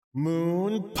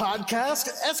Moon Podcast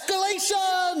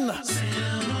Escalation!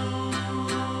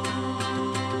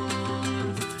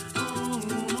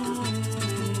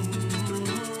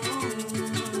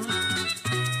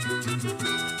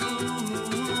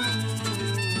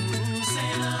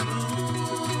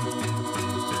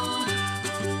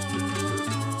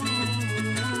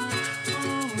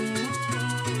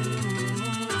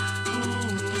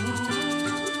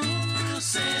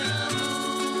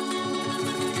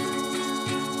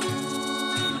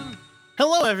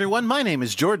 Hello, everyone. My name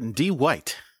is Jordan D.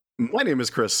 White. My name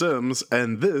is Chris Sims,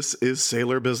 and this is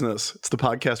Sailor Business. It's the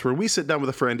podcast where we sit down with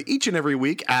a friend each and every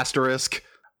week, asterisk,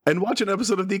 and watch an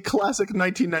episode of the classic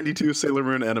 1992 Sailor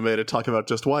Moon anime to talk about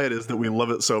just why it is that we love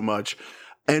it so much.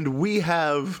 And we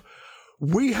have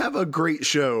a great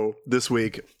show this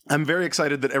week. I'm very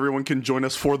excited that everyone can join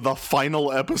us for the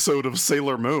final episode of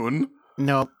Sailor Moon.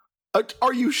 No.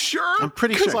 Are you sure? I'm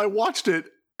pretty sure. Because I watched it,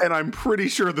 and I'm pretty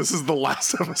sure this is the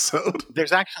last episode.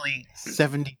 There's actually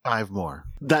 75 more.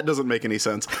 That doesn't make any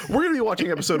sense. We're going to be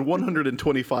watching episode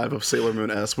 125 of Sailor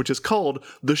Moon S, which is called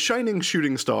The Shining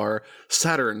Shooting Star,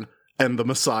 Saturn, and the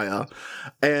Messiah.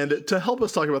 And to help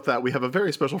us talk about that, we have a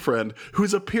very special friend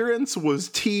whose appearance was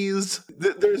teased.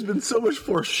 There's been so much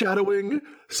foreshadowing,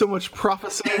 so much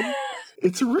prophecy.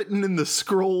 It's written in the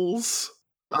scrolls.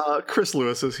 Chris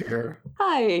Lewis is here.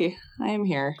 Hi, I am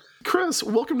here. Chris,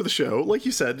 welcome to the show. Like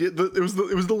you said, it was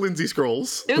the Lindsay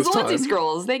Scrolls. It was the Lindsay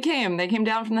Scrolls. They came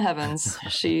down from the heavens.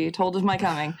 She told of my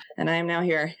coming, and I am now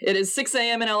here. It is 6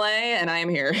 a.m. in LA, and I am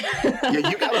here. Yeah,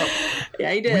 you got up. Yeah,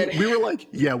 I did. We were like,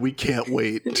 yeah, we can't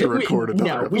wait to record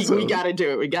another episode. We got to do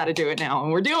it. We got to do it now,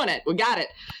 and we're doing it. We got it.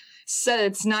 So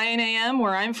it's 9 a.m.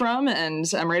 where I'm from, and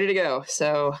I'm ready to go.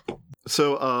 So,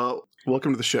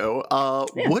 welcome to the show. Yeah,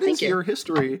 what is you. your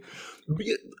history?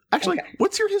 Actually,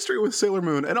 What's your history with Sailor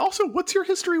Moon? And also, what's your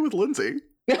history with Lindsay?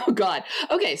 Oh, God.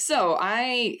 Okay, so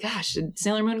did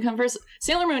Sailor Moon come first?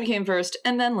 Sailor Moon came first,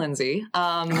 and then Lindsay.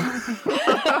 I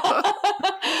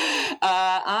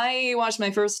watched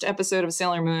my first episode of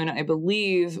Sailor Moon, I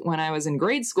believe, when I was in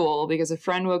grade school, because a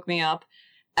friend woke me up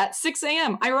at 6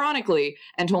 a.m., ironically,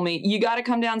 and told me, you got to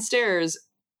come downstairs.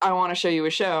 I want to show you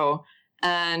a show.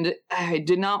 And I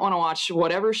did not want to watch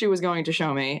whatever she was going to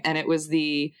show me. And it was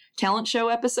the talent show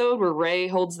episode where Ray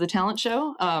holds the talent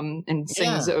show and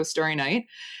sings Oh Starry Night.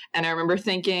 And I remember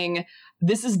thinking,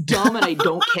 this is dumb and I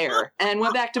don't care. And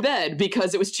went back to bed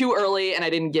because it was too early and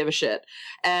I didn't give a shit.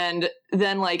 And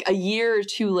then like a year or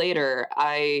two later,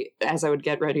 as I would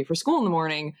get ready for school in the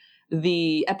morning,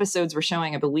 the episodes were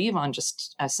showing, I believe, on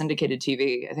just syndicated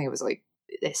TV. I think it was like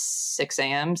 6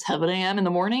 a.m., 7 a.m. in the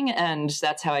morning. And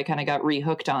that's how I kind of got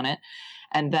rehooked on it.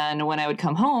 And then when I would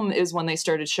come home is when they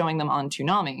started showing them on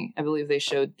Toonami. I believe they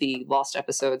showed the lost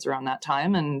episodes around that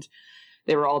time. And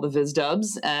they were all the Viz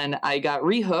dubs. And I got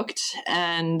rehooked.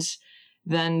 And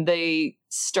then I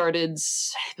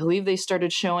believe they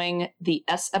started showing the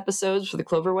S episodes for the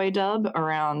Cloverway dub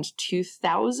around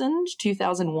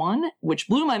 2001, which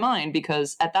blew my mind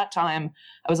because at that time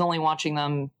I was only watching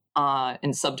them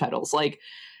in subtitles, like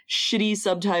shitty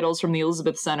subtitles from the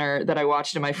Elizabeth Center that I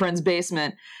watched in my friend's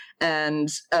basement. And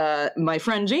my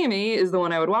friend Jamie is the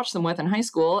one I would watch them with in high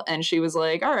school. And she was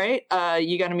like, all right,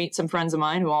 you got to meet some friends of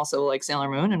mine who also like Sailor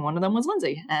Moon. And one of them was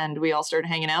Lindsay. And we all started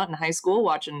hanging out in high school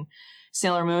watching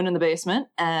Sailor Moon in the basement.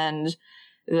 And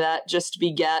that just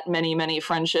begat many, many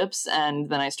friendships. And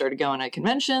then I started going to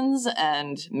conventions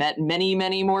and met many,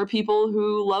 many more people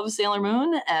who love Sailor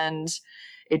Moon. And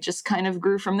it just kind of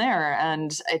grew from there.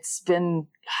 And it's been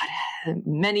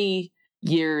many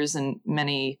years and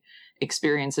many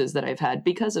experiences that I've had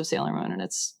because of Sailor Moon. And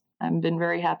I've been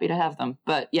very happy to have them.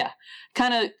 But yeah,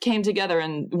 kind of came together.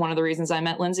 And one of the reasons I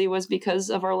met Lindsay was because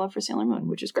of our love for Sailor Moon,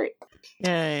 which is great.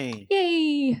 Yay.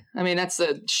 Yay. I mean, that's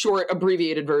a short,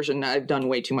 abbreviated version. I've done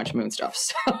way too much Moon stuff.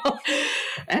 So.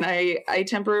 And I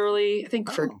temporarily, I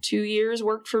think for 2 years,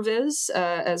 worked for Viz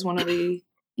as one of the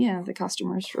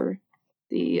customers for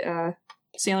the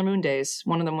Sailor Moon days.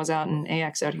 One of them was out in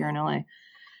AX out here in LA.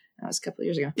 That was a couple of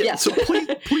years ago. Yeah. So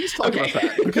please talk about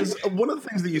that, because one of the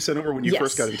things that you sent over when you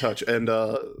first got in touch, and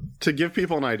to give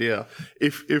people an idea,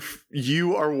 if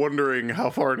you are wondering how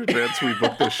far in advance we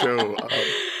booked this show,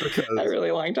 because a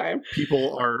really long time,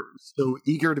 people are so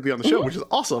eager to be on the show, which is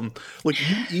awesome. Like,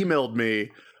 you emailed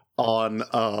me on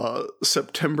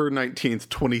September 19th,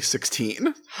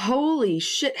 2016. Holy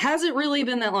shit. Has it really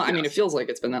been that long? I mean, it feels like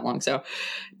it's been that long. So,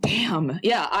 damn.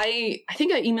 Yeah, I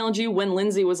think I emailed you when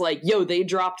Lindsay was like, yo, they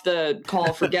dropped the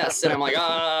call for guests. And I'm like,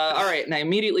 all right. And I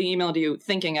immediately emailed you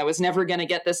thinking I was never going to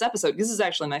get this episode. This is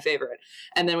actually my favorite.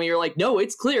 And then when you're like, no,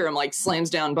 it's clear. I'm like, slams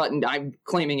down button. I'm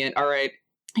claiming it. All right.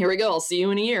 Here we go. I'll see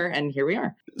you in a year. And here we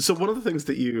are. So one of the things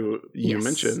that you Yes.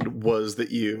 mentioned was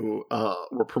that you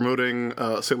were promoting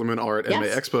Sailor Moon Art Anime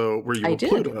Yes. Expo, where you I were did.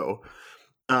 Pluto.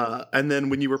 And then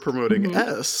when you were promoting Mhm.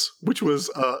 S, which was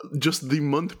just the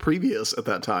month previous at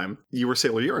that time, you were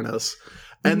Sailor Uranus.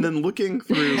 And then looking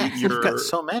through Yes, your you've got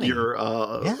so many. your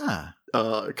Yeah.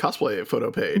 cosplay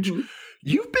photo page, Mhm.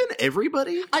 you've been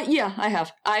everybody. Yeah, I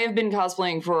have. I have been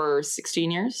cosplaying for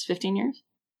 16 years, 15 years.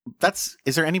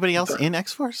 Is there anybody else in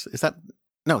X-Force? Is that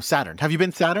no Saturn? Have you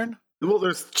been Saturn? Well,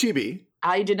 there's Chibi.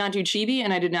 I did not do Chibi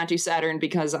and I did not do Saturn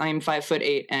because I'm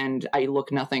 5'8" and I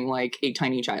look nothing like a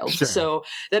tiny child. Sure. So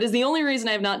that is the only reason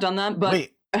I have not done that. But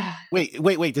Wait.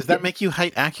 Does that make you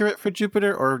height accurate for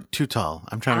Jupiter or too tall?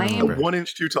 I'm trying to I am remember. 1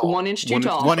 inch too tall. 1 inch too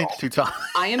tall. 1 inch too tall.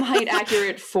 I am height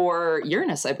accurate for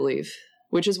Uranus, I believe,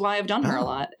 which is why I've done her a Oh.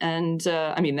 lot. And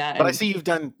I mean that. But I and see you've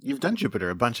done Jupiter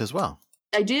a bunch as well.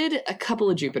 I did a couple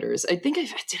of Jupiters. I think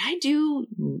did I do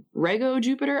Rego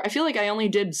Jupiter? I feel like I only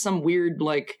did some weird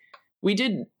we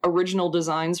did original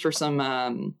designs for some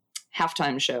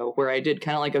halftime show where I did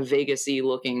kind of like a Vegas-y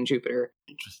looking Jupiter.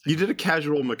 You did a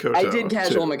casual Makoto. I did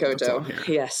casual too. That's on Makoto.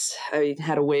 here. Yes, I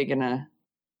had a wig and I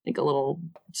think a little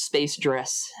space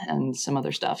dress and some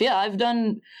other stuff. Yeah, I've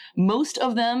done most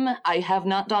of them. I have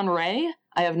not done Rei.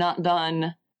 I have not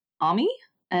done Ami,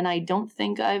 and I don't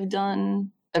think I've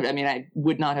done. I mean, I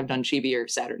would not have done Chibi or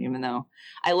Saturn, even though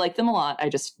I like them a lot. I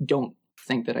just don't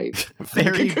think that I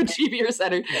Very could Chibi or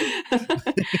Saturn.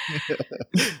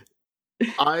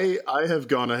 I have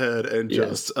gone ahead and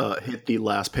Yes. just hit the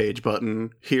last page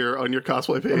button here on your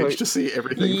cosplay page Oh, to see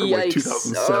everything from like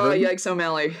 2007. Oh, yikes,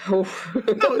 O'Malley. Oh.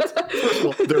 No, first of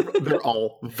all, they're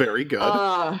all very good.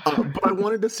 But I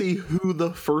wanted to see who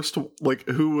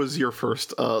was your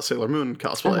first Sailor Moon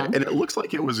cosplay, Uh-huh. and it looks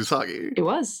like it was Usagi It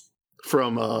was.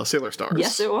 from Sailor Stars.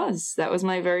 Yes, it was. That was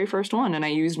my very first one, and I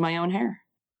used my own hair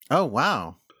Oh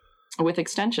wow. with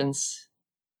extensions.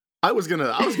 I was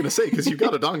gonna say because you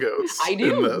got Odongos. I in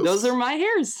do. this. Those are my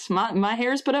hairs. My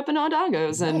hair's put up in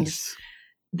Odongos, and Nice.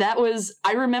 that was.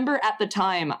 I remember at the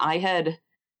time I had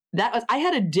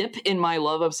a dip in my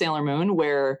love of Sailor Moon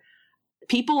where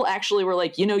people actually were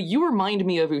like, you remind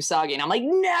me of Usagi, and I'm like,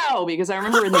 no, because I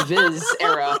remember in the Viz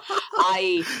era,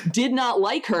 I did not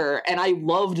like her, and I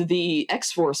loved the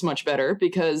X-Force much better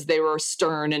because they were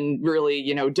stern and really,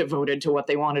 devoted to what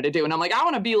they wanted to do. And I'm like, I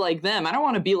want to be like them. I don't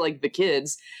want to be like the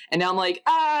kids. And now I'm like,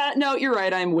 no, you're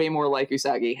right. I'm way more like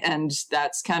Usagi. And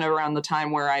that's kind of around the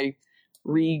time where I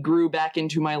regrew back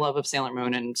into my love of Sailor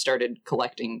Moon and started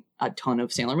collecting a ton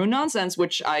of Sailor Moon nonsense,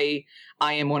 which I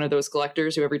am one of those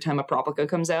collectors who every time a Proplica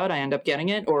comes out, I end up getting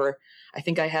it, or I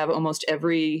think I have almost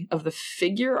every of the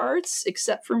figure arts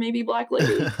except for maybe Black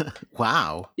Lady.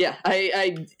 Wow. Yeah,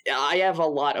 I have a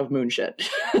lot of Moon shit.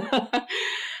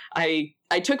 I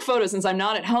took photos since I'm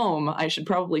not at home. I should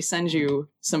probably send you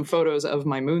some photos of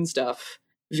my Moon stuff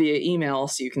via email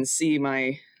so you can see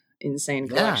my insane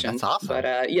Yeah, collection. that's awesome.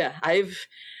 But yeah,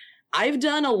 I've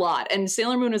done a lot, and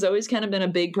Sailor Moon has always kind of been a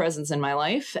big presence in my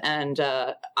life, and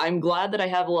I'm glad that I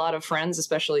have a lot of friends,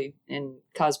 especially in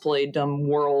cosplay dumb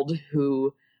world,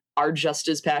 who are just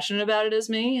as passionate about it as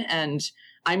me. And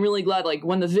I'm really glad, like,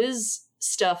 when the Viz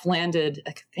stuff landed,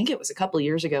 I think it was a couple of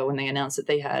years ago when they announced that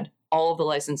they had all of the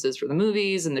licenses for the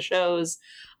movies and the shows,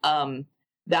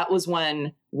 that was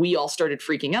when we all started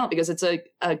freaking out, because it's a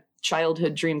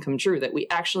childhood dream come true that we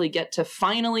actually get to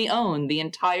finally own the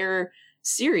entire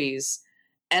series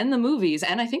and the movies.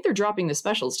 And I think they're dropping the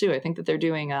specials too. I think that they're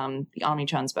doing the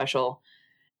Ami-chan special,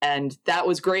 and that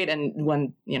was great. And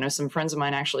when some friends of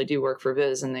mine actually do work for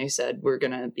Viz, and they said, we're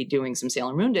gonna be doing some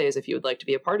Sailor Moon days if you would like to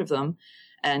be a part of them.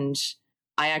 And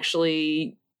I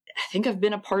think I've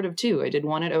been a part of two. I did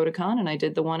one at Otakon and I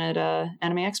did the one at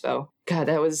Anime Expo. God,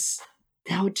 that was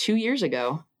now 2 years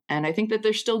ago. And I think that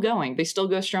they're still going. They still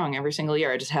go strong every single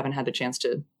year. I just haven't had the chance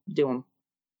to do them,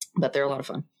 but they're a lot of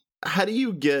fun. How do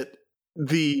you get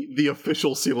the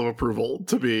official seal of approval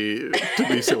to be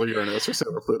Sailor Uranus or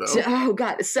Sailor Pluto? Oh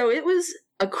God. So it was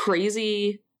a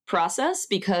crazy process,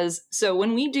 because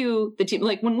when we do the team,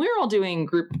 like when we're all doing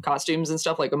group costumes and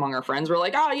stuff, like among our friends, we're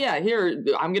like, oh yeah, here,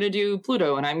 I'm going to do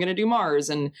Pluto and I'm going to do Mars.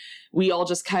 And we all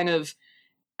just kind of,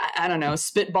 I don't know,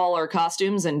 spitball our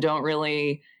costumes and don't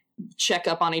really check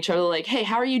up on each other, like, hey,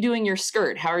 how are you doing your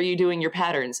skirt? How are you doing your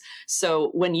patterns? So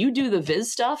when you do the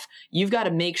Viz stuff, you've got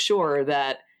to make sure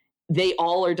that they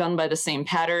all are done by the same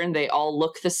pattern. They all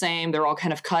look the same. They're all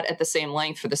kind of cut at the same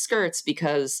length for the skirts,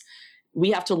 because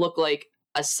we have to look like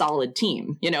a solid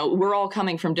team. We're all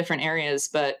coming from different areas,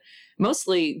 but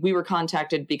mostly we were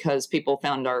contacted because people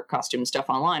found our costume stuff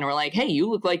online. We're like, hey, you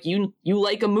look like you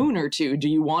like a moon or two. Do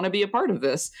you want to be a part of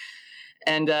this?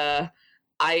 And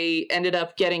I ended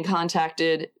up getting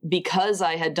contacted because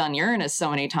I had done Uranus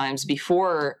so many times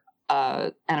before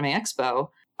Anime Expo.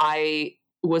 I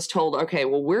was told, okay,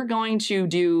 well, we're going to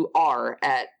do R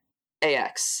at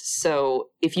AX. So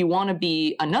if you want to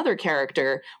be another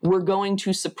character, we're going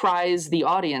to surprise the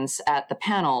audience at the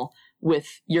panel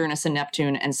with Uranus and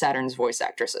Neptune and Saturn's voice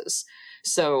actresses.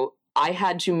 So I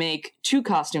had to make 2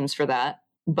 costumes for that,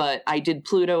 but I did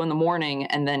Pluto in the morning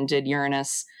and then did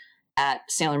Uranus at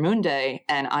Sailor Moon Day,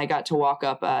 and I got to walk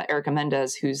up Erica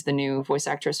Mendez, who's the new voice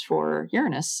actress for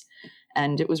Uranus.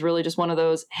 And it was really just one of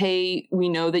those, hey, we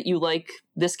know that you like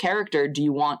this character. Do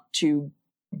you want to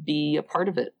be a part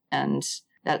of it? And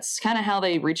that's kind of how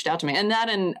they reached out to me. And that,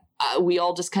 and we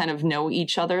all just kind of know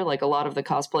each other. Like a lot of the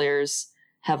cosplayers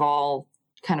have all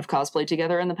kind of cosplayed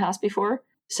together in the past before.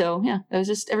 So yeah, it was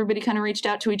just everybody kind of reached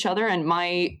out to each other. And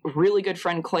my really good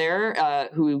friend Claire,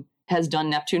 who has done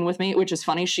Neptune with me, which is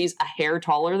funny, she's a hair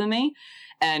taller than me.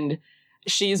 And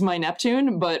she's my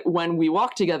Neptune, but when we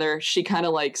walk together, she kind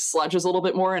of like slouches a little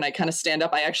bit more and I kind of stand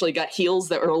up. I actually got heels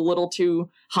that were a little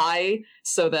too high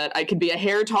so that I could be a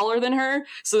hair taller than her.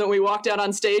 So that when we walked out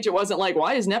on stage, it wasn't like,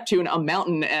 why is Neptune a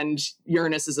mountain and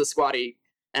Uranus is a squatty?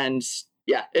 And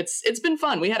yeah, it's been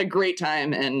fun. We had a great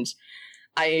time, and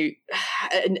I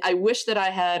wish that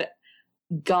I had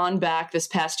gone back this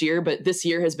past year, but this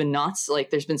year has been nuts.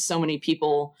 Like there's been so many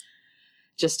people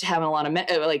just having a lot of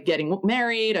like getting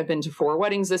married. I've been to 4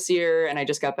 weddings this year, and I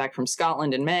just got back from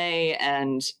Scotland in May,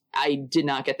 and I did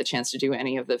not get the chance to do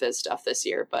any of the Viz stuff this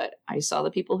year, but I saw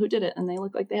the people who did it and they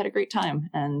looked like they had a great time,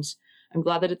 and I'm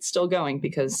glad that it's still going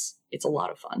because it's a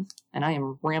lot of fun. And I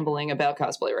am rambling about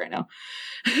cosplay right now.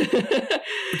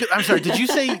 I'm sorry, did you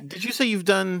say you've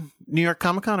done New York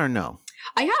Comic Con or no?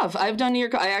 I have. I've done New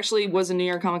York. I actually was in New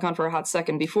York Comic Con for a hot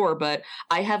second before, but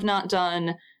I have not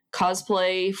done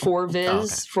cosplay for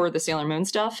Viz for the Sailor Moon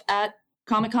stuff at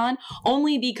Comic-Con,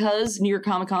 only because New York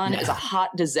Comic-Con is a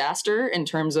hot disaster in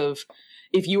terms of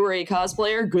if you were a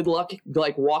cosplayer, good luck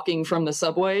like walking from the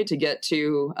subway to get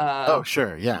to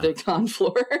the con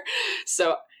floor.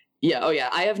 So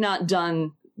I have not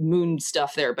done Moon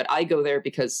stuff there, but I go there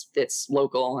because it's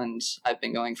local and I've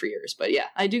been going for years. But yeah,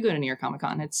 I do go to New York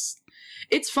Comic-Con.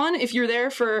 It's fun if you're there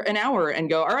for an hour and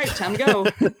go, all right, time to go.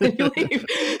 And you leave.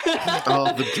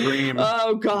 Oh, the dream.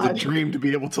 Oh, God. The dream to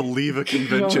be able to leave a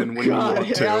convention when you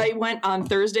want to. I went on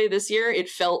Thursday this year. It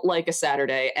felt like a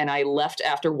Saturday, and I left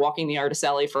after walking the Artist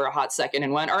Alley for a hot second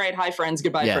and went, all right, hi, friends.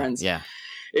 Goodbye, friends. Yeah.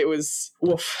 It was,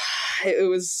 woof.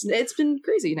 It's been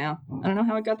crazy now. I don't know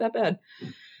how it got that bad.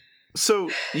 So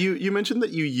you mentioned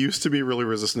that you used to be really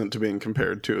resistant to being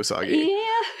compared to Usagi.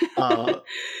 Yeah.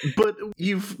 But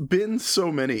you've been so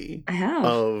many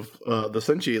of the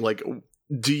Senshi. Like,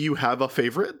 do you have a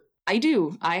favorite? I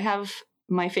do.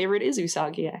 My favorite is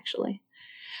Usagi, actually.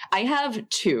 I have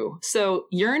 2. So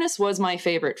Uranus was my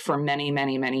favorite for many,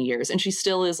 many, many years. And she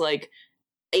still is like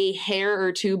a hair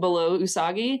or 2 below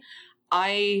Usagi.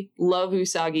 I love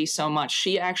Usagi so much.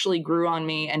 She actually grew on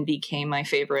me and became my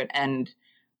favorite. And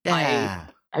I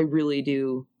really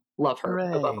do love her.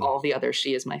 Hooray. Above all the others.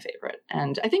 She is my favorite.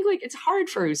 And I think like it's hard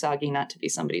for Usagi not to be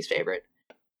somebody's favorite.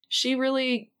 She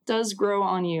really does grow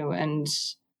on you, and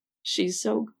she's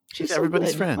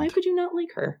everybody's friend. Why could you not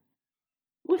like her?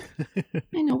 What?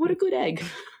 I know, what a good egg.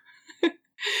 I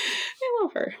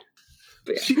love her.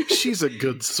 Yeah. She's a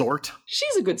good sort.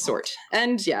 She's a good sort.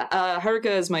 And yeah,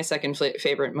 Haruka is my second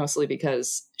favorite, mostly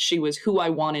because she was who I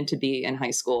wanted to be in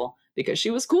high school, because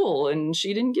she was cool and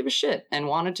she didn't give a shit and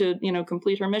wanted to,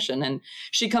 complete her mission. And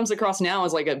she comes across now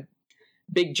as like a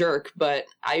big jerk, but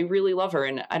I really love her.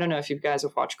 And I don't know if you guys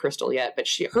have watched Crystal yet, but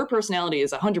her personality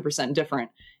is 100%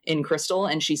 different in Crystal,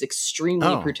 and she's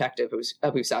extremely protective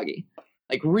of Usagi.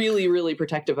 Like really, really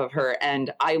protective of her,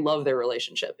 and I love their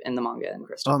relationship in the manga and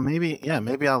Crystal. Oh, maybe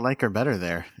I'll like her better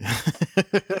there.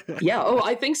 Yeah,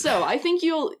 I think so. I think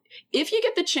if you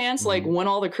get the chance, like when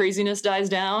all the craziness dies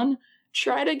down,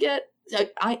 try to get.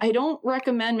 I don't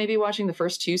recommend maybe watching the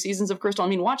first 2 seasons of Crystal. I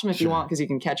mean, watch them if you want, because you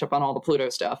can catch up on all the Pluto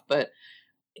stuff. But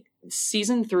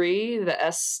season 3, the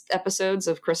S episodes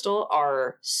of Crystal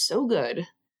are so good.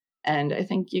 And I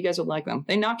think you guys would like them.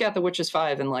 They knock out the Witches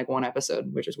 5 in like 1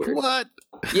 episode, which is weird. What?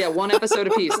 Yeah, 1 episode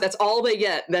apiece. That's all they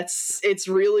get. It's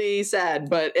really sad,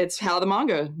 but it's how the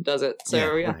manga does it.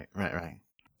 So yeah. Right.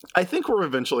 I think we're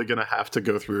eventually going to have to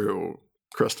go through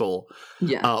Crystal.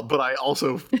 Yeah. But I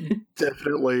also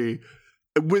definitely,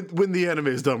 when the anime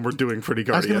is done, we're doing Pretty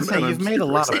Guardian. I was going to say, you've made a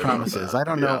lot of promises. I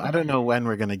don't know when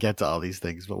we're going to get to all these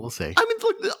things, but we'll see. I mean,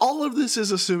 look, all of this is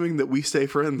assuming that we stay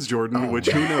friends, Jordan, which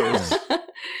who knows?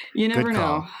 You never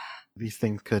know. These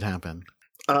things could happen.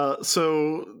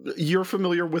 So you're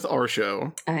familiar with our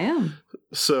show. I am.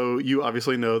 So you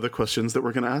obviously know the questions that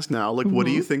we're going to ask now. Like, what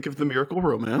do you think of the Miracle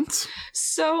Romance?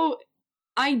 So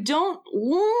I don't.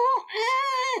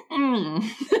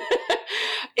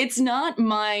 It's not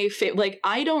my favorite. Like,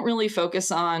 I don't really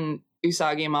focus on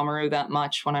Usagi and Mamoru that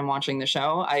much when I'm watching the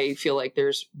show. I feel like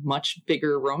there's much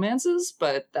bigger romances,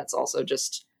 but that's also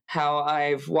just how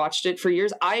I've watched it for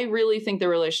years. I really think the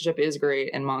relationship is great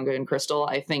in manga and Crystal.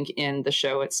 I think in the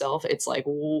show itself, it's like,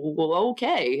 well,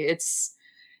 okay, it's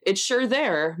sure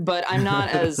there, but I'm not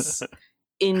as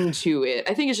into it.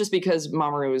 I think it's just because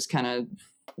Mamoru is kind of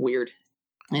weird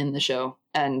in the show,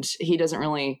 and he doesn't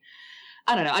really.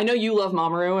 I don't know. I know you love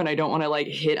Mamoru, and I don't want to like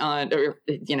hit on or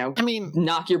I mean,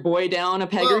 knock your boy down a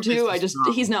peg or two.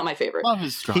 He's not my favorite. love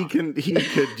is strong. He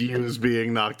could use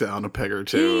being knocked down a peg or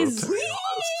two. He's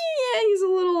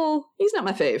not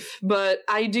my fave, but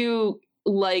I do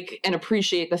like and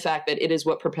appreciate the fact that it is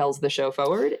what propels the show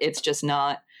forward. It's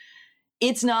not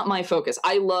my focus.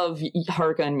 I love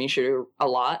Haruka and Mishuru a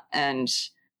lot, and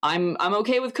I'm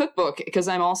okay with Cookbook because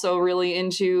I'm also really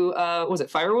into was it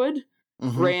Firewood?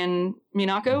 Rei and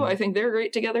Minako, I think they're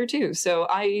great together too. So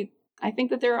I think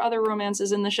that there are other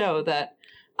romances in the show that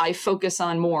I focus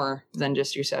on more than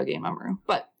just Usagi and Mamoru,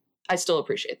 but I still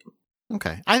appreciate them.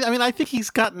 Okay. I mean, I think he's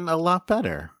gotten a lot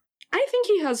better. I think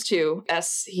he has too.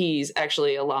 He's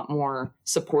actually a lot more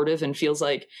supportive and feels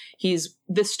like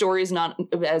the story's not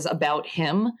as about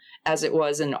him as it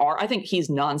was in R. I think he's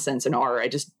nonsense in R. I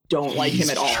just don't like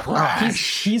him at all.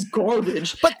 Trash. He's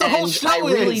garbage. But the whole show I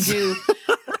really is. do.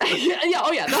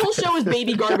 Yeah. The whole show is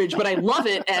baby garbage, but I love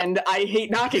it and I hate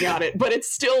knocking on it. But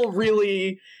it's still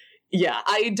really,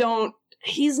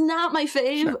 he's not my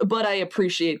fave, but I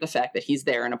appreciate the fact that he's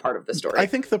there and a part of the story. I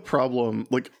think the problem,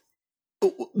 like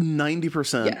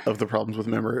 90% of the problems with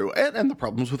Mamoru and the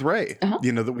problems with Rei,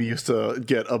 that we used to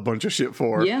get a bunch of shit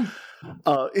for. Yeah.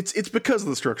 It's because of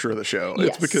the structure of the show. Yes.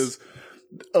 It's because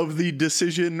of the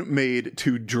decision made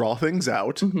to draw things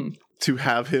out. To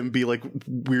have him be like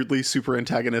weirdly super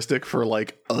antagonistic for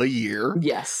like a year.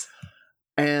 Yes.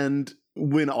 And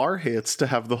when R hits, to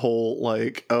have the whole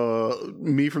like,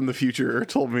 me from the future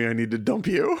told me I need to dump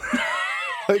you.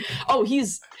 Like,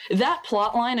 he's that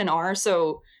plot line in R.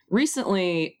 So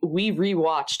recently we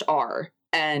rewatched R,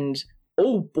 and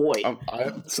oh boy.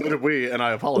 So did we, and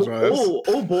I apologize.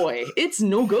 Oh boy. It's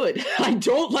no good. I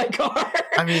don't like R.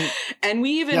 I mean, and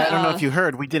we even I don't know if you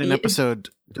heard, we did an episode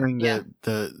during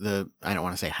the I don't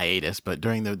want to say hiatus, but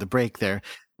during the break there,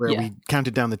 where we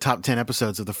counted down the top 10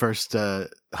 episodes of the first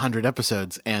 100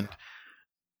 episodes, and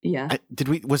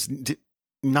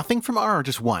nothing from R or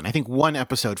just one? I think one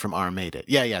episode from R made it.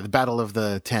 Yeah, the Battle of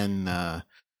the 10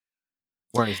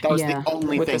 warriors. That was the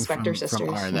only with thing the Spectre from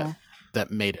R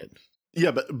that made it.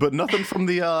 Yeah, but nothing from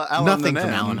the Alan nothing and from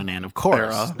Ann Alan and Ann, of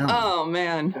course. No. Oh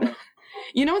man.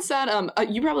 You know what's sad?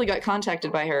 You probably got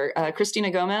contacted by her.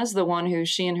 Christina Gomez, the one who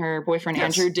she and her boyfriend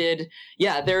Andrew did.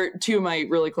 Yeah, they're two of my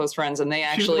really close friends, and they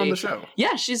actually she's on the show.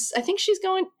 Yeah, I think she's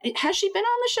going. Has she been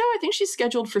on the show? I think she's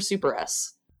scheduled for Super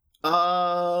S.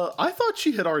 I thought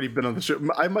she had already been on the show.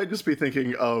 I might just be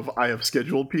thinking of I have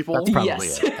scheduled people. That's probably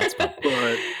it. That's probably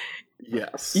but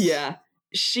yes. Yeah.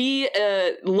 She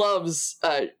loves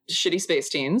shitty space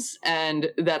teens,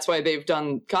 and that's why they've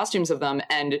done costumes of them.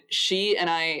 And she and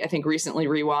I think recently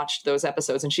rewatched those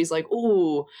episodes, and she's like,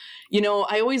 ooh,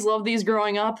 I always loved these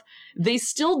growing up. They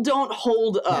still don't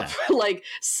hold up. Yeah. Like,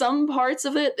 some parts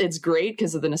of it's great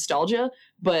because of the nostalgia,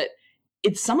 but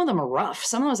some of them are rough.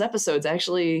 Some of those episodes,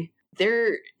 actually,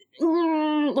 they're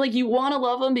like, you want to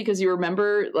love them because you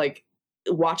remember, like,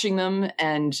 watching them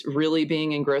and really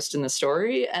being engrossed in the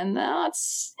story, and now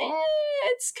it's kind of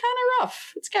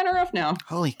rough. It's kind of rough now.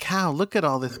 Holy cow, look at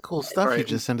all this cool stuff you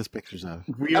just sent us pictures of.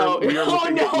 We are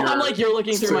I'm like, you're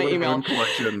looking through my email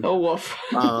collection. Oh woof.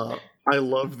 I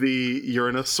love the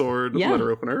Uranus sword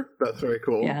letter opener. That's very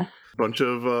cool. Yeah. Bunch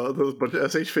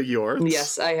of SH figure arts.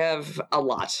 Yes, I have a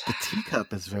lot. The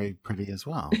teacup is very pretty as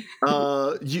well.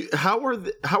 How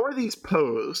are these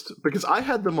posed? Because I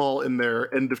had them all in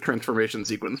their end of transformation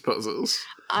sequence poses.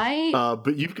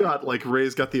 But you've got, like,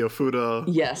 Rei's got the Ofuda.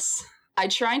 Yes, I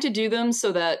tried to do them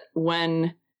so that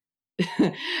when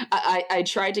I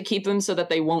tried to keep them so that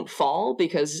they won't fall,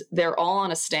 because they're all on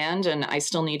a stand, and I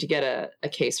still need to get a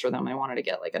case for them. I wanted to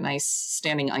get like a nice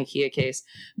standing IKEA case,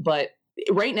 but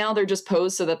right now they're just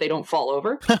posed so that they don't fall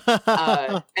over.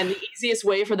 And the easiest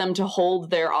way for them to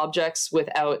hold their objects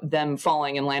without them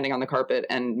falling and landing on the carpet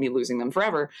and me losing them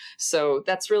forever. So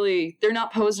that's really, they're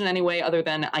not posed in any way other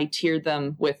than I tiered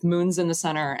them with moons in the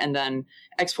center and then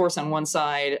X-Force on one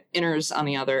side, inners on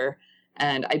the other.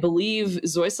 And I believe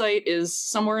Zoisite is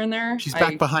somewhere in there. She's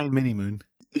back behind Minimoon.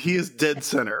 He is dead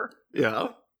center. Yeah.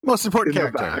 Most important In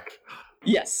character. the back.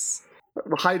 Yes.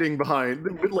 Hiding behind,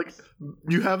 like,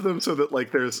 you have them so that,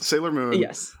 like, there's Sailor Moon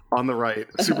Yes. on the right,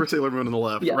 Super Sailor Moon on the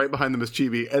left, Yeah. right behind them is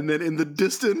Chibi, and then in the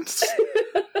distance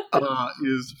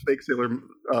is fake Sailor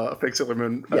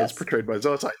Moon as Yes. portrayed by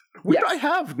Zoisite, which Yes. I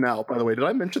have now, by the way. Did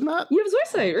I mention that? You have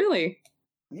Zoisite, really?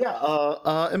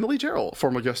 Yeah, Emily Gerald,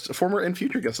 former and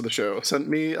future guest of the show, sent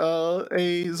me a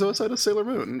Zoisite of Sailor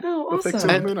Moon, Oh, the fake awesome.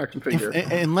 Sailor Moon action figure.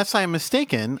 Unless I'm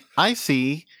mistaken, I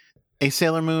see a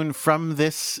Sailor Moon from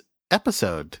this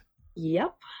episode.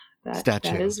 Yep.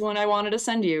 Statue. That is one I wanted to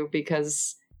send you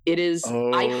because it is.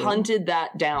 Oh. I hunted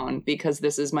that down because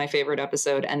this is my favorite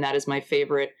episode and that is my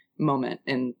favorite moment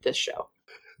in this show.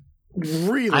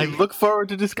 Really? I look forward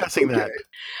to discussing that.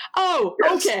 Oh,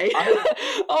 Yes, okay.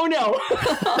 Oh no.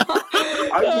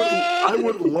 I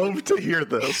would love to hear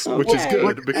this, which is Okay.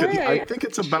 good because I Alright. think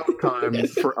it's about time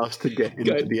for us to get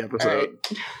into Good. the episode. Alright.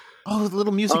 Oh, the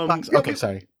little music box. yeah, Okay,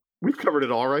 sorry. We've covered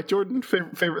it all, right, Jordan?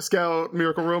 Favorite Scout,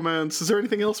 Miracle Romance. Is there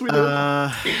anything else we did?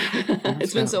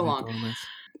 It's been so long.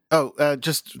 Oh,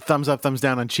 just thumbs up, thumbs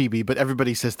down on Chibi, but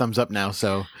everybody says thumbs up now,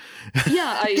 so.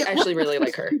 Yeah, I actually really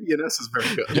like her. ENS is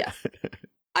very good. Yeah.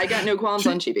 I got no qualms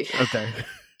on Chibi. Okay.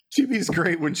 Chibi's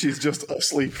great when she's just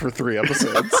asleep for 3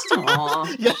 episodes.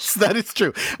 Aw. Yes, that is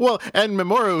true. Well, and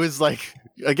Mamoru is like,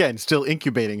 again, still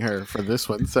incubating her for this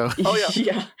one, so. Oh,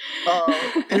 yeah.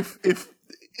 Yeah.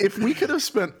 If we could have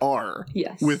spent R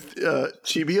Yes. with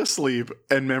Chibi asleep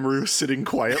and Mamoru sitting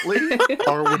quietly,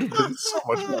 R would have been so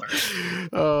much better.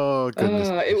 Oh, goodness.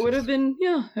 It would have been,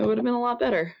 it would have been a lot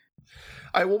better.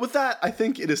 All right, well, with that, I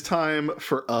think it is time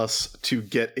for us to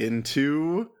get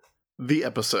into the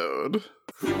episode.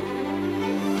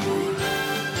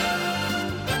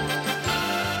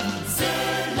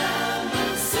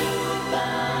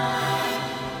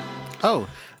 Oh,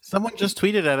 someone just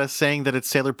tweeted at us saying that it's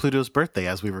Sailor Pluto's birthday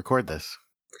as we record this.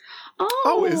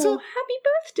 Oh, is it? Happy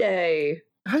birthday.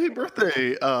 Happy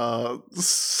birthday,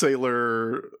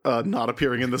 Sailor not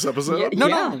appearing in this episode. Yeah.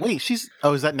 No, wait, is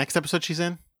that next episode she's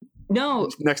in? No,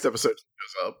 Next episode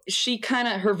shows up. she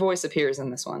her voice appears in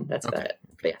this one. That's about Okay. it.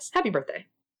 But yes, happy birthday.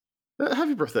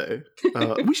 Happy birthday.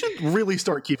 We should really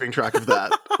start keeping track of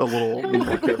that a little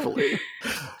more carefully.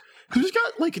 Because we've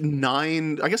got like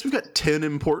 9, I guess we've got 10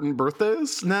 important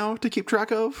birthdays now to keep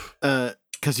track of.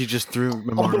 Because you just threw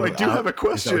Mamoru Although I do out. have a Is that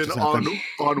question what just happened?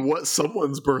 on what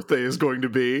someone's birthday is going to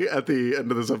be at the end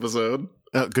of this episode.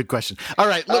 Oh, good question. All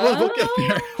right, we'll get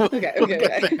there.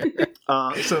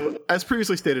 Okay. So, as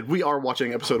previously stated, we are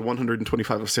watching episode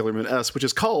 125 of Sailor Moon S, which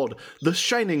is called The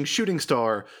Shining Shooting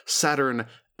Star, Saturn,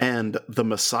 and the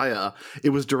Messiah. It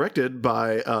was directed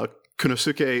by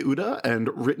Konosuke Uda and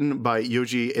written by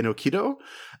Yoji Enokido,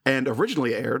 and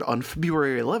originally aired on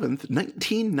February 11th,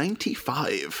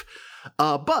 1995.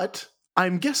 But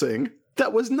I'm guessing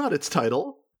that was not its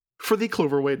title for the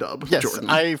Cloverway dub. Yes, Jordan.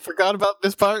 I forgot about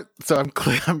this part, so I'm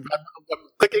clicking on.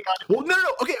 Well, no.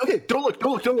 Okay. Don't look.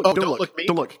 Oh, Don't don't look. look me?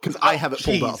 Don't look, because I have it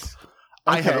pulled up. Jeez.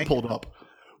 I have Okay. it pulled up,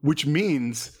 which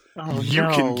means Oh, you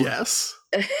no. can guess.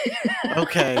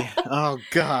 Okay. Oh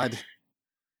God.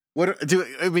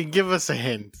 Give us a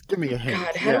hint. Give me a hint.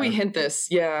 God, how do we hint this?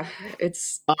 Yeah,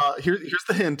 it's Here's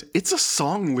the hint. It's a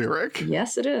song lyric.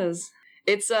 yes, it is.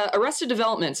 It's Arrested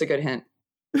Development's a good hint.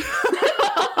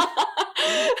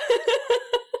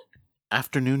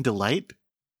 Afternoon Delight?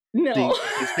 No.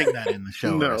 They sing that in the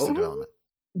show. No. Arrested Development.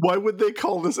 Why would they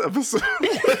call this episode?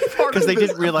 Because they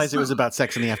didn't realize it was about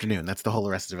sex in the afternoon. That's the whole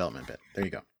Arrested Development bit. There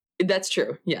you go. That's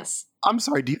true. Yes. I'm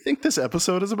sorry. Do you think this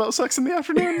episode is about sex in the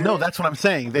afternoon? No, that's what I'm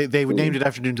saying. They named it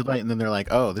Afternoon Delight, and then they're like,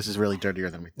 "Oh, this is really dirtier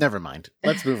than we." Never mind.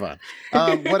 Let's move on.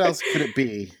 What else could it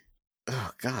be?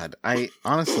 Oh God, I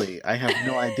have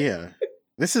no idea.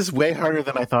 This is way harder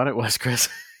than I thought it was, Chris.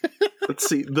 Let's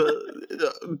see.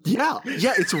 Yeah.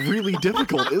 It's really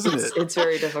difficult, isn't it? It's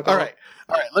very difficult. All right.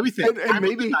 Let me think. And I'm in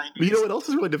maybe the 90s. you know what else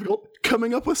is really difficult?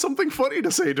 Coming up with something funny to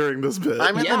say during this bit.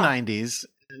 I'm in Yeah. the 90s.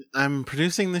 I'm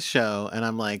producing the show, and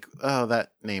I'm like, oh, that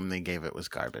name they gave it was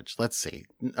garbage. Let's see.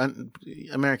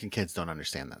 American kids don't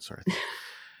understand that sort of thing.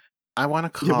 I want to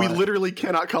call Yeah, we it... literally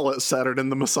cannot call it Saturn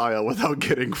and the Messiah without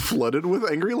getting flooded with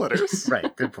angry letters.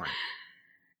 Right, good point.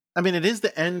 I mean, it is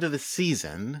the end of the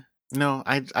season. No,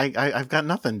 I've got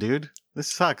nothing, dude. This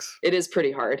sucks. It is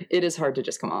pretty hard. It is hard to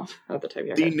just come off at the top of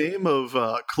your The head. name of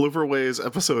Cloverway's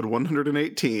episode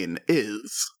 118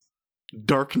 is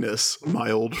Darkness,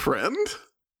 My Old Friend.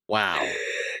 Wow.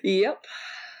 Yep.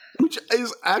 which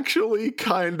is actually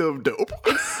kind of dope.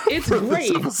 It's for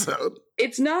great. This episode.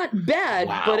 It's not bad,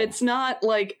 Wow. but it's not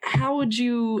like, how would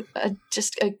you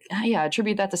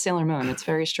attribute that to Sailor Moon? It's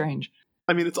very strange.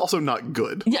 I mean, it's also not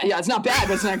good. Yeah, it's not bad,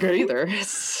 but it's not good either.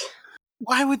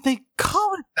 Why would they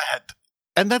call it that?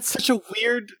 And that's such a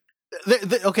weird.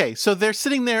 Okay, so they're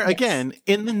sitting there again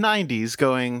in the 90s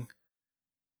going,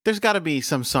 there's got to be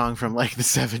some song from like the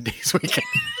 70s we can.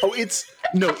 Oh, it's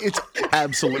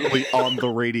absolutely on the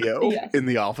radio Yes. in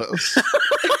the office.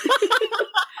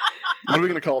 What are we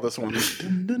going to call this one?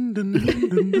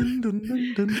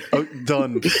 Oh,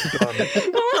 done.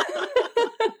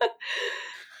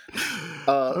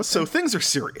 So things are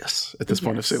serious at this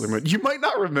point of Sailor Moon. You might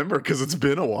not remember because it's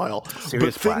been a while,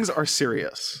 Serious but things are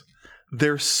serious.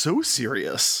 They're so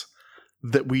serious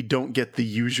that we don't get the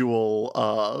usual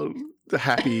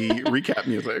happy recap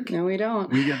music. No, we don't.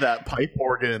 We get that pipe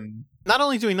organ. Not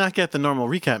only do we not get the normal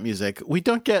recap music, we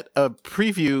don't get a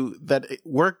preview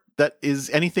that is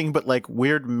anything but like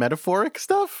weird metaphoric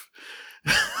stuff.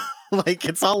 Like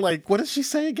it's all like, what does she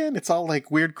say again? It's all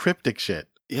like weird cryptic shit.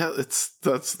 Yeah,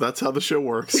 that's how the show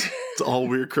works. It's all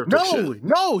weird cryptic shit.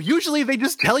 No, usually they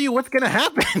just tell you what's gonna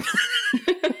happen.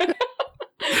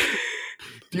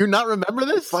 Do you not remember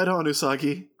this? Fight on,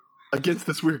 Usagi. Against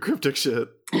this weird cryptic shit.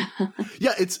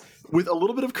 Yeah, it's with a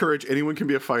little bit of courage, anyone can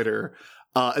be a fighter.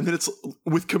 And then it's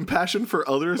with compassion for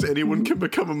others, anyone can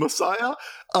become a messiah.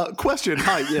 Question.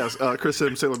 Hi, yes, Chris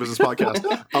Sims, Sailor Business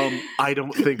Podcast. I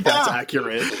don't think that's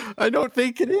accurate. I don't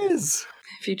think it is.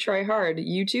 If you try hard,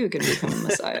 you too can become a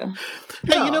messiah.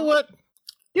 Hey, Yeah. you know what?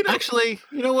 Actually,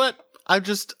 you know what? I've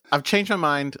changed my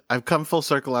mind. I've come full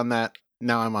circle on that.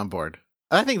 Now I'm on board.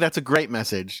 I think that's a great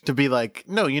message to be like,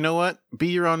 no, you know what? Be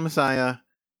your own messiah.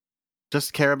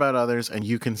 Just care about others and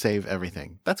you can save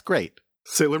everything. That's great.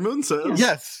 Sailor Moon says.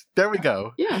 Yes, there we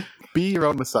go. Yeah. Be your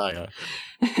own messiah.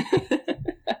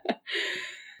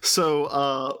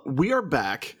 So we are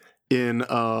back in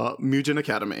Mugen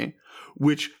Academy,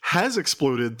 which has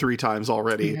exploded 3 times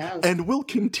already It has. and will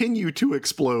continue to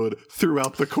explode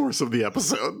throughout the course of the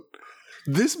episode.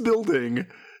 This building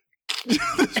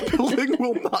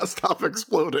will not stop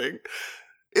exploding.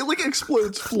 It like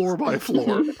explodes floor by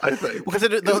floor, I think. Because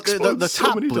It the explodes so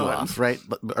top many blew times. off, right?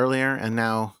 Earlier, and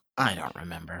now I don't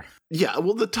remember. Yeah,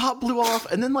 well, the top blew off,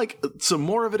 and then like some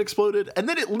more of it exploded, and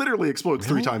then it literally explodes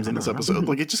 3 Really? times in I this don't episode.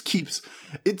 remember. Like it just keeps.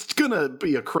 It's gonna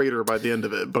be a crater by the end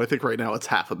of it, but I think right now it's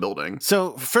half a building.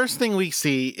 So first thing we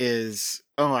see is,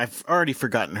 oh, I've already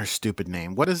forgotten her stupid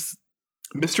name. What is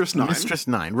Mistress Nine. Mistress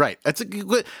Nine? Right. That's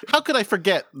how could I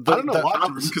forget? I don't know why,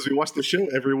 because we watch the show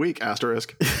every week.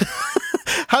 Asterisk.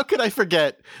 How could I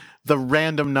forget the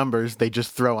random numbers they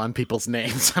just throw on people's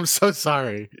names? I'm so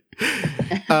sorry.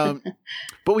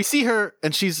 But we see her,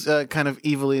 and she's kind of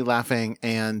evilly laughing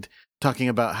and talking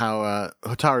about how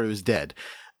Hotaru is dead.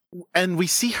 And we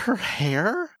see her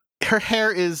hair. Her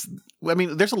hair is, I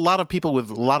mean, there's a lot of people with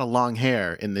a lot of long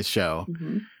hair in this show.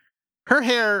 Mhm. Her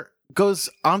hair goes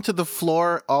onto the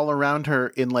floor all around her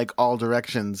in like all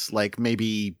directions, like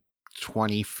maybe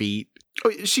 20 feet. Oh,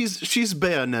 she's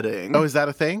bayoneting. Oh, is that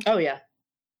a thing? Oh, yeah.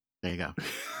 There you go.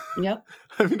 Yep.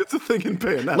 I mean, it's a thing in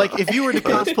Bayonetta. Like if you were to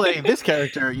cosplay this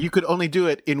character, you could only do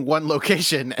it in one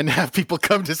location and have people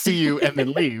come to see you and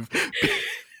then leave.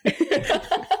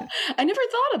 I never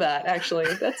thought of that, actually.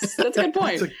 That's a good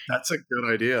point. That's a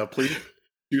good idea. Please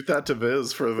shoot that to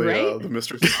Viz for the Right? the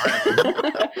Mistress.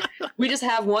 We just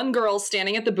have one girl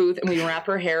standing at the booth and we wrap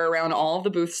her hair around all of the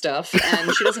booth stuff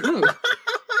and she doesn't move.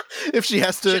 If she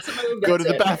has to She doesn't move, go to that's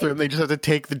the it. bathroom, they just have to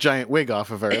take the giant wig off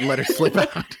of her and let her slip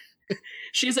out.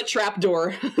 She's a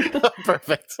trapdoor.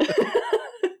 Perfect.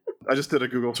 I just did a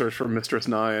Google search for Mistress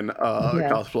Nine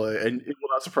cosplay, and it will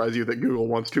not surprise you that Google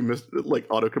wants to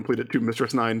auto-complete it to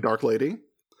Mistress Nine Dark Lady.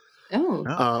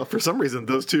 Oh, For some reason,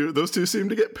 those two seem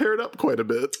to get paired up quite a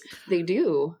bit. they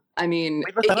do. I mean,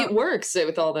 Wait, look that it up. works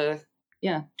with all the,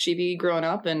 Chibi growing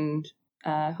up and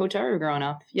Hotaru growing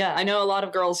up. Yeah, I know a lot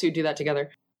of girls who do that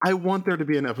together. I want there to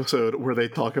be an episode where they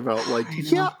talk about like, I know.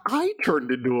 yeah, I turned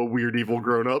into a weird evil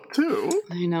grown-up too.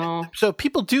 I know. So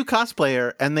people do cosplay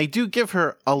her, and they do give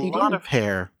her a They lot do. of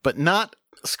hair, but not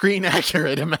screen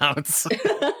accurate amounts.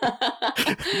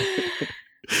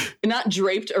 Not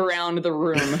draped around the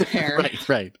room hair.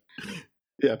 Right.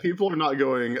 Yeah, people are not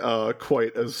going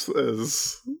quite as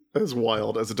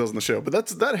wild as it does in the show, but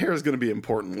that hair is going to be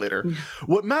important later.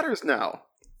 What matters now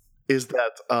is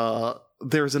that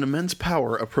there's an immense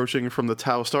power approaching from the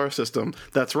Tau star system.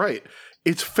 That's right.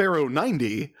 It's Pharaoh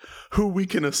 90, who we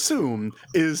can assume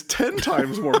is 10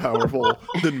 times more powerful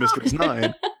than Mistress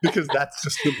 9, because that's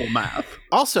just simple math.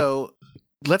 Also,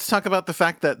 let's talk about the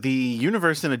fact that the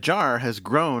universe in a jar has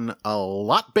grown a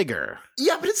lot bigger.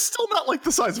 Yeah, but it's still not like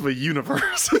the size of a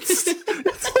universe. It's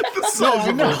like the size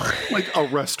of like a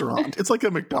restaurant. It's like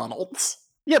a McDonald's.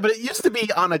 Yeah, but it used to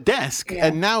be on a desk,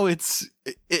 and now it's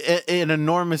an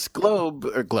enormous dome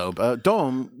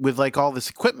with like all this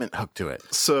equipment hooked to it.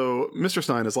 So Mr.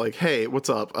 Stein is like, hey, what's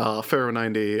up? Pharaoh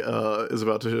 90 is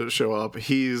about to show up.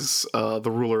 He's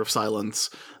the ruler of silence,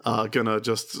 gonna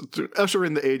just usher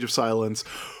in the age of silence,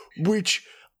 which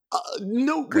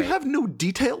we have no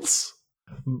details.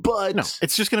 But no,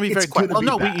 it's just going to be very quiet. Well,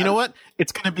 no, you know what?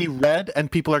 It's going to be red,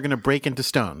 and people are going to break into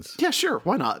stones. Yeah, sure.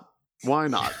 Why not? Why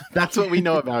not? That's what we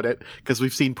know about it because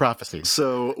we've seen prophecies.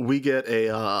 So we get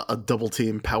a double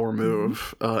team power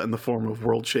move in the form of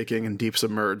world shaking and deep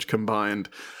submerge combined,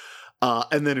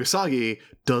 and then Usagi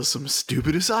does some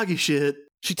stupid Usagi shit.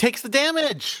 She takes the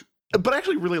damage. But I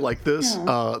actually really like this,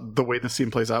 the way this scene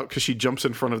plays out, because she jumps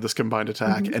in front of this combined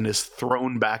attack and is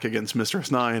thrown back against Mistress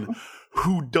 9,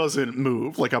 who doesn't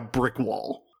move, like a brick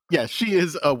wall. Yeah, she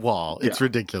is a wall. It's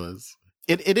ridiculous.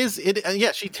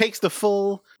 She takes the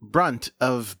full brunt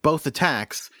of both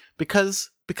attacks because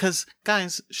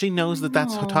guys, she knows that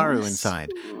that's Hotaru inside,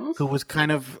 who was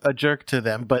kind of a jerk to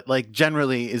them, but like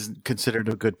generally is considered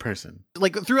a good person.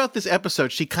 Like throughout this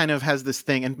episode, she kind of has this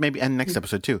thing, and next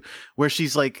episode too, where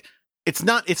she's like, it's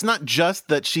not just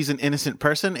that she's an innocent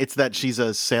person, it's that she's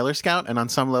a Sailor Scout, and on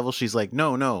some level she's like,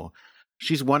 no,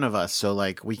 she's one of us, so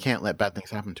like we can't let bad things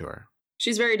happen to her.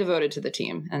 She's very devoted to the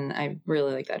team, and I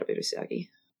really like that about Usagi.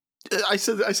 I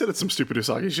said it's some stupid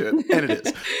Usagi shit, and it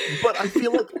is. But I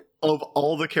feel like of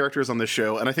all the characters on this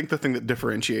show, and I think the thing that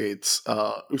differentiates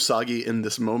Usagi in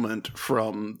this moment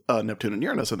from Neptune and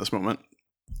Uranus in this moment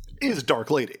is Dark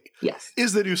Lady. Yes.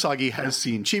 Is that Usagi has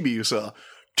seen Chibiusa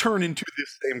turn into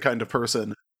this same kind of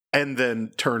person and then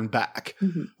turn back.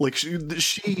 Mm-hmm. Like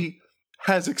she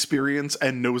has experience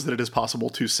and knows that it is possible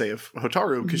to save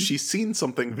Hotaru because she's seen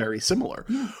something very similar,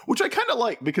 which I kind of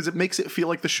like because it makes it feel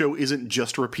like the show isn't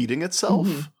just repeating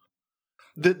itself.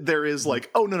 That there is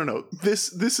like, oh no,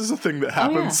 this is a thing that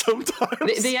happens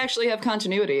sometimes. They actually have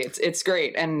continuity. It's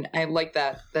great, and I like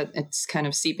that it's kind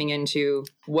of seeping into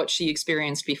what she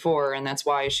experienced before, and that's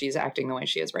why she's acting the way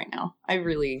she is right now. I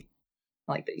really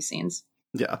like these scenes.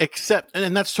 Yeah. Except,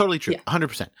 and that's totally true,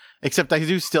 100%. Except I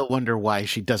do still wonder why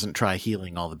she doesn't try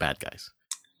healing all the bad guys.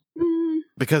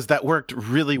 Because that worked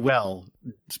really well,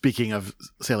 speaking of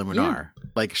Sailor Moon R.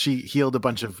 Like, she healed a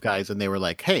bunch of guys and they were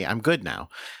like, hey, I'm good now.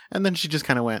 And then she just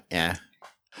kind of went,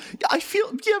 I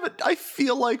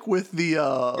feel like with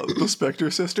the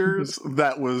Spectre sisters,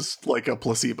 that was like a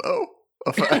placebo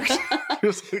effect.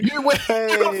 Just like, you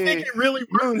don't think it really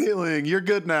works? Moon healing, you're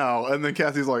good now. And then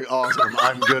Cassie's like, awesome,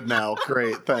 I'm good now.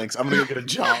 Great, thanks. I'm gonna go get a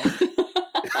job.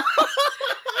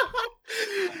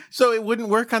 So it wouldn't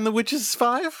work on the Witches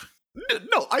 5?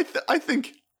 No, I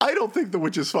don't think the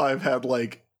Witches 5 had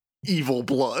like evil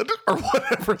blood or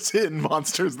whatever's in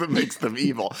monsters that makes them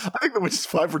evil. I think the Witches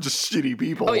 5 were just shitty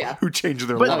people who changed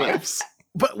their lives.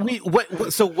 But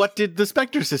what did the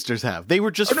Spectre sisters have? They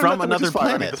were just from another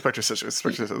planet. I mean, the Spectre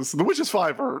sisters. The Witches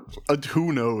 5 are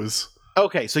who knows.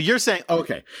 Okay, so you're saying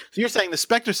the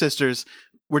Spectre sisters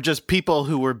were just people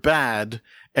who were bad,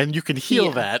 and you can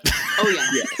heal that. Oh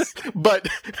yeah, yes.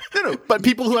 but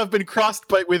people who have been crossed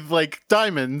with like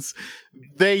diamonds,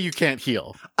 you can't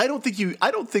heal. I don't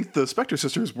think the Spectre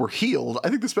sisters were healed. I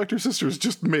think the Spectre sisters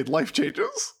just made life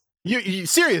changes. You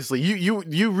seriously,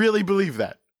 you really believe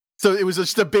that? So it was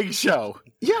just a big show.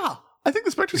 Yeah, I think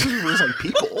the Spectre sisters were just like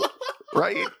people,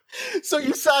 right? So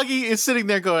Usagi is sitting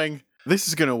there going, this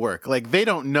is gonna work. Like, they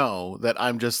don't know that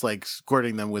I'm just like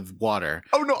squirting them with water.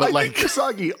 Oh no, I think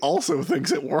Usagi also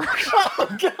thinks it works.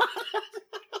 Oh god.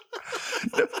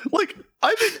 Like,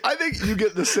 I think you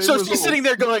get the same So result. she's sitting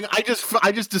there going,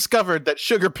 I just discovered that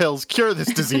sugar pills cure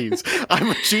this disease.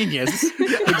 I'm a genius.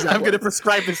 Exactly. I'm going to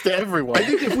prescribe this to everyone. I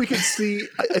think if we could see,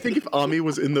 I think if Ami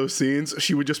was in those scenes,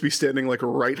 she would just be standing like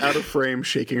right out of frame,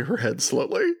 shaking her head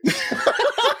slowly.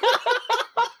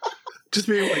 Just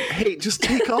being like, hey, just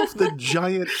take off the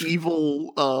giant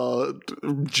evil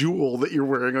jewel that you're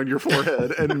wearing on your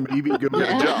forehead and maybe go get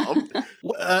a job.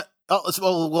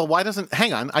 Well, why doesn't...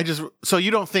 Hang on. So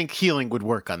you don't think healing would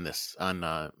work on this? On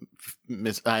I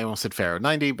almost said Pharaoh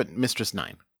 90, but Mistress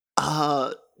 9.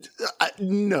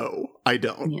 No, I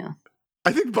don't. Yeah.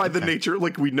 I think by the nature,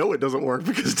 like, we know it doesn't work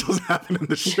because it doesn't happen in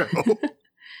the show.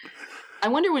 I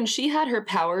wonder, when she had her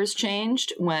powers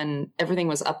changed, when everything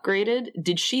was upgraded,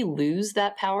 did she lose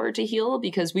that power to heal?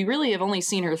 Because we really have only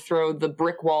seen her throw the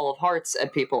brick wall of hearts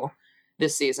at people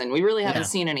this season. We really haven't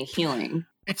seen any healing.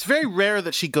 It's very rare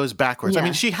that she goes backwards. Yeah. I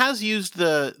mean, she has used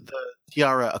the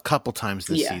Tiara a couple times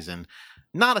this Yeah. season.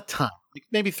 Not a ton, like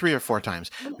maybe 3 or 4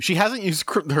 times. She hasn't used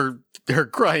her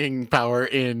crying power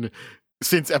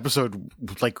since episode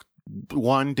like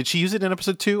 1. Did she use it in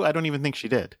episode 2? I don't even think she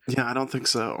did. Yeah, I don't think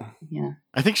so. Yeah.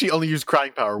 I think she only used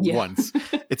crying power Yeah. once.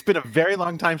 It's been a very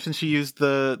long time since she used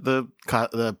the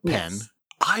pen. Yes.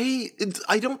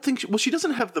 I don't think she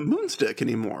doesn't have the moonstick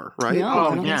anymore, right? No,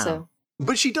 Oh, I don't yeah. think so.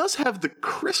 But she does have the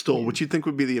crystal, which you'd think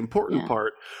would be the important Yeah.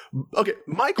 part. Okay,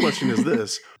 my question is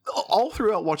this. All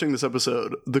throughout watching this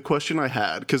episode, the question I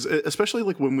had, because especially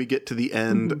like when we get to the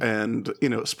end Mm-hmm. and, you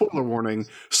know, spoiler warning,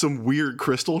 some weird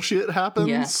crystal shit happens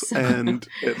Yes. and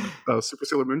Super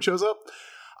Sailor Moon shows up.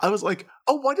 I was like,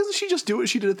 oh, why doesn't she just do what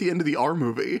she did at the end of the R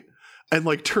movie and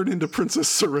like turn into Princess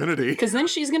Serenity? Because then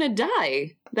she's gonna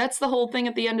die. That's the whole thing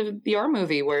at the end of the R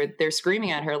movie where they're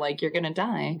screaming at her like, "You're gonna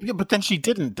die." Yeah, but then she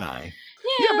didn't die.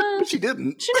 Yeah, but she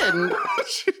didn't. She didn't.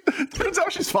 Turns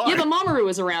out she's fine. Yeah, but Mamoru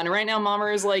is around, and right now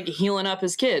Mamoru is like healing up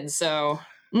his kids. So,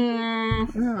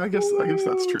 Yeah, I guess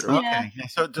that's true. Yeah. Okay, yeah,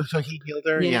 so he healed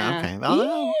her. Yeah, Yeah. okay.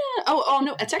 Yeah. Oh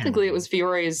no. Technically, it was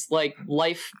Fiore's like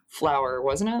life flower,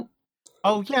 wasn't it?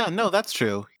 Oh yeah, no, that's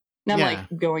true. Now I'm Yeah.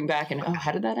 like going back and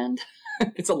how did that end?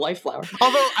 It's a life flower.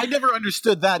 Although I never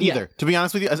understood that Yeah. either. To be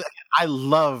honest with you, I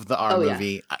love the R Oh, yeah.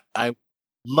 movie. I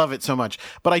love it so much,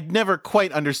 but I never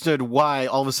quite understood why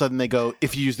all of a sudden they go,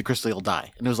 "If you use the crystal, you'll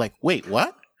die," and it was like, "Wait,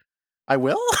 what? I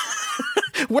will?"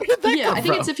 Where did that Yeah, come I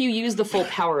think from? it's if you use the full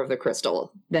power of the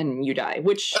crystal, then you die.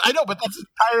 Which I know, but that's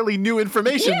entirely new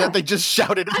information Yeah. that they just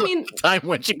shouted out I mean, at the time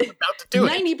when she was about to do it.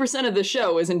 90% of the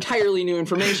show is entirely new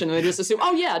information, and they just assume,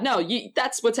 oh yeah, no,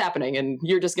 that's what's happening, and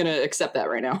you're just gonna accept that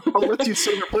right now. I'll let you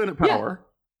Sailor Planet Yeah. power.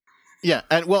 Yeah,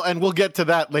 and we'll get to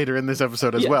that later in this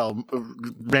episode as Yeah. well.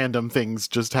 Random things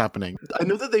just happening. I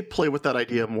know that they play with that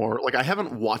idea more. Like, I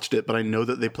haven't watched it, but I know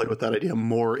that they play with that idea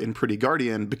more in Pretty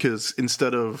Guardian because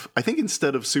instead of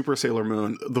Super Sailor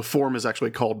Moon, the form is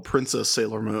actually called Princess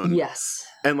Sailor Moon. Yes.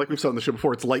 And like we've said on the show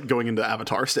before, it's like going into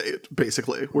Avatar state,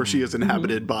 basically, where she is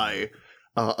inhabited by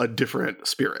a different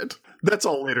spirit. That's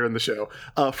all later in the show.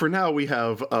 For now, we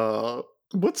have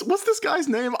what's this guy's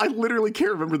name? I literally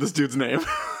can't remember this dude's name.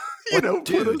 You What know,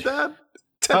 dude? Pluto's dad.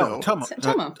 Oh, Tenno. Tomo.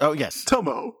 Tomo. Oh, yes.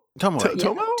 Tomo. Tomo. To- Yeah.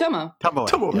 Tomo? Tomo. Tomo.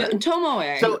 Tomo. No,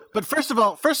 Tomoe. So, but first of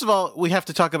all, we have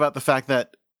to talk about the fact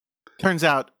that turns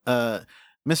out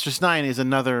Mistress Nine is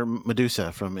another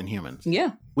Medusa from Inhumans.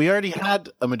 Yeah. We already had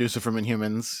a Medusa from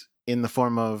Inhumans in the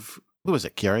form of, who was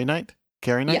it? Carrie Knight?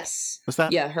 Carrie Knight? Yes. Was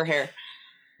that? Yeah, her hair.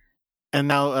 And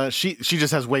now she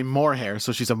just has way more hair,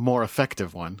 so she's a more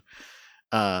effective one.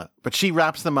 But she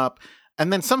wraps them up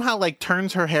and then somehow like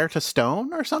turns her hair to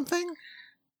stone or something.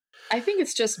 I think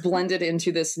it's just blended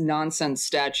into this nonsense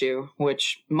statue,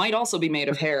 which might also be made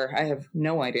of hair. I have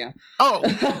no idea. Oh,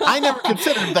 I never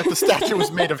considered that the statue was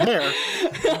made of hair.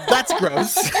 That's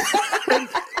gross.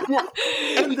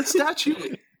 And the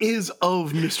statue is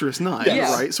of Mistress Nine,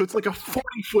 Yes. right? So it's like a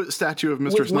 40-foot statue of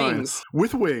Mistress With Nine wings.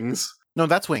 with wings. No,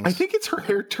 that's wings. I think it's her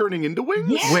hair turning into wings.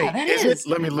 Yeah, Wait, that is is. it?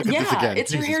 Let me look at this again.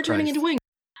 It's her Jesus hair turning Christ. into wings.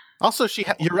 Also,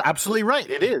 you're absolutely right.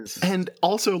 It is. And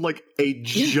also like a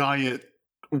giant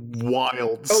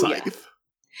wild Oh, yeah. scythe.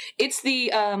 It's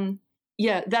the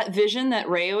that vision that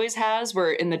Ray always has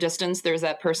where in the distance there's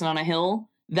that person on a hill.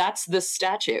 That's the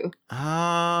statue.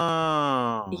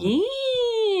 Oh.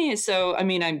 Yeah. So I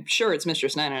mean I'm sure it's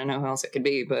Mistress Nine. I don't know who else it could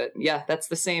be, but yeah, that's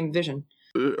the same vision.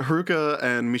 Haruka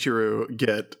and Michiru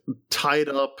get tied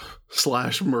up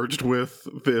 / merged with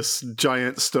this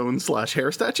giant stone /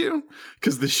 hair statue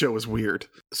because this show is weird.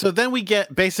 So then we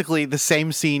get basically the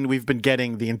same scene we've been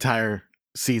getting the entire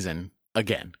season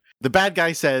again. The bad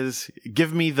guy says,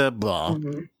 "Give me the blah."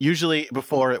 Mhm. Usually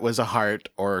before it was a heart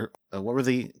or what were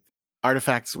the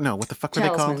artifacts? No, what the fuck were they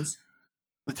called? Talismans.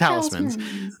 The talismans.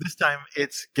 This time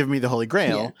it's "Give me the Holy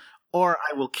Grail," Yeah. or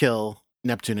I will kill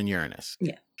Neptune and Uranus.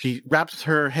 Yeah. She wraps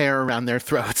her hair around their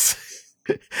throats.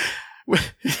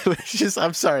 Which is,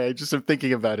 I'm sorry, I just am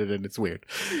thinking about it and it's weird.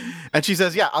 And she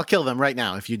says, "Yeah, I'll kill them right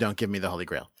now if you don't give me the Holy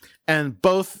Grail." And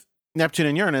both Neptune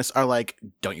and Uranus are like,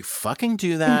 "Don't you fucking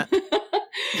do that."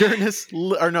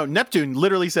 Neptune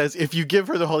literally says, "If you give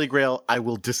her the Holy Grail, I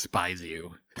will despise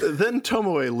you." Then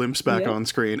Tomoe limps back Yeah. on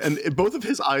screen, and both of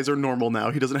his eyes are normal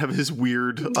now. He doesn't have his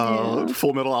weird Yeah.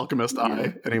 Full Metal Alchemist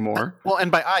eye anymore. Well,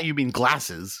 and by eye, you mean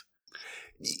glasses.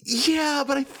 Yeah,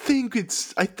 but I think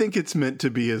it's meant to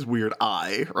be his weird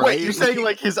eye, right? Wait, you're saying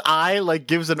like his eye like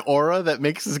gives an aura that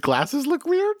makes his glasses look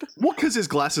weird? well, because his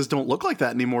glasses don't look like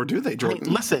that anymore, do they, I mean,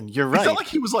 Jordan? listen, you're It's right. not like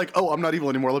he was like, "Oh, I'm not evil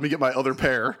anymore. Let me get my other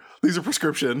pair. These are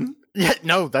prescription." Yeah,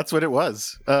 no, that's what it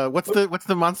was. What's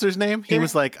the monster's name? He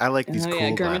was like, "I like these Oh cool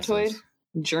yeah, glasses."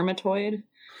 Germatoid.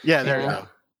 Yeah, there you Yeah. go.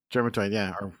 Germatoid,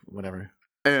 yeah, or whatever.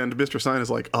 And Mr. Sign is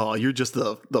like, oh, you're just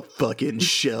the fucking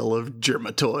shell of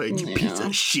Germatoid, you piece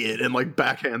of shit, and like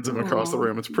backhands him across the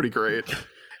room. It's pretty great.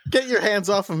 Get your hands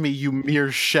off of me, you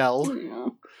mere shell. Yeah.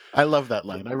 I love that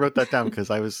line. I wrote that down because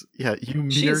I was, you mere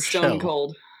She's shell. stone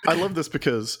cold. I love this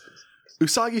because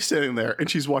Usagi's standing there and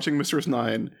she's watching Mistress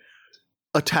Nine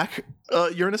attack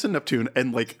Uranus and Neptune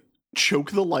and like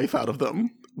choke the life out of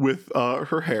them with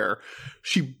her hair.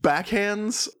 She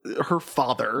backhands her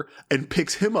father and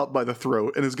picks him up by the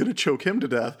throat and is going to choke him to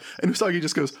death. And Usagi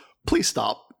just goes, please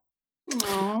stop.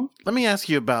 Aww. Let me ask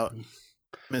you about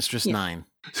Mistress Nine.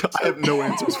 I have no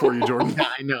answers for you, Jordan. Yeah,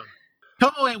 I know.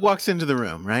 Tomoe walks into the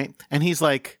room, right? And he's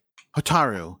like,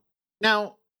 Hotaru.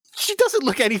 Now, she doesn't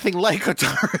look anything like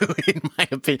Hotaru, in my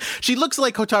opinion. She looks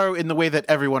like Hotaru in the way that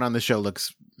everyone on the show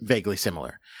looks vaguely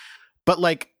similar. But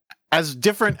like, as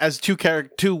different as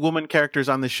two woman characters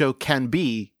on the show can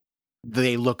be,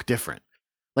 they look different.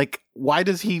 Like, why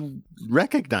does he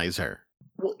recognize her?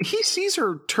 Well, he sees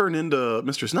her turn into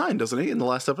Mistress Nine, doesn't he, in the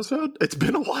last episode? It's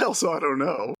been a while, so I don't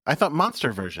know. I thought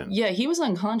monster version. Yeah, he was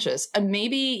unconscious. And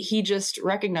maybe he just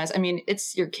recognized, I mean,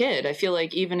 it's your kid. I feel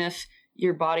like even if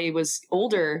your body was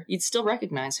older, you'd still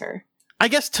recognize her. I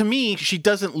guess to me, she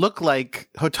doesn't look like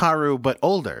Hotaru, but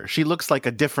older. She looks like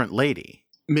a different lady.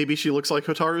 Maybe she looks like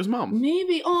Hotaru's mom.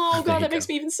 Maybe. Oh, There God, you that go. makes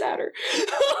me even sadder.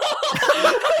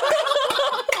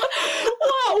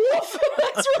 Wow, woof.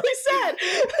 That's really sad.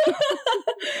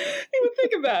 Even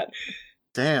think of that.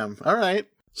 Damn. All right.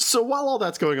 So while all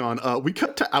that's going on, we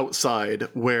cut to outside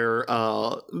where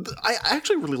I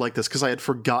actually really like this because I had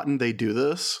forgotten they do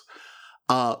this.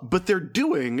 But they're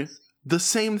doing the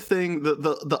same thing.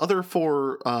 The other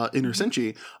four Inner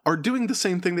Senshi are doing the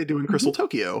same thing they do in Crystal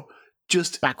Tokyo,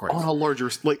 just Backwards. on a larger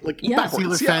Yeah.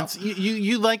 backwards. Sailor Fence.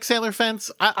 You like Sailor Fence?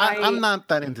 I'm not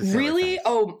that into Sailor Really? Fence.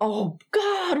 Oh,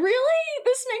 God, really?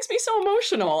 This makes me so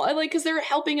emotional. I like, because they're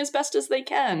helping as best as they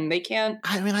can. They can't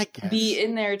I mean, I guess. be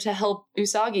in there to help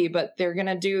Usagi, but they're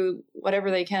gonna do whatever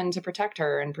they can to protect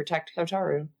her and protect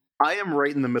Hotaru. I am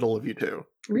right in the middle of you two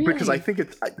Really? because I think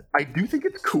I do think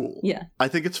it's cool. Yeah. I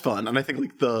think it's fun, and I think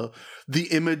like the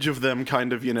image of them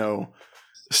kind of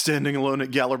standing alone at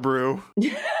Galabrew,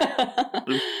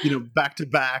 back to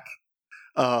back.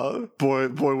 Boy,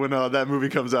 when that movie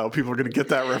comes out, people are gonna get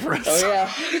that reference. Oh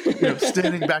yeah.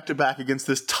 Standing back to back against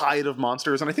this tide of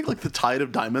monsters, and I think like the tide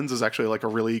of diamonds is actually like a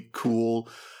really cool,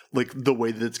 like the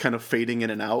way that it's kind of fading in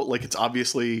and out. Like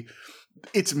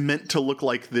it's meant to look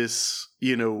like this,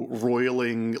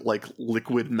 roiling like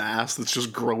liquid mass that's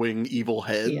just growing evil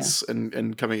heads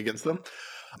and coming against them.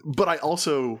 But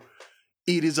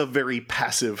it is a very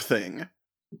passive thing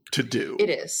to do. It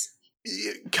is.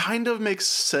 It kind of makes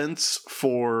sense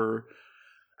for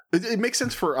it makes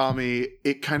sense for Ami.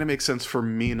 It kind of makes sense for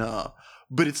Mina,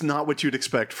 but it's not what you'd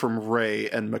expect from Rei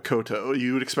and Makoto.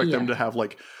 You would expect them to have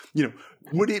like,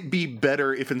 would it be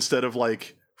better if instead of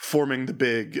like forming the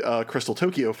big Crystal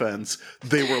Tokyo fence,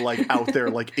 they were like out there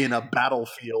like in a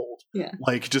battlefield,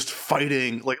 like just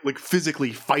fighting, like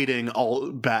physically fighting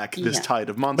all back this tide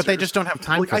of monsters. But they just don't have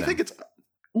time for I them. think it's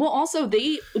Well, also,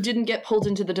 they didn't get pulled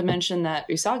into the dimension that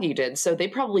Usagi did, so they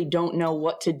probably don't know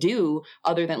what to do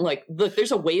other than, like, look,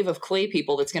 there's a wave of clay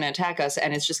people that's going to attack us,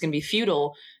 and it's just going to be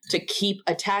futile to keep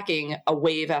attacking a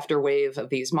wave after wave of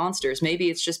these monsters. Maybe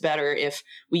it's just better if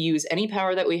we use any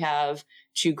power that we have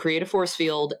to create a force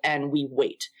field and we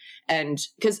wait. And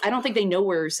because I don't think they know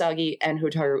where Usagi and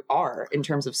Hotaru are in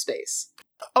terms of space.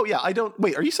 Oh yeah, I don't.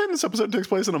 Wait, are you saying this episode takes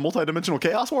place in a multidimensional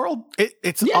chaos world?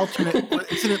 It's alternate.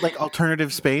 Isn't it like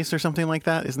alternative space or something like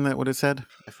that? Isn't that what it said?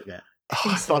 I forget.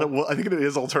 I thought it was. I think it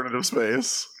is alternative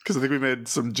space because I think we made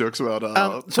some jokes about.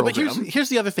 But here's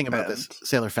the other thing about this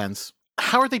Sailor Fence.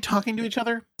 How are they talking to each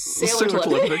other? Sailor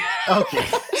telepathy. Okay,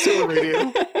 Sailor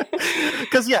radio.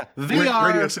 Because they are.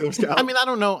 Radio Sailor Scout. I mean, I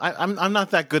don't know. I'm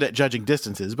not that good at judging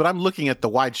distances, but I'm looking at the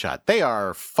wide shot. They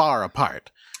are far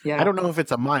apart. Yeah. I don't know if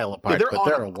it's a mile apart, but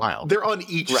they're a while. They're on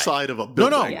each side of a No,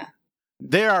 building. no. Yeah.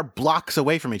 They are blocks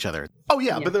away from each other. Oh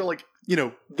yeah, but they're like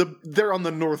they're on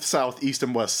the north, south, east,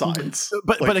 and west sides.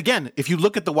 But again, if you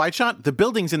look at the wide shot, the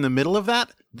buildings in the middle of that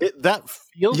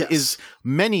field is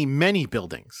many, many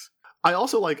buildings. I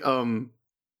also like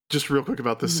just real quick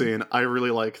about this scene. I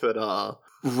really like that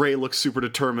Rei looks super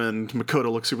determined,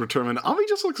 Makoto looks super determined. Ami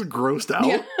just looks grossed out.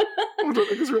 Yeah. Which I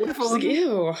think is really fun. Like,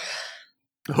 ew.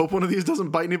 I hope one of these doesn't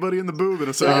bite anybody in the boob in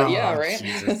a second. Yeah, Oh, right?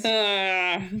 Jesus.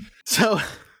 So,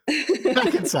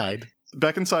 back inside.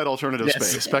 Back inside alternative Yes.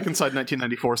 space. Back inside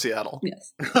 1994 Seattle.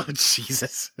 Yes. Oh,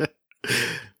 Jesus.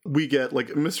 We get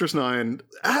like Mistress Nine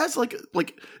has like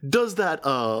does that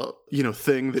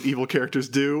thing that evil characters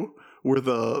do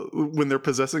when they're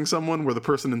possessing someone, where the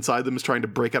person inside them is trying to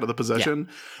break out of the possession.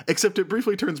 Except it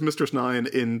briefly turns Mistress Nine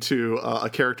into a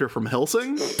character from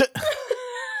Hellsing,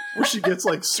 where she gets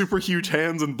like super huge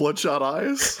hands and bloodshot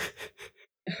eyes.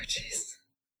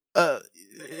 Oh,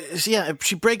 jeez.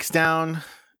 She breaks down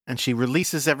and she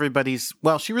releases everybody's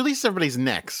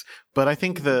necks, but I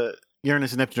think the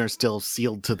Uranus and Neptune are still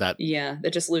sealed to that. Yeah,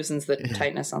 that just loosens the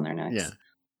tightness on their necks. Yeah.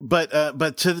 But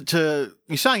to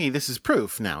Usagi, this is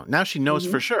proof now. Now she knows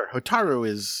for sure Hotaru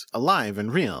is alive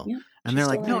and real. Yeah, and they're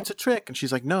like, alive. no, it's a trick. And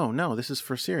she's like, no, this is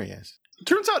for serious.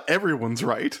 Turns out everyone's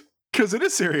right, because it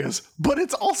is serious, but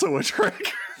it's also a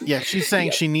trick. Yeah, she's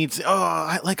saying she needs,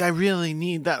 I really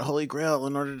need that Holy Grail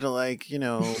in order to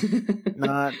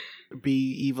not be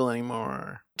evil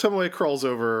anymore. Tomoe crawls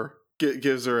over,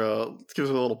 gives her a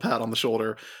little pat on the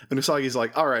shoulder, and Usagi's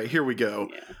like, "All right, here we go.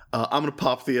 I'm gonna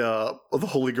pop the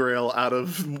Holy Grail out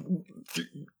of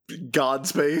God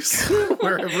space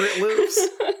wherever it lives."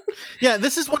 Yeah,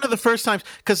 this is one of the first times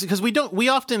because we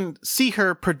often see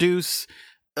her produce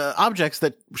objects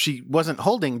that she wasn't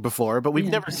holding before, but we've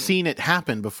never seen it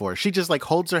happen before. She just like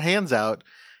holds her hands out,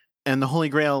 and the Holy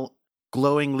Grail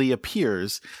glowingly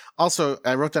appears. Also,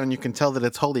 I wrote down you can tell that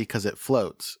it's holy because it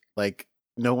floats. Like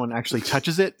no one actually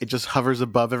touches it; it just hovers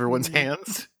above everyone's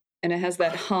hands, and it has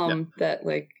that hum, that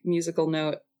like musical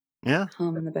note,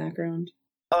 hum in the background.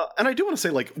 And I do want to say,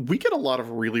 like, we get a lot of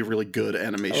really, really good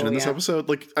animation in this episode.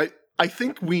 Like, I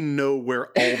think we know where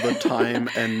all the time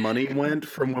and money went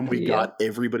from when we got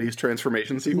everybody's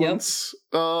transformation sequence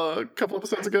a couple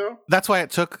episodes ago. That's why it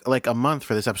took like a month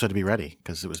for this episode to be ready,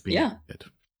 because it was being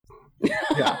edited.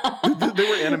 Yeah, they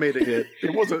were animating it.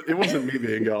 It wasn't me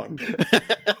being gone.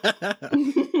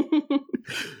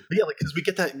 Yeah, like because we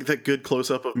get that good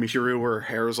close up of Michiru where her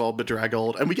hair is all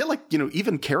bedraggled, and we get like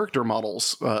even character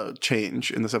models change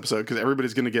in this episode because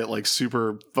everybody's gonna get like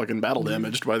super fucking battle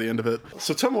damaged by the end of it.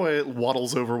 So Tomoe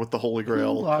waddles over with the Holy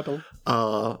Grail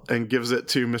and gives it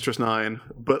to Mistress Nine,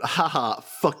 but haha,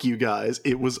 fuck you guys,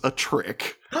 it was a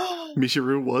trick.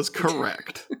 Michiru was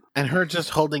correct. And her just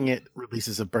holding it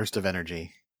releases a burst of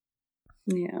energy.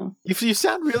 Yeah. You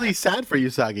sound really sad for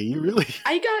Usagi. You really...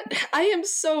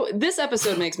 This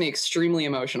episode makes me extremely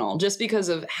emotional just because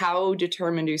of how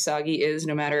determined Usagi is,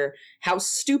 no matter how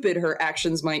stupid her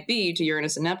actions might be to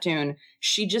Uranus and Neptune.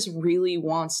 She just really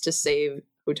wants to save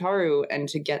Hotaru and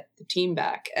to get the team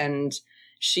back. And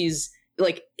she's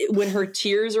like, when her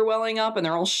tears are welling up and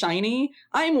they're all shiny,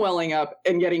 I'm welling up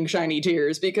and getting shiny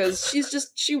tears because she's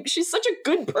such a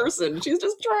good person. She's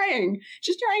just trying.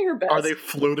 She's trying her best. Are they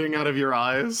floating out of your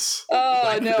eyes?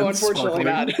 No, unfortunately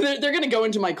not. They're going to go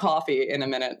into my coffee in a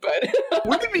minute, but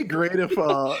wouldn't it be great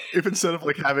if instead of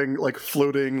like having like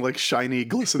floating like shiny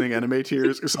glistening anime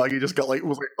tears, Usagi just got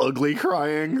was ugly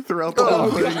crying throughout the whole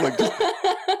thing?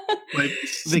 Like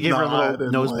they gave her a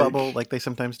little nose bubble like they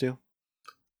sometimes do.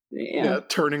 Yeah,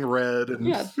 turning red and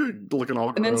looking all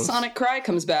gross. And then Sonic Cry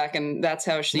comes back, and that's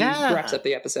how she wraps up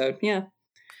the episode. Yeah.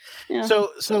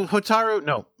 So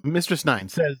Mistress Nine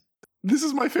says, this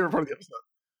is my favorite part of the episode.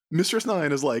 Mistress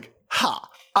Nine is like, ha,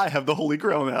 I have the Holy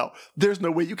Grail now. There's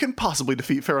no way you can possibly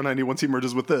defeat Pharaoh 90 once he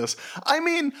merges with this. I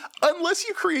mean, unless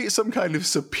you create some kind of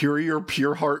superior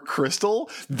pure heart crystal,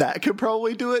 that could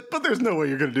probably do it, but there's no way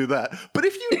you're going to do that. But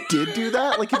if you did do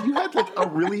that, like if you had like a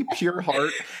really pure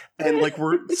heart and like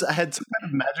had some kind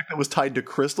of magic that was tied to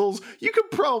crystals, you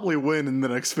could probably win in the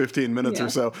next 15 minutes or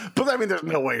so. But I mean, there's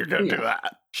no way you're going to do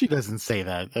that. She doesn't say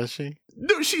that, does she?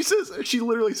 No, she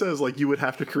literally says, like, you would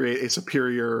have to create a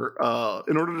superior,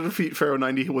 in order to defeat Pharaoh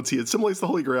 90 once he assimilates the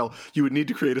Holy Grail, you would need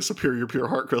to create a superior pure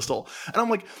heart crystal. And I'm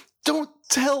like, don't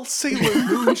tell Sailor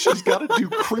Moon she's got to do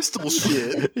crystal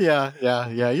shit.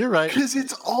 Yeah, you're right. Because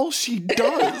it's all she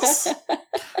does.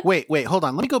 Wait, hold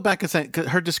on. Let me go back a second.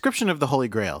 Her description of the Holy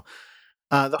Grail.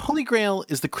 The Holy Grail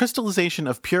is the crystallization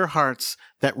of pure hearts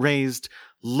that raised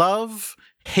love,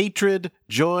 hatred,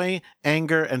 joy,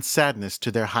 anger, and sadness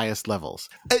to their highest levels.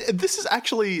 This is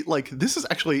actually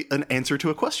an answer to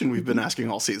a question we've been asking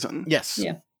all season. Yes.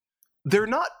 Yeah. They're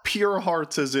not pure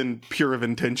hearts as in pure of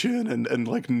intention and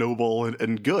like noble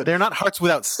and good. They're not hearts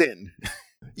without sin.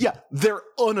 Yeah, they're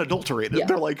unadulterated. Yeah.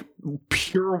 They're like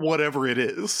pure whatever it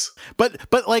is. But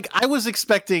like I was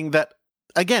expecting that.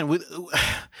 Again,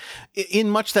 in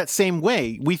much that same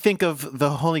way, we think of the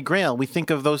Holy Grail. We think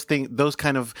of those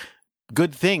kind of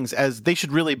good things as they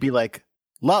should really be like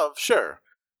love, sure,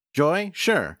 joy,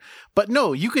 sure. But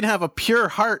no, you can have a pure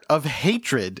heart of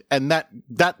hatred, and that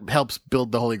helps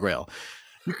build the Holy Grail.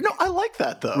 No, I like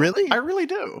that though. Really? I really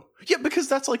do. Yeah, because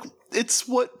that's like it's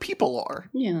what people are.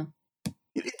 Yeah.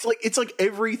 It's like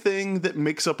everything that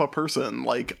makes up a person.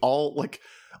 Like all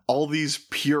all these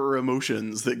pure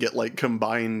emotions that get like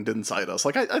combined inside us.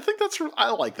 Like I think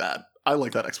I like that. I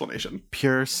like that explanation.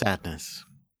 Pure sadness.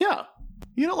 Yeah.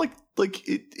 You know, like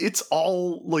it's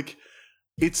all like,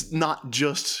 it's not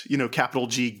just, you know, capital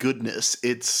G goodness.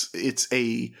 It's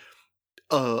a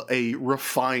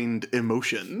refined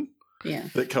emotion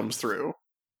that comes through.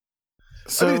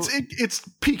 So I mean, it's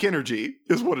peak energy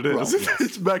is what it is. Well, yes.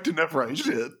 It's back to Nephrite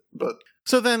shit. But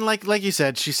so then, like you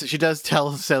said, she does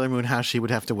tell Sailor Moon how she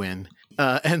would have to win,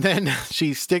 and then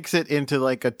she sticks it into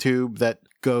like a tube that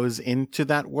goes into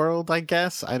that world. I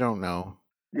guess I don't know.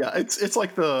 yeah, it's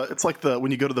like the when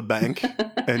you go to the bank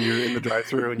and you're in the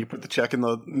drive-thru and you put the check in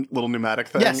the little pneumatic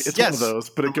thing. Yes, It's yes. one of those,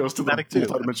 but it goes to the Pneumatic tube.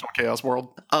 multidimensional chaos world.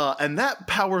 And that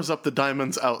powers up the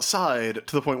diamonds outside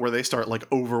to the point where they start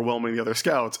like overwhelming the other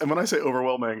scouts. And when I say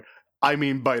overwhelming, I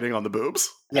mean biting on the boobs.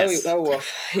 Yes. Oh,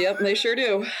 yep, they sure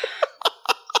do.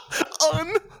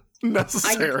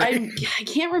 Unnecessary. I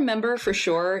can't remember for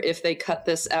sure if they cut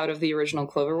this out of the original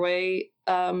Cloverway.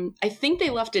 I think they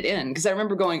left it in because I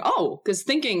remember going, because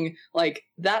thinking like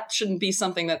that shouldn't be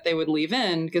something that they would leave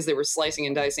in because they were slicing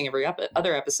and dicing every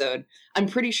other episode. I'm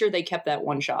pretty sure they kept that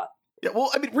one shot. Yeah,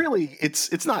 well, I mean, really,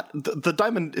 it's not the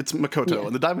diamond. It's Makoto, Yeah.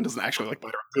 and the diamond doesn't actually like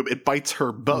bite her boob. It bites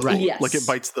her bow, Right. Yes. like it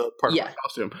bites the part Yeah. of her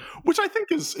costume, which I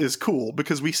think is cool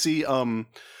because we see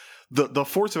the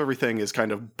force of everything is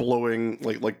kind of blowing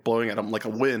like blowing at them like a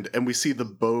wind, and we see the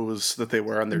bows that they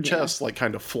wear on their Yeah. chest like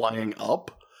kind of flying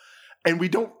up, and we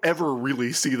don't ever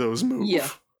really see those move. Yeah.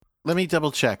 Let me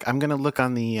double check. I'm gonna look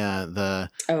on the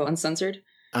Oh, uncensored?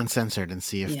 uncensored and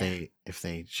see if Yeah.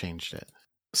 they changed it.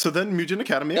 So then Mugen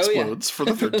Academy Oh, yeah. explodes for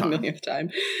the third The time, millionth time.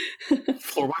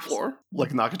 floor by floor, like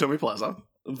Nakatomi Plaza.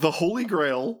 The Holy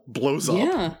Grail blows up.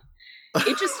 Yeah.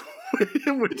 It just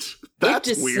Which that's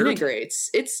it weird. disintegrates.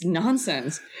 It's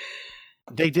nonsense.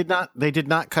 They did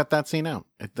not cut that scene out.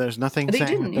 There's nothing They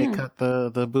saying that didn't, they yeah. cut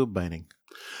the boob biting.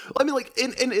 I mean, like,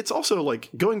 and it's also like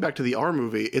going back to the R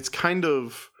movie. It's kind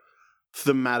of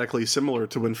thematically similar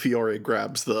to when Fiore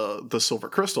grabs the silver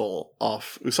crystal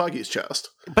off Usagi's chest.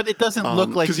 But it doesn't look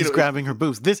like 'cause, he's you know, grabbing her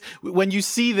boobs. This when you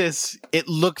see this, it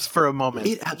looks for a moment.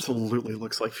 It absolutely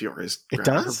looks like Fiore's It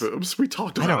grabbing does? her boobs. We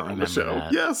talked I about don't it on the remember show.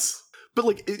 that. Yes, but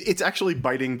like it's actually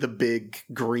biting the big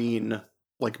green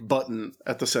like button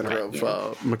at the center Right, of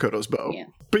yeah. Makoto's bow. Yeah.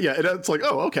 But yeah, it's like,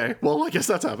 oh, okay. Well, I guess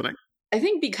that's happening. I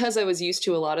think because I was used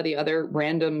to a lot of the other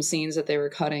random scenes that they were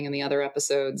cutting in the other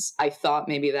episodes, I thought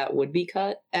maybe that would be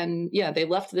cut. And yeah, they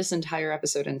left this entire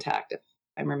episode intact, if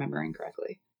I'm remembering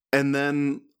correctly. And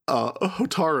then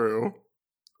Hotaru,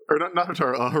 or not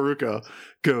Hotaru, Haruka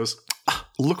goes, "Ah,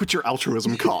 look what your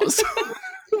altruism caused."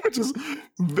 Which is,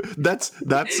 that's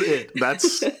it.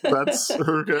 That's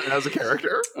Haruka as a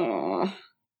character. Aw.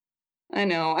 I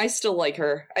know. I still like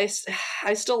her. I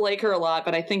still like her a lot,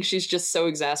 but I think she's just so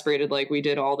exasperated. Like, we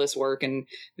did all this work, and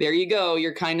there you go.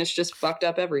 Your kindness just fucked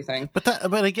up everything.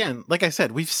 But again, like I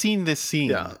said, we've seen this scene.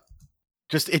 Yeah.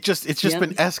 It's just Yeah.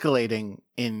 been escalating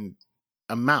in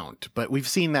amount, but we've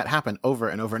seen that happen over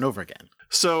and over and over again.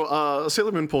 So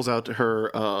Sailor Moon pulls out her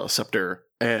scepter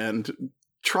and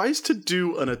tries to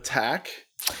do an attack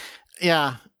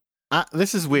Yeah,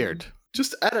 this is weird.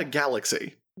 just at a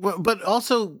galaxy. Well, but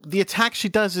also, the attack she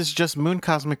does is just Moon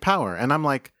Cosmic Power. And I'm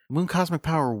like, Moon Cosmic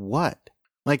Power what?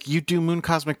 Like, you do Moon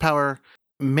Cosmic Power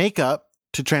makeup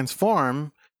to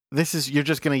transform. You're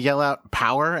just going to yell out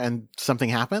power and something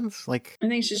happens? Like, I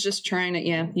think she's just trying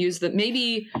to, use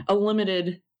maybe a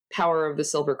limited power of the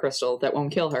silver crystal that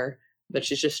won't kill her, but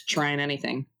she's just trying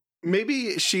anything.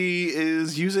 Maybe she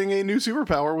is using a new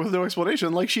superpower with no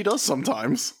explanation, like she does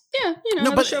sometimes. Yeah,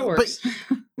 No, the but- show works.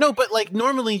 no, but like,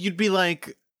 normally you'd be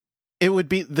like,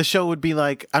 the show would be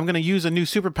like, I'm going to use a new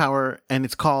superpower and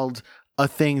it's called a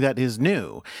thing that is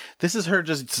new. This is her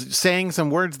just saying some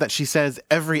words that she says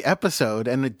every episode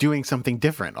and doing something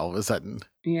different all of a sudden.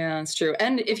 Yeah, it's true.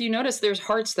 And if you notice, there's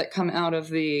hearts that come out of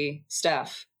the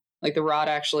staff. Like the rod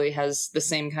actually has the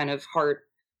same kind of heart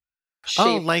shape.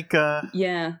 Oh, like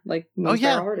yeah, like Oh,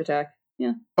 yeah. heart attack.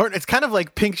 Yeah. or it's kind of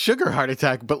like Pink Sugar Heart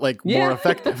Attack, but like more Yeah.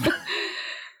 effective.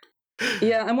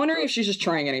 Yeah, I'm wondering if she's just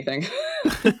trying anything.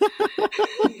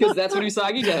 Because that's what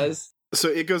Usagi does. So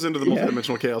it goes into the Yeah.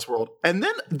 multidimensional chaos world. And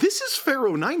then this is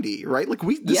Pharaoh 90, right? Like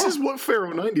this Yeah. is what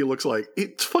Pharaoh 90 looks like.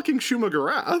 It's fucking Shuma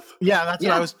Garath. Yeah, that's what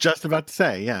Yeah. I was just about to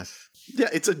say. Yes. Yeah,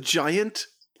 it's a giant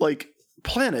like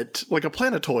planet, like a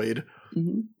planetoid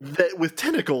Mhm. that with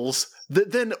tentacles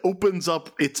that then opens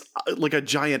up its like a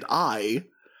giant eye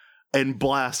and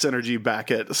blasts energy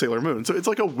back at Sailor Moon. So it's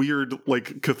like a weird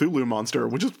like Cthulhu monster,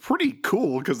 which is pretty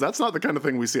cool because that's not the kind of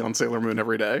thing we see on Sailor Moon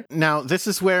every day. Now, this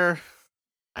is where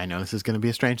I know this is going to be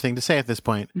a strange thing to say at this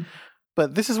point,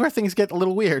 but this is where things get a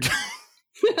little weird.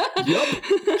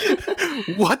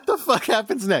 What the fuck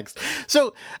happens next?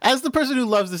 So, as the person who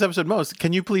loves this episode most,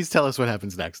 can you please tell us what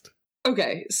happens next?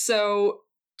 Okay, so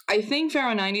I think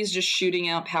Pharaoh 90 is just shooting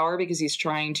out power because he's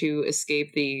trying to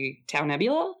escape the Tau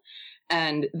Nebula.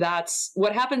 And that's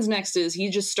what happens next is he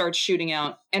just starts shooting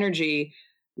out energy.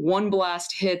 One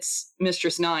blast hits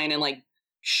Mistress Nine and like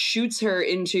shoots her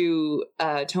into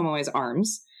Tomoe's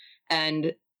arms.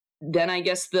 And then I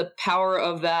guess the power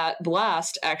of that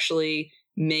blast actually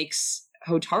makes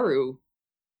Hotaru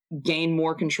gain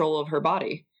more control of her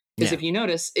body. Because if you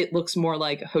notice, it looks more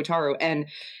like Hotaru. And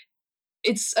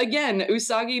it's, again,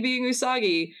 Usagi being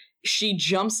Usagi. She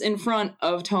jumps in front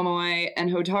of Tomoe and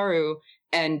Hotaru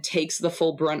and takes the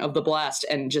full brunt of the blast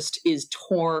and just is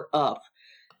tore up.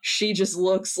 She just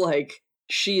looks like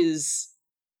she's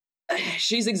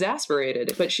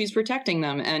exasperated, but she's protecting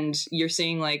them. And you're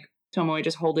seeing like Tomoe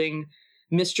just holding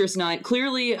Mistress Nine,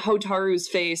 clearly Hotaru's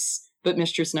face, but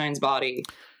Mistress Nine's body.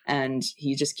 And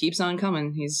he just keeps on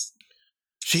coming. He's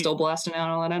still blasting out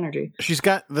all that energy. She's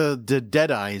got the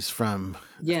dead eyes from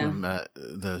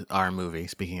the R movie.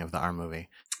 Speaking of the R movie.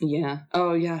 Yeah.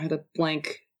 Oh, yeah. The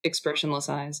blank, expressionless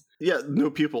eyes. Yeah, no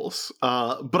pupils.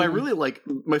 But I really like,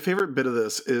 my favorite bit of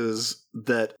this is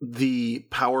that the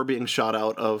power being shot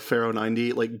out of Pharaoh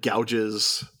 90 like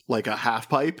gouges like a half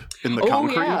pipe in the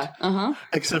concrete. Yeah.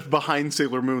 Except behind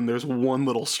Sailor Moon, there's one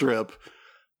little strip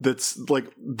that's like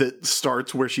that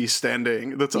starts where she's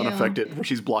standing, that's unaffected, where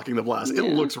she's blocking the blast. It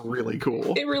looks really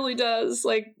cool. It really does.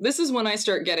 Like, this is when I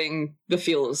start getting the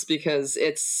feels, because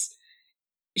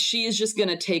she is just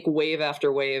gonna take wave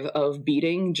after wave of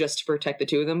beating just to protect the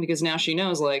two of them, because now she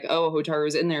knows, like, oh,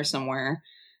 Hotaru's in there somewhere.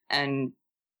 And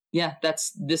yeah,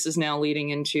 this is now leading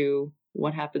into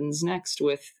what happens next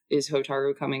with, is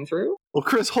Hotaru coming through? Well,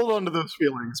 Chris, hold on to those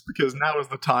feelings, because now is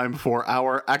the time for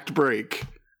our act break.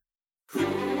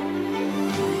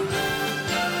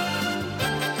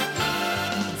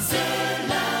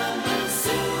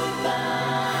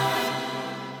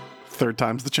 Third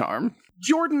time's the charm.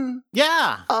 Jordan.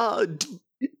 Yeah.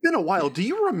 It's been a while. Do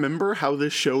you remember how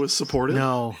this show is supported?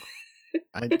 No.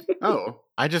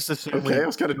 I just assumed. Okay, I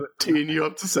was kind of teeing you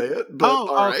up to say it.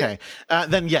 But okay.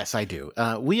 Then yes, I do.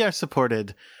 We are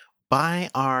supported by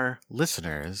our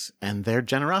listeners and their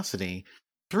generosity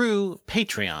through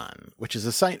Patreon, which is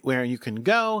a site where you can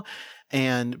go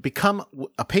and become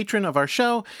a patron of our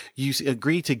show. You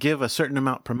agree to give a certain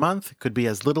amount per month. Could be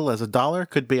as little as $1,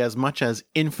 could be as much as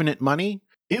infinite money.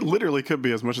 It literally could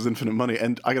be as much as infinite money,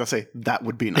 and I gotta say, that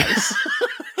would be nice.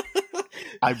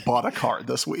 I bought a car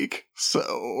this week,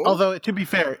 so... Although, to be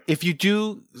fair, if you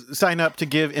do sign up to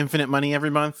give infinite money every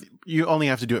month, you only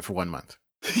have to do it for 1 month.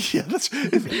 Yeah, that's...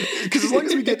 Because as long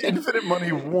as we get infinite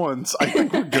money once, I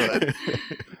think we're good.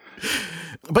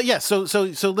 But yeah, so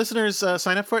listeners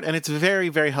sign up for it, and it's very,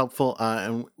 very helpful,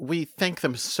 and we thank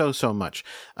them so much.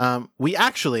 We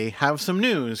actually have some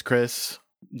news, Chris.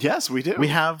 Yes, we do. We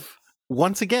have,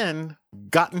 once again,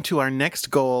 gotten to our next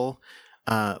goal.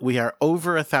 We are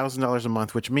over $1,000 a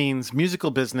month, which means musical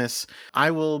business.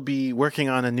 I will be working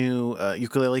on a new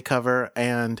ukulele cover,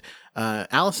 and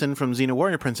Allison from Xena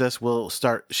Warrior Princess will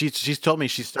start. She's told me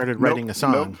she started writing a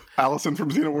song. Nope. Allison from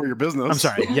Xena Warrior Business. I'm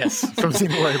sorry. Yes, from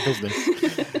Xena Warrior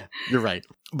Business. You're right.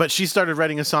 But she started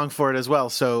writing a song for it as well.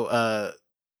 So,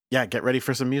 yeah, get ready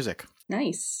for some music.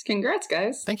 Nice. Congrats,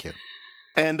 guys. Thank you.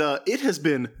 And it has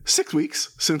been 6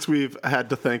 weeks since we've had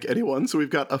to thank anyone, so we've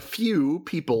got a few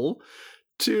people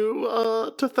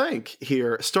to thank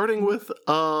here, starting with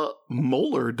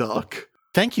Molar Duck.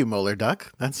 Thank you, Molar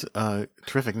Duck. That's a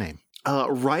terrific name.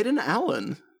 Ryden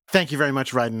Allen. Thank you very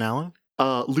much, Ryden Allen.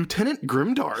 Lieutenant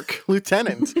Grimdark.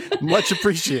 Lieutenant, much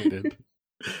appreciated.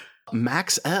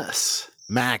 Max S.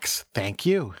 Max, thank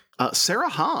you. Sarah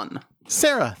Hahn.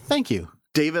 Sarah, thank you.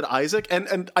 David Isaac,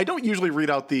 and I don't usually read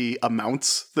out the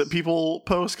amounts that people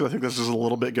post because I think this is a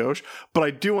little bit gauche, but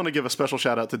I do want to give a special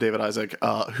shout out to David Isaac,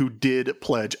 who did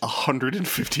pledge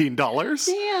 $115.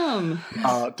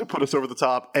 Damn. To put us over the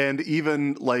top, and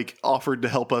even like offered to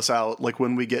help us out, like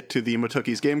when we get to the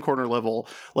Motoki's Game Corner level,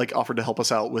 like offered to help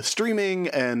us out with streaming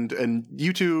and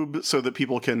YouTube so that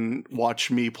people can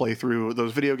watch me play through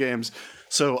those video games.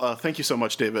 So thank you so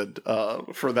much, David,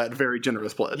 for that very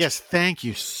generous pledge. Yes, thank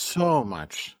you so much.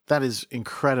 That is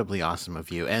incredibly awesome of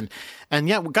you. And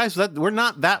yeah, guys, we're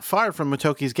not that far from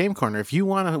Motoki's Game Corner. If you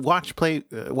want to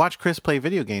watch Chris play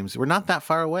video games, we're not that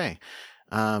far away.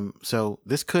 So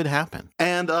this could happen.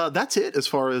 And that's it as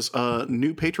far as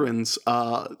new patrons.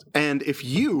 And if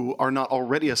you are not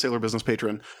already a Sailor Business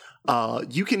patron,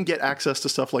 you can get access to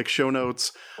stuff like show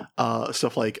notes,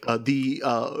 stuff like the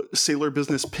Sailor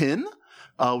Business pin,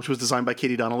 which was designed by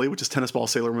Katie Donnelly, which is Tennis Ball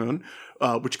Sailor Moon,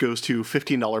 which goes to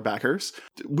 $15 backers.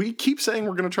 We keep saying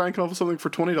we're going to try and come up with something for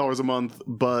 $20 a month,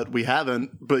 but we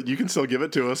haven't. But you can still give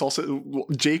it to us.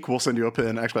 Jake will send you a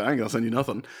pin. Actually, I ain't going to send you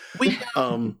nothing.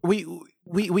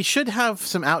 We should have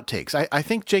some outtakes. I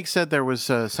think Jake said there was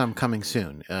some coming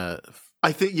soon.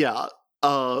 I think, yeah.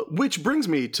 Which brings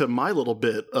me to my little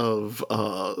bit of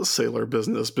Sailor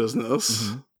business.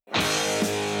 Mm-hmm.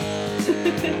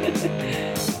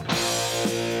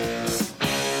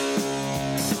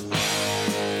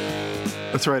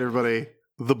 That's right, everybody.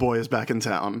 The boy is back in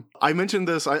town. I mentioned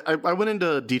this. I went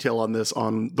into detail on this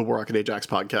on the Warrock and Ajax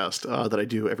podcast that I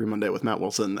do every Monday with Matt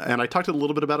Wilson, and I talked a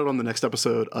little bit about it on the next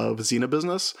episode of Xena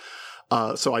Business.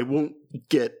 So I won't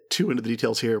get too into the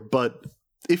details here, but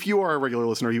if you are a regular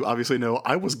listener, you obviously know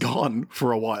I was gone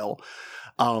for a while.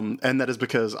 And that is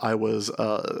because I was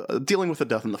dealing with a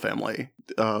death in the family.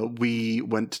 We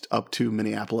went up to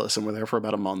Minneapolis and were there for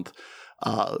about a month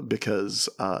because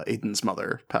Aiden's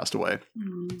mother passed away.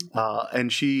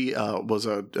 And she was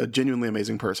a genuinely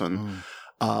amazing person.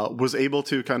 Was able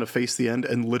to kind of face the end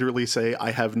and literally say, I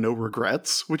have no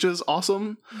regrets, which is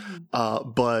awesome.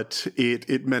 But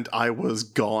it meant I was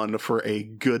gone for a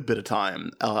good bit of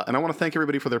time. And I want to thank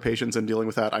everybody for their patience in dealing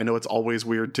with that. I know it's always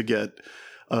weird to get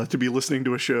to be listening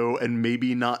to a show and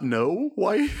maybe not know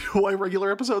why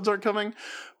regular episodes aren't coming.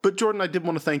 But Jordan, I did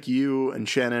want to thank you and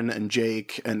Shannon and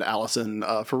Jake and Allison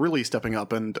for really stepping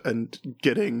up and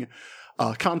getting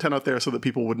content out there so that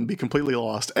people wouldn't be completely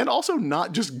lost, and also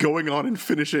not just going on and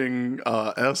finishing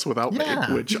S without me,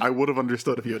 which I would have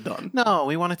understood if you had done. No,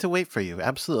 we wanted to wait for you.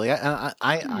 Absolutely.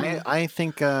 I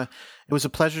think it was a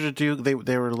pleasure to do.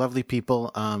 They were lovely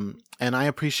people, and I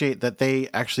appreciate that they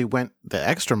actually went the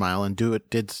extra mile and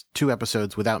did 2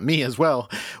 episodes without me as well,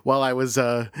 while I was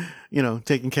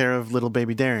taking care of little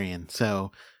baby Darian.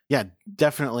 So yeah,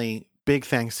 definitely big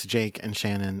thanks to Jake and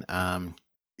Shannon.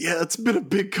 Yeah, it's been a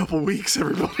big couple weeks,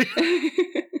 everybody.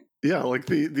 Yeah, like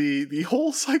the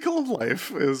whole cycle of life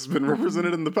has been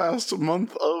represented in the past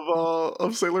month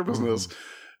of Sailor Business.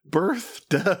 Birth,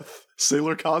 death,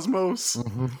 Sailor Cosmos,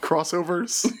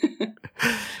 crossovers.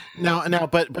 Now,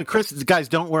 but Chris, guys,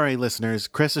 don't worry, listeners.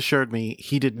 Chris assured me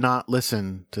he did not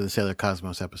listen to the Sailor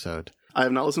Cosmos episode. I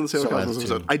have not listened to the Sailor Cosmos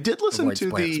episode. I did listen to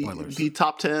the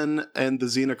top 10 and the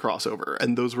Xena crossover,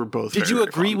 and those were both. Did you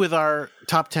agree with our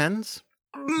top 10s?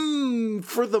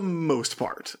 For the most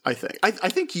part, I think. I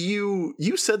think you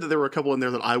said that there were a couple in there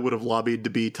that I would have lobbied to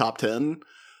be top 10.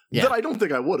 Yeah. That I don't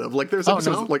think I would have. Like, there's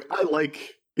episodes like I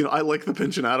like the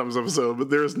Pinch and Adams episode, but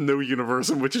there's no universe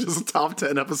in which it is a top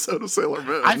 10 episode of Sailor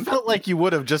Moon. I felt like you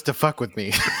would have just to fuck with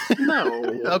me. No.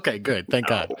 Okay, good. Thank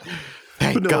God.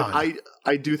 Thank God. Like,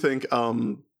 I do think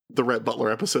the Rhett Butler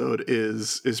episode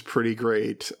is pretty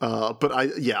great. But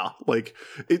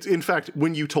it's in fact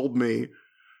when you told me.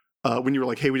 When you were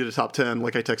like, hey, we did a top 10,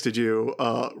 like I texted you,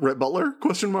 Rhett Butler, ?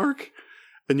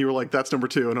 And you were like, that's number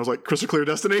 2. And I was like, Crystal Clear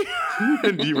Destiny?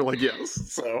 And you were like, yes.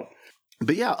 So,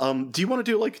 but yeah, do you want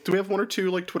to do we have 1 or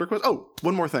 2 like Twitter questions? Oh,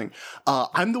 one more thing.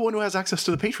 I'm the one who has access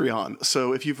to the Patreon.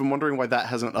 So if you've been wondering why that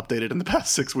hasn't updated in the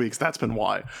past 6 weeks, that's been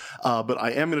why. But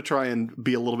I am going to try and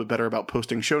be a little bit better about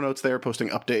posting show notes there, posting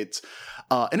updates.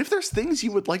 And if there's things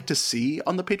you would like to see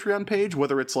on the Patreon page,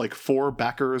 whether it's like for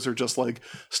backers or just like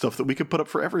stuff that we could put up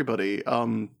for everybody.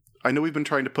 I know we've been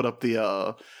trying to put up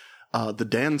the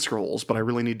Dan scrolls, but I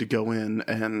really need to go in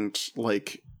and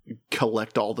like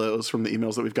collect all those from the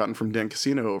emails that we've gotten from Dan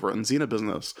Casino over in Xena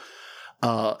Business,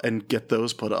 and get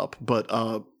those put up. But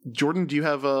Jordan, do you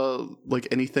have like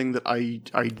anything that I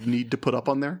need to put up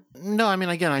on there? No, I mean,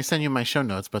 again, I send you my show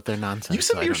notes, but they're nonsense. You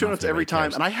send me your show notes every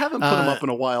time, and I haven't put them up in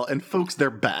a while. And folks, they're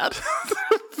bad.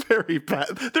 They're very bad.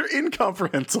 They're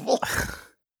incomprehensible.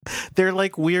 They're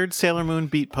like weird Sailor Moon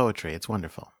beat poetry. It's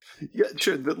wonderful. Yeah,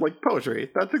 sure. Like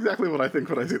poetry. That's exactly what I think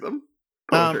when I see them.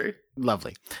 Poetry.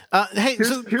 Lovely. Hey,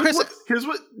 here's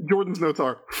what Jordan's notes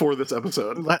are for this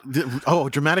episode. Oh,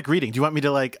 dramatic reading. Do you want me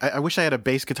to like? I wish I had a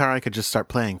bass guitar I could just start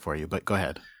playing for you, but go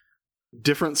ahead.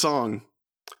 Different song.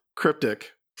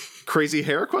 Cryptic. Crazy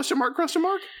hair? ?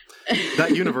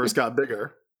 That universe got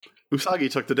bigger.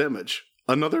 Usagi took the damage.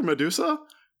 Another Medusa?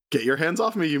 Get your hands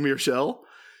off me, you mere shell.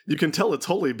 You can tell it's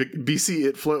holy. BC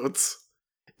it floats.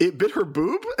 It bit her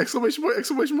boob? ! That's what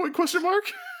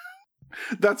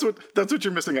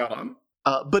you're missing out on.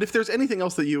 But if there's anything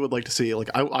else that you would like to see, like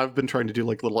I've been trying to do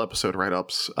like little episode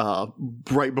write-ups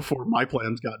right before my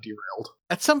plans got derailed.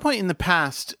 At some point in the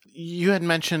past, you had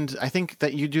mentioned, I think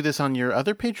that you do this on your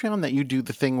other Patreon, that you do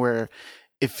the thing where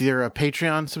if you're a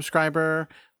Patreon subscriber,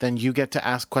 then you get to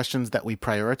ask questions that we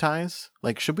prioritize.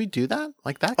 Like, should we do that?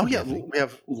 Like that? Oh yeah, we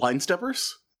have line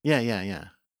steppers. Yeah.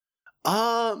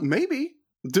 Maybe.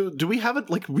 Do we have it?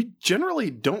 Like, we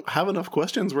generally don't have enough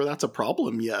questions where that's a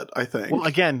problem yet, I think. Well,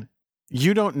 again,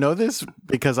 you don't know this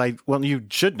because you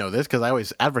should know this because I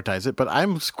always advertise it, but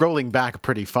I'm scrolling back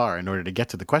pretty far in order to get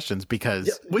to the questions because...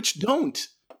 Yeah, which don't.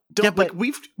 Yeah, but- like,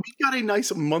 we've got a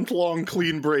nice month-long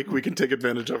clean break we can take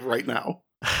advantage of right now.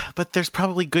 But there's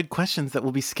probably good questions that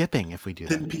we'll be skipping if we do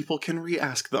Then that. people can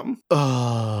re-ask them.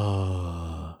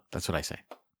 Oh, that's what I say.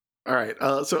 All right,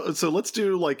 so let's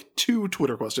do like 2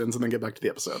 Twitter questions and then get back to the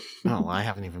episode. Oh, well, I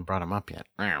haven't even brought them up yet.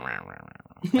 I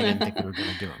didn't think we were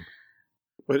going to do them.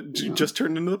 But just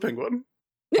turned into the penguin.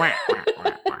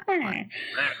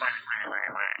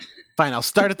 Fine, I'll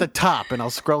start at the top and I'll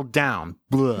scroll down.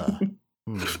 Blah.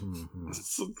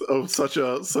 Oh, such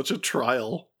a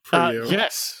trial for you.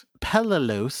 Yes.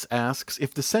 Pelalos asks,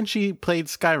 if the Senshi played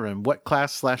Skyrim, what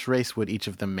class/race would each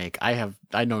of them make? I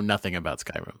know nothing about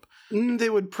Skyrim.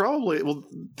 They'd probably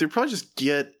just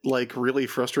get like really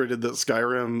frustrated that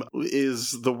Skyrim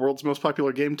is the world's most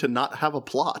popular game to not have a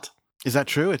plot. Is that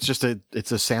true? It's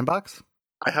a sandbox?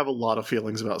 I have a lot of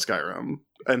feelings about Skyrim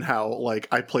and how like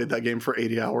I played that game for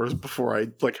 80 hours before I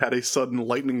like had a sudden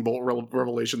lightning bolt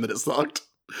revelation that it sucked.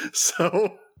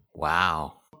 So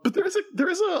Wow. but there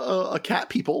is a cat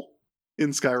people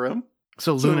in Skyrim.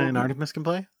 So Luna and Artemis can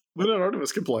play? Luna and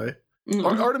Artemis can play.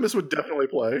 Artemis would definitely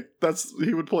play.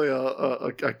 He would play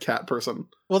a cat person.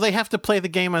 Well, they have to play the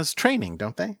game as training,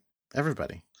 don't they?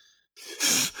 Everybody.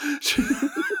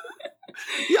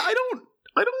 Yeah, I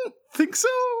don't think so.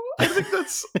 I think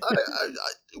that's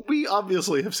we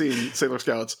obviously have seen Sailor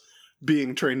Scouts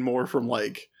being trained more from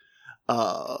like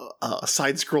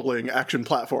side-scrolling action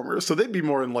platformers, so they'd be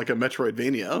more in like a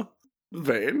Metroidvania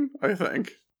vein, I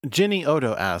think. Ginny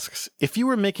Odo asks, if you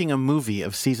were making a movie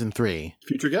of season 3...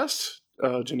 Future guest,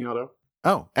 Ginny Otto.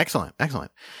 Oh, excellent.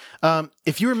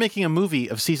 If you were making a movie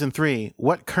of season 3,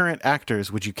 what current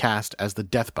actors would you cast as the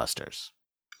Deathbusters?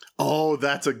 Oh,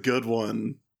 that's a good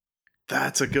one.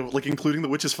 Like including the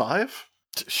Witches 5?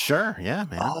 Sure, yeah,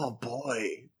 man. Oh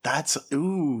boy.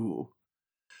 Ooh.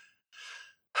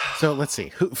 So let's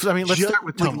see. Let's start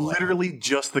with like Tomoe. literally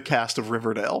just the cast of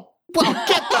Riverdale. Well,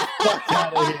 get the fuck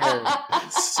out of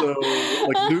here. So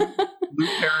like Luke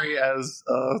Perry as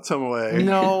Tomoe.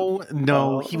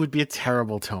 No, he would be a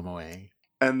terrible Tomoe.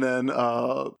 And then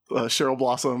Cheryl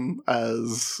Blossom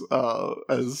as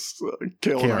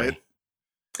Kayla Knight.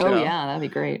 Oh Yeah. yeah, that'd be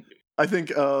great. I think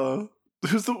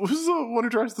who's the one who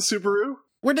drives the Subaru?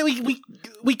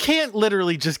 We can't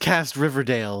literally just cast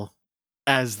Riverdale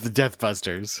as the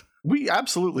Deathbusters. We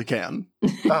absolutely can.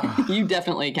 You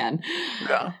definitely can.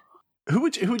 Yeah. Who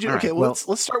would you? All Okay, right, well,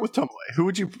 let's start with Tomoe. Who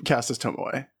would you cast as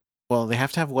Tomoe? Well, they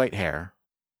have to have white hair.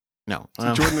 No,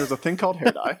 Jordan, there's a thing called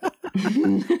hair dye.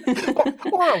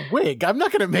 or a wig. I'm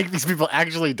not going to make these people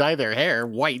actually dye their hair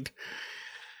white.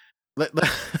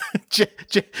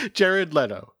 Jared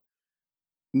Leto.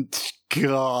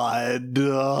 God.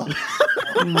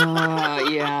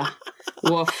 Yeah.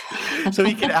 Woof. So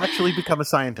he can actually become a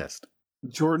scientist.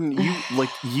 Jordan,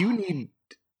 you need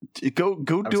to go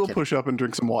do a kidding. push-up and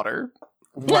drink some water.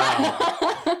 Wow.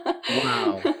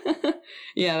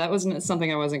 Yeah, that wasn't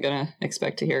something I wasn't gonna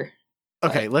expect to hear.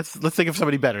 Okay, let's think of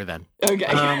somebody better then. Okay.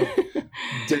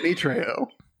 Danny Trejo.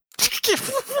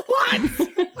 What?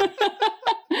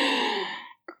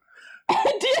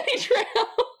 Danny Trejo.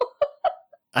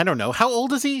 I don't know. How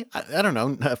old is he? I don't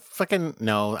know.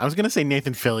 No. I was going to say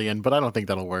Nathan Fillion, but I don't think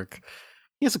that'll work.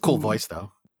 He has a cool voice,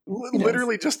 though.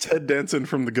 Literally just Ted Danson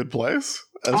from The Good Place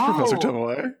as Professor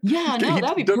Tomoe. Yeah, no,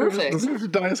 that'd be perfect. Doesn't have to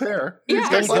dye his hair. Yeah, He's got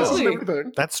glasses and absolutely.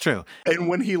 everything. That's true. And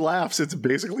when he laughs, it's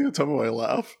basically a Tomoe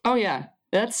laugh. Oh yeah,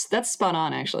 that's spot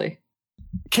on actually.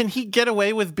 Can he get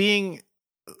away with being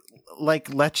like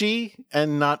Lecce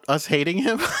and not us hating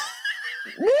him?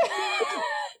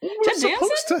 We're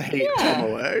supposed to hate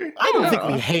Tomoe. I don't think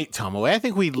we hate Tomoe. I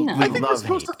think we I think we're love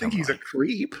supposed to hate think he's a Tomoe.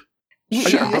 creep.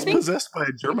 Sure, He's possessed by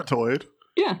a germatoid.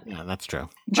 Yeah, Yeah, that's true.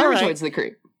 Germatoid's the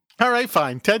creep. All right,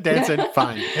 fine. Ted Danson,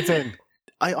 fine. It's in.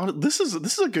 This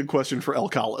is a good question for Elle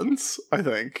Collins, I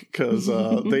think, because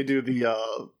they do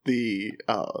the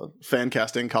fan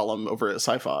casting column over at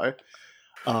Sci-Fi.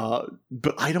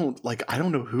 But I don't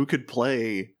know who could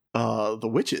play the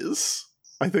witches.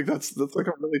 I think that's like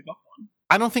a really tough one.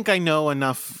 I don't think I know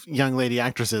enough young lady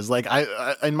actresses. Like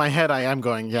I in my head, I am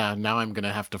going, yeah. Now I'm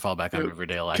gonna have to fall back on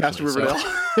Riverdale. Actually, Cast Riverdale.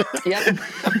 Yep.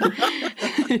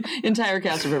 Entire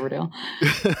cast of Riverdale.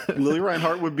 Lily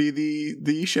Reinhart would be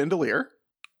the chandelier.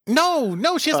 No,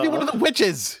 she has to be one of the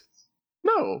witches.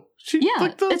 No, Yeah,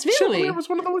 it's Villy. chandelier was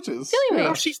one of the witches. Villy.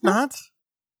 No, she's not.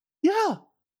 Yeah.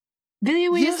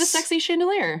 Villy is the Yes. sexy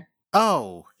chandelier.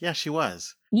 Oh, yeah, she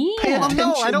was. Pay Yeah. Oh, no,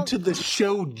 I attention don't- to the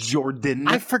show, Jordan.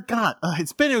 I forgot.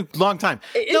 It's been a long time.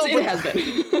 It has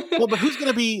been. Well, but who's going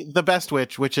to be the best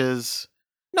witch, which is...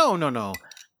 No.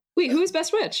 Wait, who's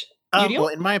best witch? Well,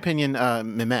 Udiel? in my opinion,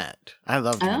 Mimette. I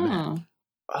loved Mimette.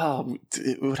 Oh.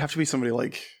 It would have to be somebody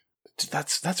like...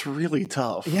 That's really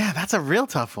tough. Yeah, that's a real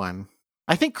tough one.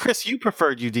 I think, Chris, you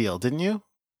preferred Udiel, didn't you?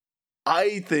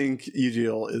 I think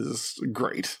Udiel is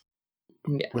great.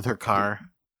 Yeah. With her car.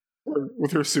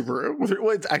 With her Subaru.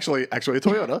 Well, it's actually a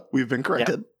Toyota. We've been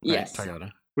corrected. Yes. Right,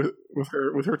 Toyota. With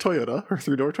her Toyota, her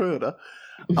 3-door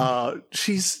Toyota.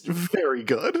 She's very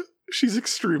good. She's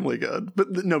extremely good.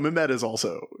 But no, Mimette is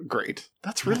also great.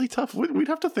 That's really tough. We'd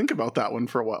have to think about that one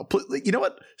for a while. You know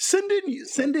what? Send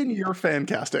in your fan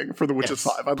casting for The Witches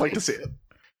Yes, 5. I'd like to please. see it.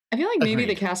 I feel like maybe Agreed.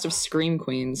 the cast of Scream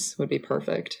Queens would be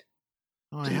perfect.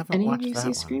 Oh, I Did haven't any of watched you that see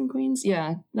one. Scream Queens?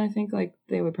 Yeah, I think like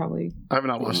they would probably. I have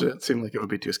not watched it. It seemed like it would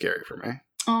be too scary for me.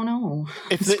 Oh no,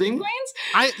 If the- Scream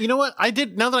Queens? You know what? I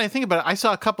did. Now that I think about it, I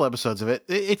saw a couple episodes of it.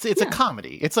 It's a Yeah.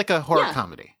 comedy. It's like a horror Yeah.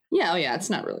 comedy. Yeah, oh yeah, it's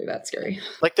not really that scary.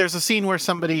 Like there's a scene where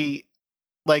somebody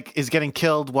like is getting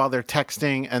killed while they're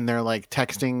texting, and they're like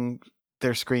texting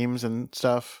their screams and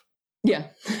stuff. Yeah,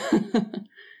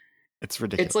 It's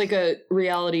ridiculous. it's like a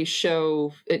reality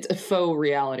show. It's a faux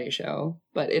reality show,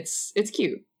 but it's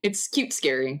cute. It's cute,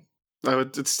 scary.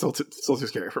 It's still too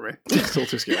scary for me. It's still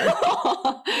too scary.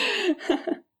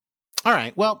 All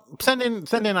right. Well, send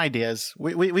in ideas.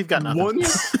 We've got nothing.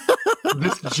 Once,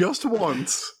 just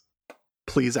once,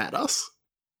 please add us.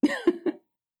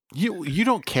 You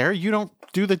don't care. You don't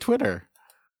do the Twitter.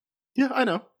 Yeah, I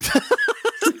know.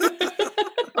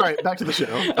 All right, back to the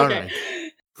show. All Okay. right.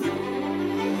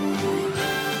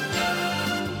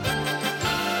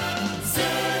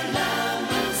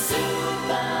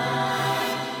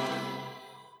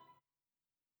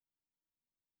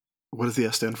 What does the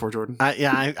S stand for, Jordan?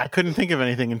 I couldn't think of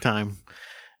anything in time.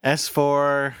 S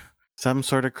for some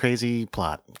sort of crazy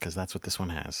plot, because that's what this one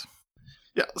has.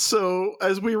 Yeah, so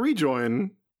as we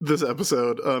rejoin this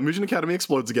episode, Mugen Academy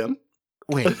explodes again.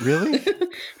 Wait, really?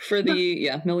 For the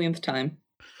millionth time,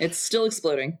 it's still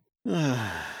exploding.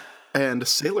 And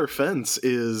Sailor Fence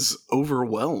is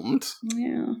overwhelmed.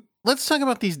 Yeah. Let's talk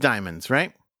about these diamonds,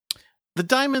 right? The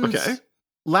diamonds, Okay.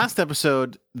 last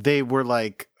episode, they were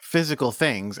like physical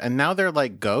things, and now they're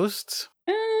like ghosts.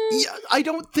 Yeah, I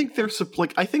don't think they're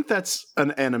I think that's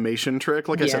an animation trick.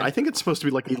 Like I said, Yeah. I think it's supposed to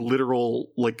be like a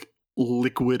literal like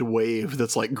liquid wave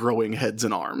that's like growing heads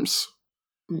and arms.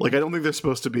 Like I don't think they're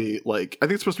supposed to be like I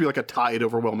think it's supposed to be like a tide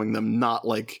overwhelming them, not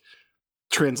like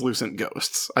translucent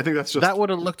ghosts. I think that's just That would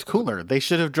have looked cooler. They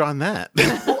should have drawn that.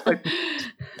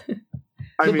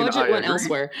 The budget went agree.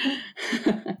 elsewhere.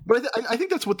 But I think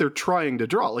that's what they're trying to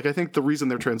draw. Like I think the reason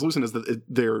they're translucent is that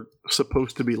they're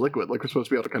supposed to be liquid. Like we're supposed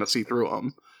to be able to kind of see through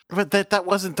them. But that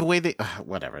wasn't the way they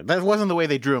whatever. That wasn't the way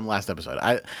they drew him last episode.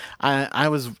 I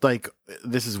was like,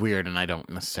 this is weird, and I don't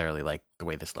necessarily like the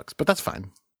way this looks. But that's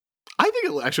fine. I think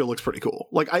it actually looks pretty cool.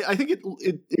 Like I think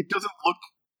it doesn't look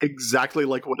exactly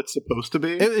like what it's supposed to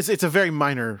be. It's a very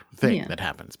minor thing Yeah. that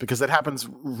happens, because that happens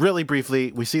really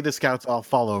briefly. We see the scouts all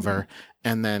fall over,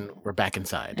 and then we're back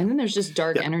inside. And then there's just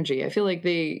dark Yeah. energy. I feel like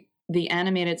they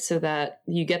animate it so that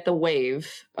you get the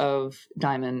wave of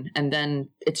diamond, and then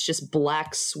it's just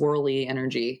black swirly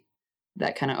energy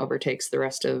that kind of overtakes the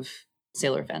rest of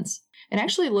Sailor Fence. It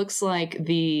actually looks like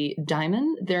the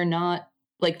diamond, they're not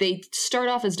like they start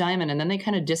off as diamond and then they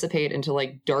kind of dissipate into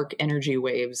like dark energy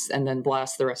waves and then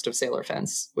blast the rest of Sailor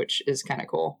Fence, which is kind of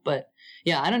cool. But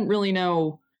yeah, I don't really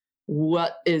know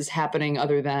what is happening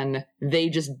other than they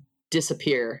just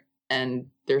disappear and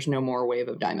there's no more wave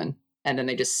of diamond. And then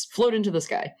they just float into the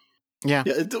sky. Yeah.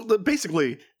 Yeah,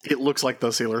 basically, it looks like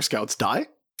the Sailor Scouts die.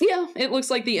 Yeah, it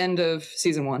looks like the end of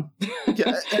season 1.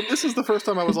 Yeah, and this is the first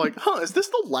time I was like, huh, is this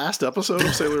the last episode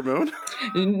of Sailor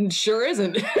Moon? Sure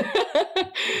isn't.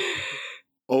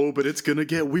 Oh, but it's gonna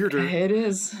get weirder. It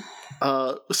is.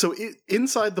 So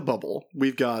inside the bubble,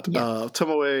 we've got Yeah.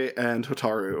 Tomoe and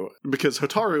Hotaru, because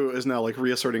Hotaru is now like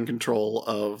reasserting control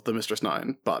of the Mistress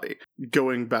Nine body,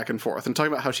 going back and forth and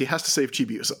talking about how she has to save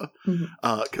Chibiusa. Mhm.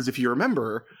 Because if you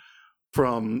remember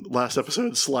from last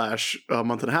episode / a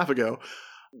month and a half ago,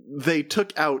 they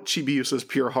took out Chibiusa's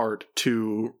pure heart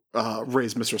to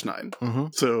raise Mistress Nine. Mm-hmm.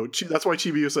 So that's why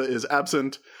Chibiusa is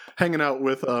absent, hanging out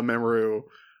with Mamoru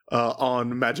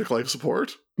on Magic Life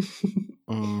support.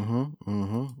 Mm-hmm.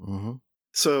 Mm-hmm. Mm-hmm.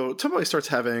 So Tomoe starts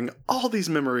having all these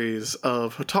memories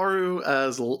of Hotaru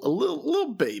as a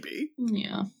little baby,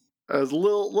 Yeah. as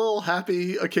little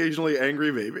happy, occasionally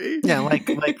angry baby. Yeah, like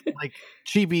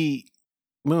Chibi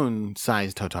Moon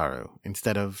sized Hotaru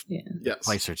instead of Yes.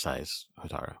 Lyserge sized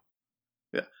Hotaru.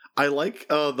 I like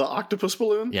the octopus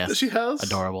balloon Yes. that she has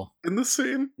Adorable. in this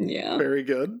scene. Yeah. Very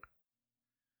good.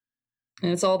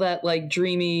 And it's all that like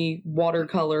dreamy,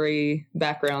 watercolory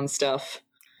background stuff.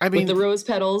 I mean, With the rose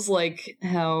petals, like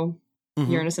how mhm.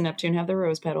 Uranus and Neptune have the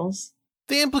rose petals.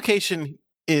 The implication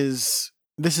is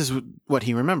this is what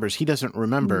he remembers. He doesn't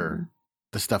remember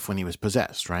the stuff when he was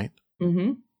possessed, right?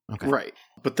 Mm-hmm. Okay. Right.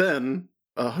 But then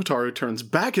Hotaru turns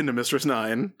back into Mistress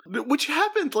Nine, which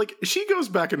happened, like, she goes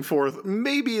back and forth,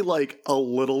 maybe, like, a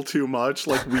little too much.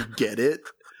 Like, we get it.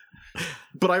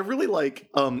 But I really like,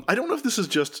 I don't know if this is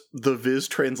just the Viz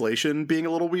translation being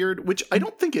a little weird, which I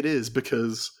don't think it is,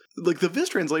 because, like, the Viz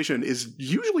translation is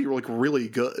usually, like, really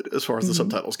good as far as the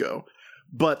subtitles go.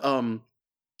 But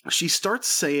she starts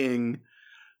saying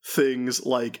things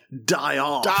like, die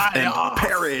off and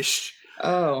perish.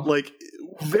 Oh. Like,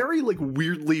 very, like,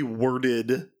 weirdly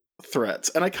worded threats.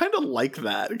 And I kind of like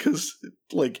that, because,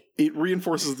 like, it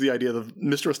reinforces the idea that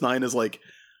Mistress Nine is, like,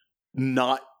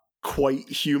 not quite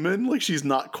human. Like, she's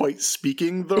not quite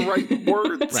speaking the right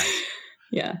words. Right.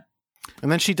 Yeah.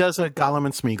 And then she does a Gollum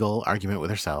and Smeagol argument with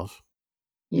herself.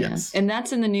 Yeah. Yes. And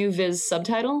that's in the new Viz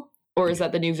subtitle? Or is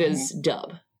that the new Viz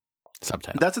dub?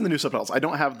 Subtitle. That's in the new subtitles. I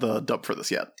don't have the dub for this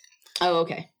yet. Oh,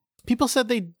 okay. People said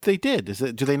they did. Is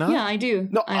it? Do they not? Yeah, I do.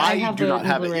 No, I have do the not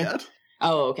have it Blu-ray. yet.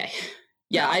 Oh, okay.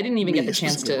 Yeah, I didn't even Me get the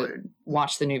chance to specifically.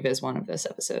 watch the new Viz one of this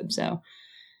episode. So,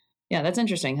 yeah, that's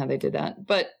interesting how they did that.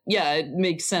 But yeah, it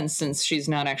makes sense since she's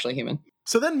not actually human.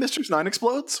 So then Mistress Nine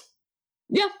explodes.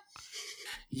 Yeah.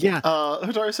 Yeah.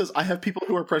 Hotaru says, I have people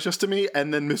who are precious to me,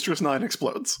 and then Mistress Nine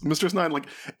explodes. Mistress Nine, like,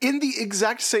 in the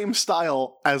exact same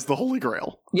style as the Holy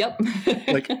Grail. Yep.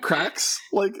 Like, cracks,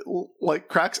 like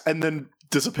cracks, and then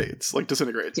dissipates, like,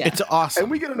 disintegrates. Yeah. It's awesome.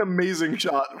 And we get an amazing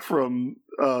shot from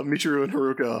Michiru and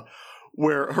Haruka,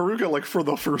 where Haruka, like, for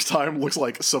the first time looks,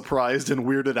 like, surprised and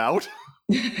weirded out.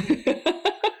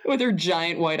 With her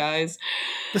giant white eyes.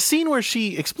 The scene where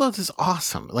she explodes is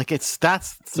awesome. Like, that's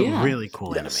some Yeah. really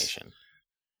cool Yes. animation.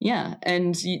 Yeah.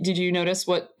 And did you notice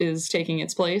what is taking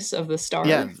its place of the star?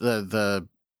 Yeah, the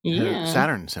Yeah.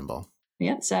 Saturn symbol.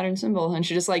 Yeah, Saturn symbol. And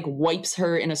she just like wipes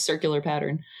her in a circular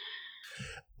pattern.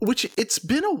 Which, it's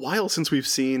been a while since we've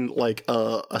seen, like,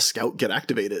 a scout get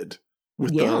activated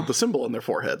with Yeah. the symbol in their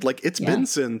forehead. Like, it's Yeah. been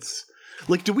since...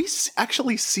 Like, do we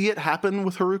actually see it happen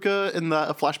with Haruka in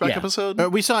the flashback Yeah. episode?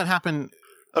 We saw it happen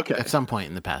Okay. at some point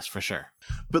in the past, for sure.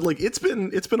 But, like, it's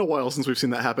been a while since we've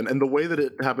seen that happen. And the way that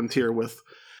it happens here with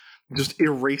just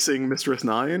erasing Mistress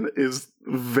Nine is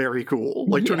very cool.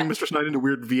 Like, turning Yeah. Mistress Nine into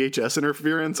weird VHS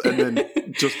interference and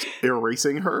then just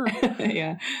erasing her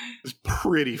Yeah. is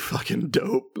pretty fucking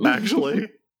dope, actually.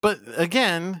 But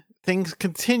again, things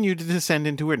continue to descend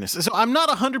into weirdness. So I'm not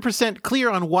 100% clear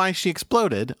on why she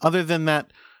exploded, other than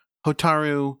that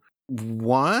Hotaru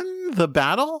won the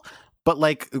battle. But,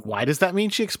 like, why does that mean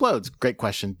she explodes? Great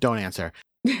question. Don't answer.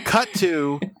 Cut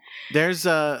to, there's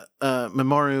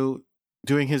Mamoru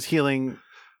doing his healing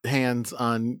hands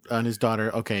on his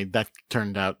daughter. Okay, that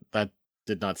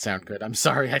did not sound good. I'm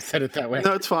sorry I said it that way.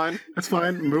 No, it's fine. It's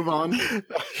fine. Move on.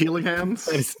 Healing hands.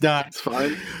 It's not. It's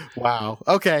fine. Wow.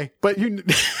 Okay, but you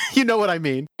you know what I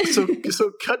mean. So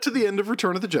cut to the end of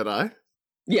Return of the Jedi,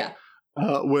 Yeah.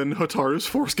 when Hotaru's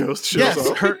Force Ghost shows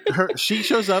Yes, up. she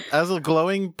shows up as a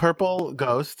glowing purple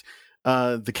ghost.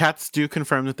 The cats do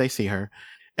confirm that they see her,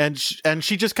 and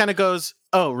she just kind of goes,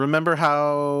 "Oh, remember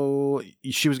how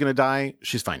she was going to die?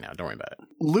 She's fine now. Don't worry about it."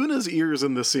 Luna's ears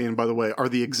in this scene, by the way, are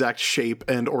the exact shape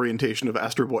and orientation of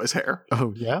Astro Boy's hair.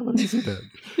 Oh yeah, let me see that.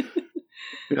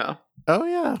 Yeah. Oh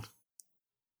yeah,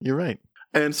 you're right.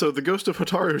 And so the ghost of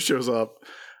Hotaru shows up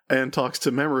and talks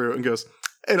to Mamoru and goes,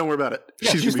 hey, don't worry about it.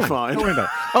 Yeah, she's gonna be fine. Don't worry about it.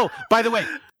 Oh, by the way,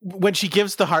 when she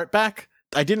gives the heart back,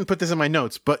 I didn't put this in my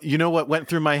notes, but you know what went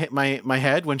through my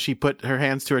head when she put her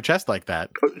hands to her chest like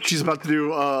that? She's about to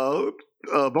do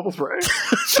bubble spray.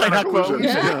 Shine Collision.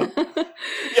 Yeah.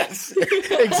 Yes,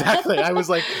 exactly. I was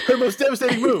like, her most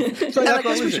devastating move. And I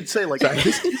guess we should say, like,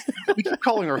 we keep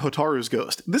calling her Hotaru's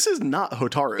ghost. This is not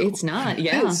Hotaru. It's not.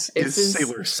 Yeah. This is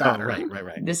Sailor Saturn.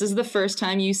 Right. This is the first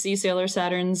time you see Sailor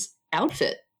Saturn's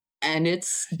outfit, and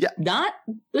it's not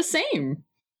the same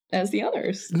as the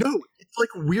others. No, it's like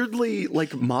weirdly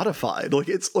like modified. Like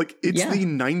it's the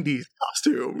 90s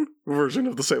costume version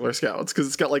of the Sailor Scouts, because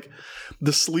it's got like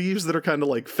the sleeves that are kind of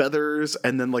like feathers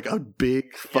and then like a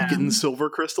big fucking silver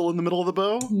crystal in the middle of the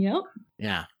bow. Yep.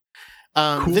 Yeah.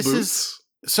 Cool This boots.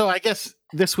 so I guess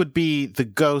this would be the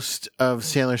ghost of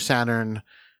Sailor Saturn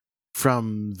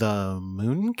from the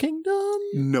Moon Kingdom?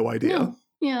 No idea.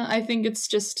 Yeah, I think it's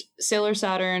just Sailor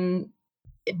Saturn.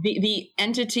 The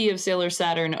entity of Sailor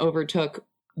Saturn overtook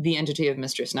the entity of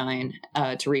Mistress Nine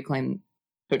to reclaim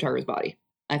Hotaru's body.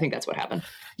 I think that's what happened.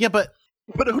 Yeah, but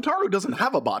Hotaru doesn't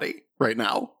have a body right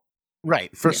now.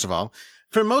 right. First of all,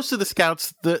 for most of the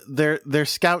scouts, their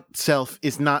scout self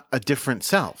is not a different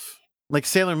self. Like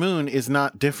Sailor Moon is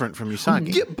not different from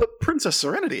Usagi. Yeah, but Princess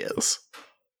Serenity is.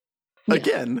 Yeah.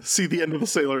 Again, see the end of the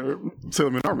Sailor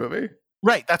Moon R movie.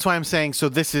 Right. That's why I'm saying. So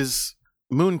this is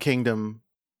Moon Kingdom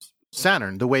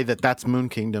Saturn, the way that's Moon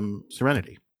Kingdom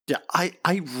Serenity. Yeah,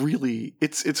 I really,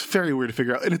 it's very weird to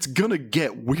figure out, and it's gonna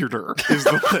get weirder. Is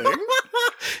the thing.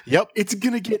 Yep. It's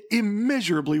gonna get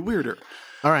immeasurably weirder.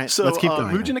 All right. So let's keep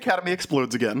going. Mugen Academy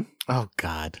explodes again. Oh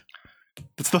God.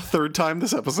 It's the third time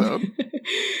this episode.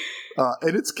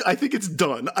 And I think it's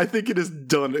done. I think it is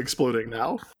done exploding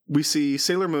now. We see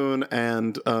Sailor Moon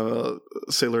and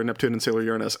Sailor Neptune and Sailor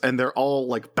Uranus, and they're all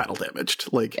like battle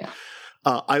damaged. Like,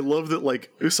 I love that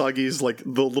like Usagi's like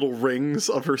the little rings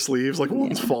of her sleeves, like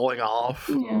one's falling off.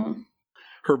 Yeah.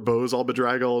 Her bow's all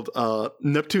bedraggled.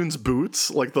 Neptune's boots,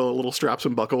 like the little straps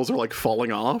and buckles, are like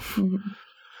falling off. Mhm.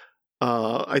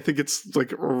 I think it's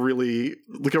like a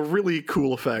really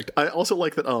cool effect. I also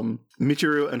like that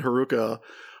Michiru and Haruka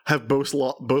have both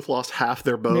lost half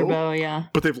their bow, Their bow, yeah.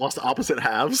 but they've lost opposite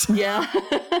halves. Yeah.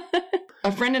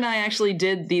 A friend and I actually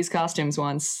did these costumes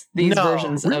once. These No,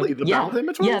 versions really? of The battle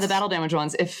damage ones? Yeah, the battle damage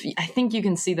ones. I think you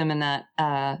can see them in that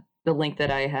the link that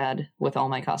I had with all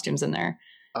my costumes in there.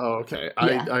 Oh, okay.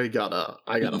 Yeah. I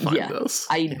gotta find this.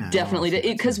 I definitely did,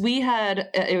 see because we had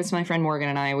it was my friend Morgan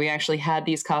and I. We actually had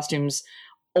these costumes,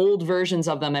 old versions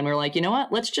of them, and we were like, you know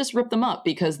what? Let's just rip them up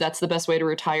because that's the best way to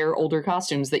retire older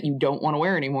costumes that you don't want to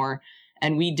wear anymore.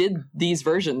 And we did these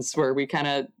versions where we kind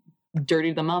of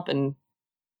dirtied them up, and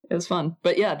it was fun.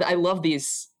 But yeah, I love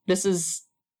these. This is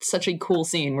such a cool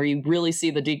scene where you really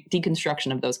see the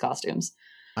deconstruction of those costumes.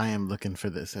 I am looking for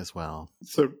this as well.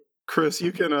 So, Chris,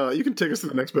 you can take us to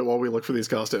the next bit while we look for these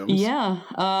costumes. Yeah.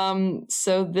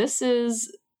 So this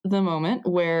is the moment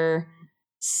where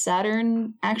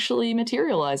Saturn actually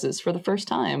materializes for the first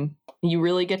time. You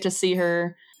really get to see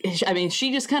her. I mean,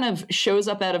 she just kind of shows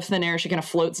up out of thin air. She kind of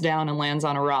floats down and lands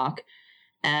on a rock.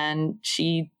 And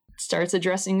she starts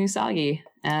addressing Usagi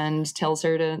and tells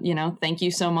her to, thank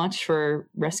you so much for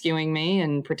rescuing me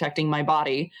and protecting my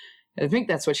body. I think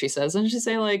that's what she says. Doesn't she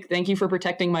say, like, thank you for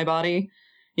protecting my body?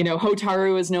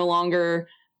 Hotaru is no longer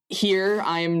here.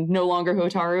 I am no longer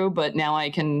Hotaru, but now I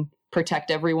can protect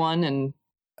everyone. And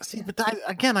See, but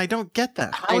I don't get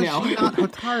that. How I is know. she not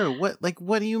Hotaru?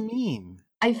 What do you mean?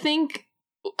 I think,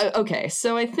 okay,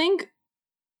 so I think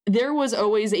there was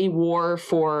always a war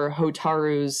for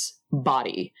Hotaru's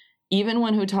body. Even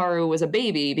when Hotaru was a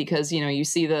baby, because, you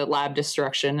see the lab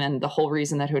destruction and the whole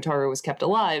reason that Hotaru was kept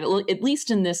alive, at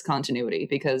least in this continuity,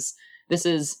 because this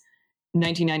is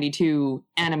 1992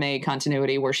 anime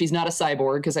continuity where she's not a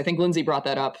cyborg, because I think Lindsay brought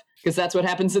that up, because that's what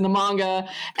happens in the manga.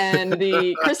 And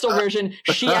the Crystal version,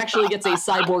 she actually gets a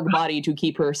cyborg body to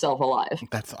keep herself alive.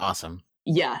 That's awesome.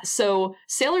 Yeah, so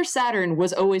Sailor Saturn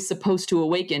was always supposed to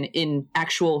awaken in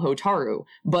actual Hotaru,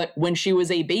 but when she was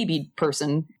a baby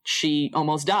person, she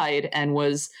almost died and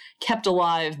was kept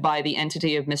alive by the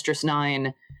entity of Mistress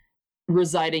Nine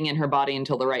residing in her body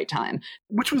until the right time.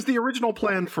 Which was the original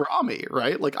plan for Ami,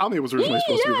 right? Like, Ami was originally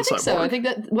supposed to be the I think cyborg. so. I think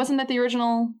that wasn't that the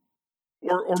original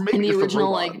Or maybe in the just original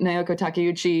robot. like Naoko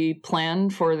Takeuchi plan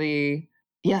for the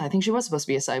I think she was supposed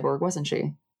to be a cyborg, wasn't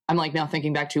she? I'm like now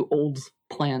thinking back to old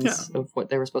plans of what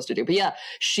they were supposed to do. But yeah,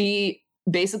 she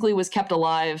basically was kept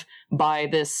alive by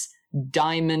this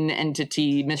diamond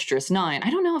entity, Mistress Nine. I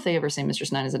don't know if they ever say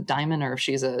Mistress Nine is a diamond or if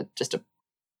she's just a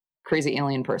crazy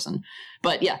alien person.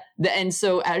 But yeah, and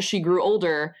so as she grew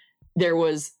older, there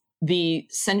was the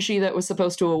Senshi that was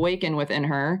supposed to awaken within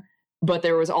her, but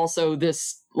there was also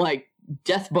this like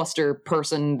Deathbuster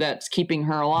person that's keeping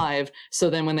her alive. So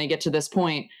then when they get to this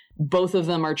point, both of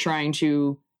them are trying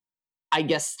to, I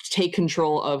guess, take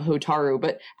control of Hotaru.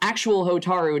 But actual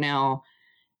Hotaru now,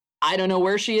 I don't know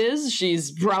where she is.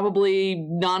 She's probably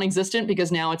non-existent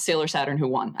because now it's Sailor Saturn who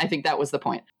won. I think that was the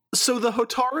point. So the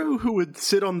Hotaru who would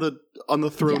sit on the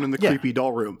throne in the creepy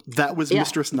doll room, that was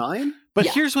Mistress Nine? But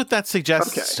Yeah. here's what that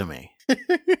suggests to me.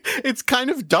 It's kind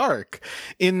of dark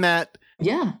in that.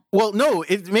 Yeah. Well, no,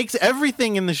 it makes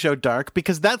everything in the show dark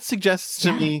because that suggests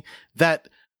to me that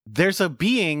there's a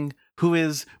being who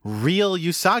is real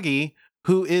Usagi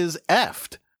who is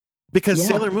effed because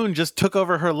Sailor Moon just took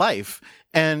over her life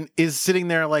and is sitting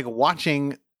there like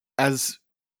watching as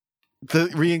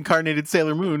the reincarnated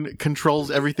Sailor Moon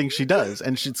controls everything she does.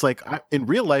 And she's like, in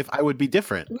real life, I would be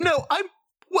different. No,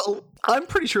 I'm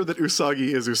pretty sure that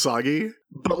Usagi is Usagi,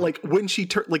 but like when she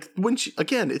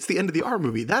again, it's the end of the R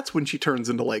movie. That's when she turns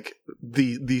into like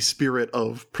the spirit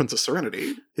of Princess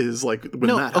Serenity is like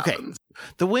when that happens.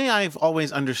 the way I've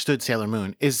always understood Sailor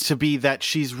Moon is to be that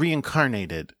she's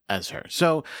reincarnated as her.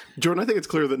 So Jordan, I think it's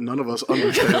clear that none of us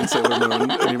understand Sailor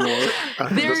Moon anymore.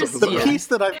 There's- the Yeah. piece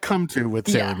that I've come to with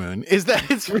Sailor Yeah. Moon is that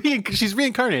she's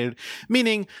reincarnated,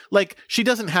 meaning like she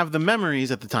doesn't have the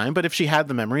memories at the time, but if she had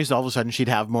the memories, all of a sudden she'd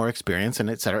have more experience and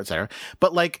et cetera, et cetera.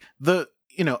 But like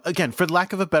again, for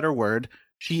lack of a better word,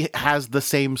 she has the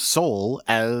same soul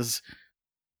as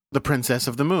the Princess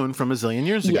of the Moon from a zillion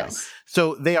years ago. Yes.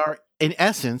 So they are, in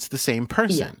essence, the same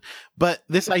person. But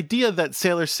this idea that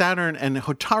Sailor Saturn and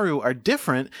Hotaru are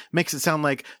different makes it sound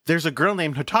like there's a girl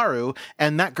named Hotaru,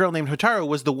 and that girl named Hotaru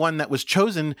was the one that was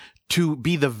chosen to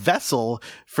be the vessel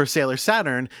for Sailor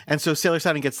Saturn. And so Sailor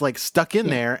Saturn gets like stuck in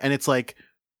there, and it's like,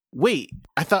 wait,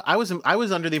 I thought I was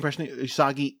under the impression that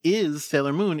Usagi is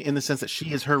Sailor Moon in the sense that she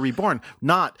is her reborn,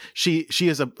 not she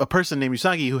is a person named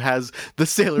Usagi who has the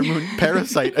Sailor Moon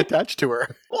parasite attached to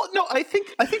her. Well, no, I think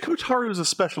Hotaru is a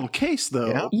special case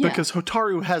though, Yeah. because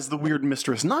Hotaru has the weird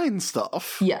Mistress 9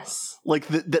 stuff, Yes. like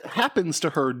that happens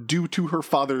to her due to her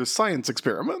father's science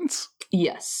experiments.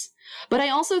 Yes. But I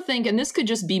also think, and this could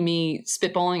just be me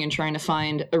spitballing and trying to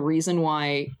find a reason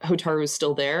why Hotaru is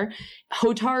still there.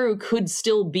 Hotaru could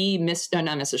still be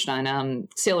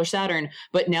Sailor Saturn,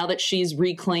 but now that she's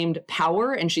reclaimed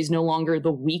power and she's no longer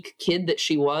the weak kid that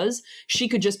she was, she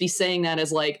could just be saying that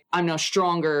as like, I'm now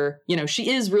stronger. You know, she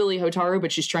is really Hotaru,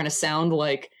 but she's trying to sound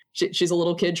like she's a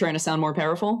little kid trying to sound more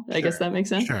powerful. I guess that makes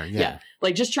sense. Sure, yeah.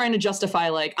 Like just trying to justify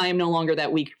like, I am no longer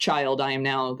that weak child. I am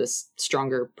now this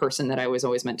stronger person that I was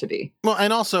always meant to be. Well,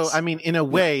 and also, I mean, in a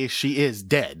way, she is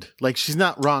dead. Like, she's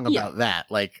not wrong about that.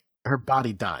 Like, her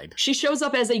body died. She shows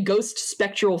up as a ghost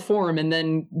spectral form and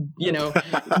then,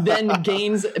 then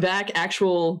gains back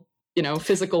actual,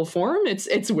 physical form.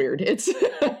 It's weird. It's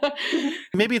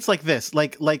Maybe it's like this,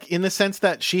 like in the sense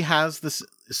that she has this,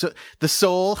 so the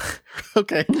soul.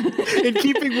 Okay, in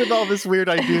keeping with all this weird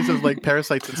ideas of like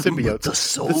parasites and symbiotes, The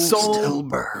soul still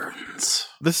burns.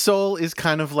 the soul is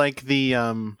kind of like the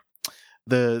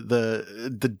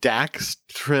Dax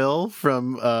Trill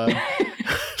from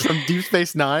Deep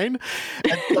Space Nine.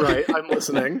 Right, I'm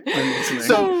listening.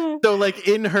 So like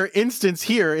in her instance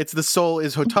here, it's the soul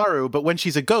is Hotaru, but when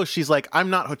she's a ghost, she's like, I'm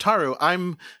not Hotaru,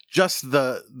 I'm just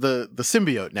the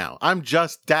symbiote now. I'm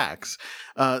just Dax.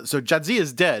 So Jadzia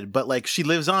is dead, but like she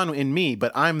lives on in me,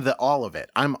 but I'm the all of it.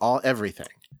 I'm all everything.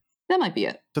 that might be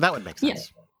it. So that would make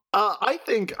sense. I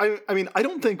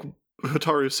don't think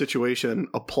Hotaru's situation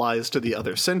applies to the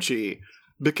other Senshi,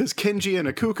 because Kenji and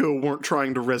Akuko weren't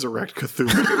trying to resurrect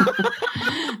Cthulhu.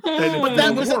 And if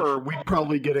that they was were, we'd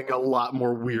probably getting a lot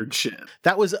more weird shit.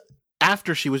 That was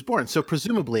after she was born. So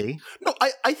presumably, No,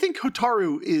 I think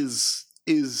Hotaru is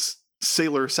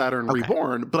Sailor Saturn Okay.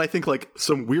 reborn, but I think like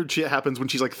some weird shit happens when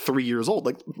she's like 3 years old.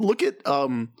 Like look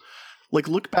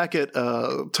back at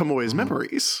Tomoe's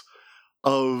memories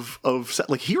of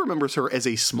like he remembers her as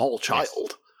a small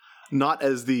child, not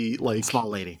as the like small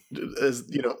lady. as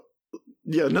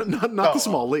not the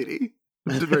small lady.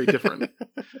 Very different.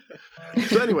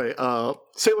 So anyway,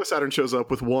 Sailor Saturn shows up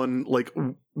with one like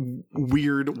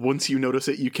weird, once you notice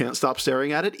it, you can't stop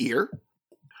staring at it ear.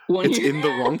 It's in the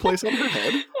wrong place on her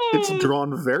head. It's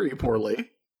drawn very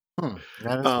poorly.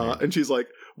 That is weird. And she's like,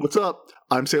 "What's up?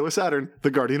 I'm Sailor Saturn,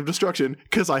 the Guardian of Destruction,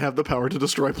 because I have the power to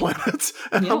destroy planets."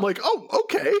 And Yep. I'm like, "Oh,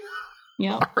 okay,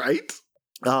 Yeah. all right."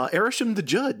 Erishim the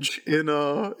Judge in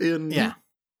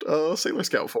Sailor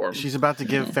Scout form. She's about to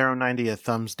give Pharaoh 90 a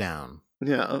thumbs down.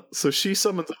 Yeah, so she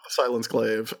summons up the Silence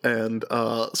Glaive, and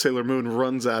Sailor Moon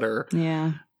runs at her,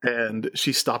 Yeah. and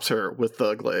she stops her with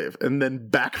the glaive, and then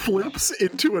backflips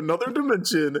into another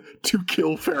dimension to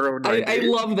kill Pharaoh 90. I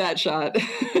love that shot.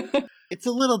 It's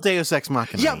a little Deus Ex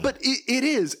Machina. Yeah, but it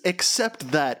is,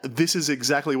 except that this is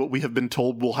exactly what we have been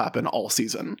told will happen all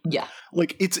season. Yeah.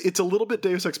 Like, it's a little bit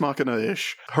Deus Ex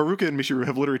Machina-ish. Haruka and Michiru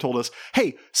have literally told us,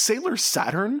 hey, Sailor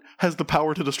Saturn has the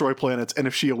power to destroy planets, and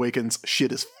if she awakens,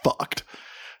 shit is fucked.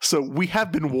 So we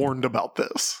have been warned about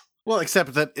this. Well,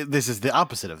 except that this is the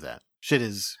opposite of that. Shit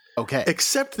is okay.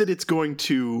 Except that it's going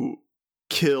to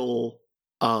kill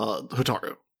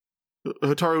Hotaru.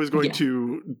 Hotaru is going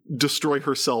to destroy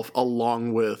herself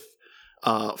along with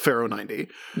Pharaoh 90.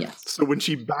 Yes. So when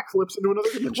she backflips into another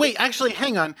dimension... Wait, actually,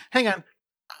 hang on.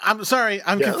 I'm sorry,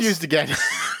 I'm Yes? confused again.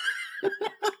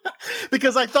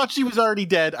 Because I thought she was already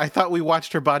dead. I thought we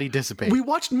watched her body dissipate. We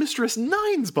watched Mistress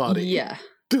Nine's body Yeah.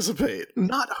 dissipate,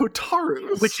 not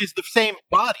Hotaru's. Which is the same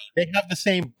body. They have the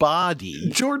same body.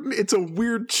 Jordan, it's a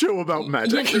weird show about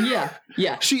magic.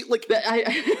 Yeah. She, like...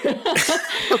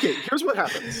 Okay, here's what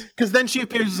happens. Because then she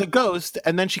appears as a ghost,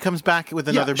 and then she comes back with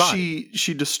another body.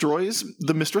 She destroys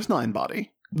the Mistress Nine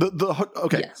body.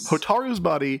 Okay, Yes. Hotaru's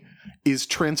body is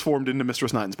transformed into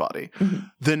Mistress Nine's body.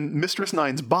 Mhm. Then Mistress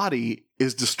Nine's body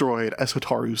is destroyed as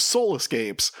Hotaru's soul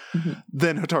escapes. Mhm.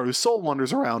 Then Hotaru's soul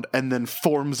wanders around and then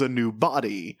forms a new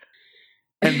body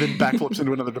and then backflips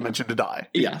into another dimension to die.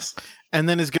 Yeah. Yes. And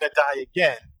then is going to die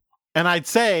again. And I'd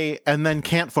say, and then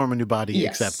can't form a new body,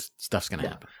 Yes. except stuff's going to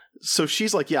Yeah. happen. So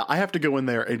she's like, yeah, I have to go in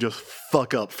there and just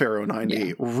fuck up Pharaoh 90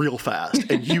 Yeah. real fast.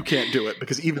 And you can't do it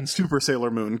because even Super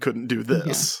Sailor Moon couldn't do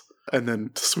this. And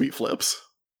then sweet flips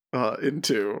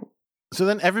into... So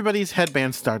then everybody's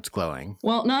headband starts glowing.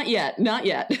 Well, not yet. Not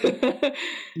yet.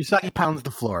 Usagi pounds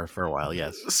the floor for a while,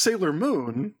 yes. Sailor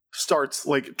Moon starts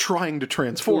like trying to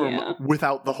transform Yeah.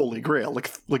 without the Holy Grail,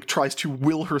 like tries to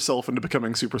will herself into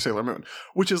becoming Super Sailor Moon,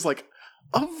 which is like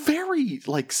a very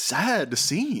like sad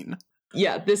scene.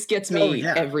 Yeah, this gets me Oh,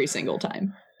 yeah. every single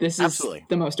time. This is Absolutely.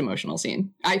 the most emotional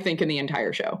scene, I think, in the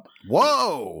entire show.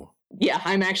 Whoa! Yeah,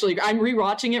 I'm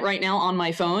rewatching it right now on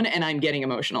my phone and I'm getting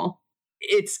emotional.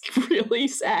 It's really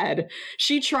sad.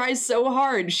 She tries so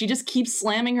hard. She just keeps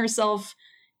slamming herself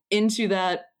into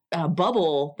that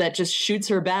bubble that just shoots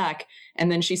her back. And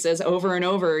then she says over and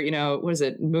over, you know, what is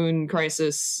it? Moon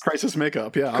Crisis. Crisis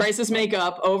makeup, yeah. Crisis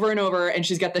makeup over and over. And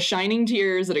she's got the shining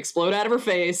tears that explode out of her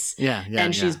face. Yeah, yeah.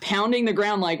 And she's pounding the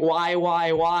ground like, why?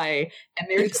 And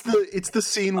there's It's the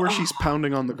scene where she's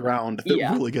pounding on the ground that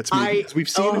Yeah. really gets me. Because we've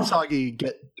seen Usagi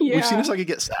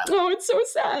get sad. Oh, it's so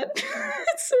sad.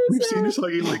 It's so We've sad. seen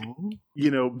Usagi like,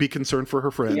 you know, be concerned for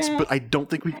her friends, Yeah. but I don't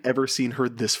think we've ever seen her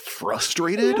this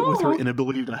frustrated with her No.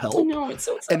 inability to help. I know, it's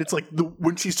so sad. And it's like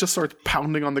when she just starts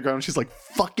pounding on the ground, she's like,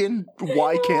 fucking,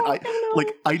 why can't I?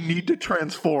 Like, I need to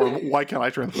transform. Why can't I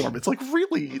transform? It's like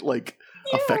really like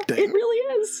affecting. It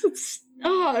really is. It's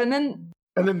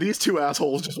and then these two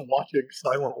assholes just watching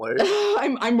silently.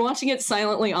 I'm watching it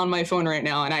silently on my phone right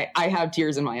now, and I have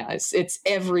tears in my eyes. It's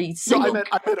every No, single. I meant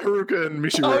Haruka and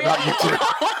Mishima, Oh, not you two.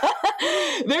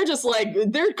 yeah. They're just like,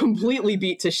 they're completely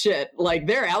beat to shit. Like,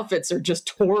 their outfits are just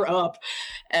tore up,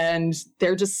 and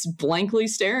they're just blankly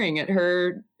staring at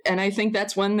her. And I think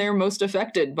that's when they're most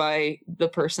affected by the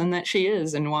person that she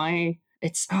is and why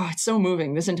it's so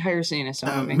moving. This entire scene is so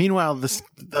moving. Meanwhile,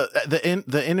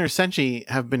 the inner Senshi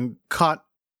have been caught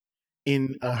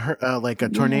in like a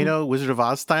tornado, Wizard of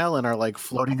Oz style, and are like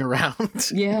floating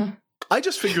around. Yeah. I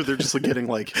just figure they're just like getting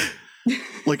like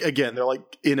again, they're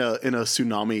like in a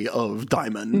tsunami of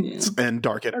diamonds and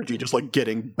dark energy, just like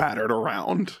getting battered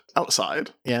around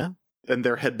outside. Yeah. And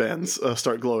their headbands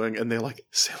start glowing, and they're like,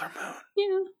 Sailor Moon.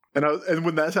 Yeah. And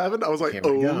when that happened, I was like, Here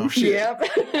we go. oh shit. Yep.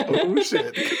 Oh shit.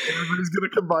 Everybody's gonna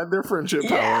combine their friendship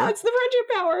power. Yeah, it's the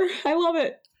friendship power. I love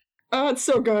it. Oh, it's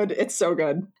so good. It's so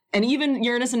good. And even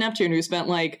Uranus and Neptune, who spent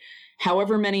like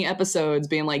however many episodes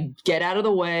being like, get out of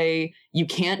the way. You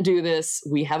can't do this.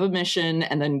 We have a mission.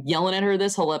 And then yelling at her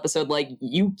this whole episode, like,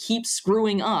 you keep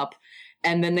screwing up.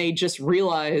 And then they just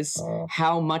realize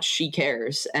how much she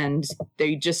cares. And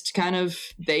they just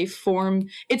they form.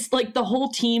 It's like the whole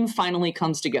team finally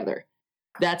comes together.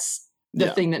 That's the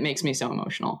thing that makes me so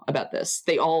emotional about this.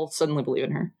 They all suddenly believe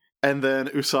in her. And then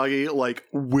Usagi like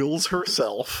wills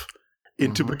herself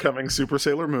into becoming Super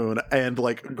Sailor Moon and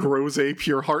like grows a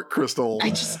pure heart crystal.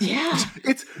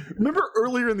 It's remember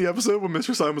earlier in the episode when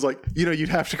Mr. Simon was like, you know, you'd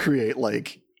have to create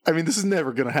like, I mean, this is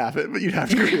never going to happen, but you'd have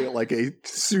to create like a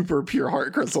super pure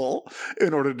heart crystal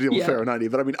in order to deal with Pharaoh 90.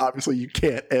 But I mean, obviously you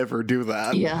can't ever do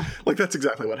that. Yeah. Like that's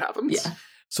exactly what happens. Yeah.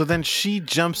 So then she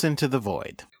jumps into the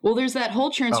void. Well, there's that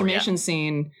whole transformation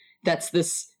scene that's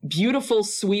this beautiful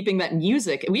sweeping, that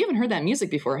music. We haven't heard that music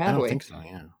before, have we? I don't think so,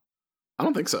 yeah. I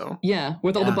don't think so. Yeah,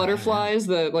 with all the butterflies,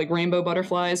 the like rainbow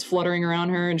butterflies fluttering around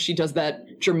her, and she does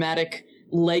that dramatic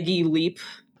leggy leap.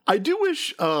 I do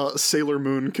wish Sailor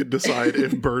Moon could decide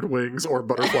if bird wings or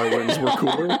butterfly wings were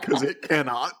cooler, because it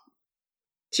cannot.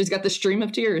 She's got the stream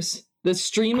of tears, the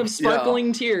stream of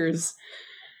sparkling tears.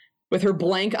 With her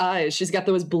blank eyes. She's got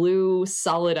those blue,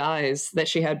 solid eyes that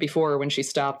she had before when she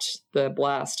stopped the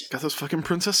blast. Got those fucking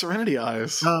Princess Serenity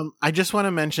eyes. I just want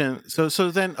to mention, so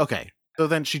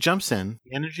then she jumps in,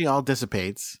 the energy all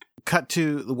dissipates, cut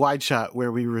to the wide shot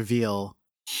where we reveal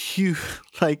huge,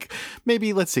 like,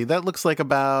 maybe, let's see, that looks like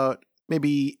about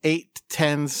maybe 8 to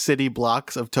 10 city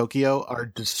blocks of Tokyo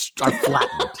are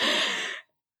flattened.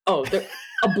 Oh, they're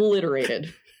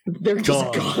obliterated. They're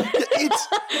just gone.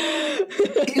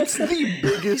 It's the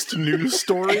biggest news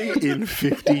story in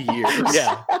 50 years.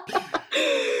 Yeah.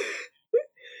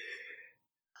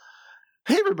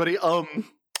 Hey everybody, a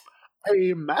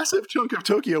massive chunk of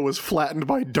Tokyo was flattened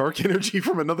by dark energy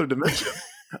from another dimension.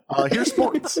 Here's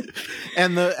sports.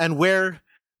 And where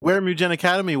Mugen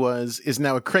Academy was is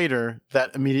now a crater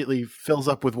that immediately fills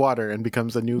up with water and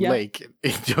becomes a new lake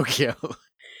in Tokyo.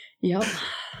 Yep.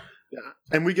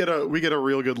 And we get a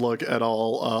real good look at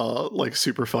all like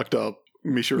super fucked up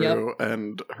Michiru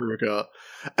and Haruka.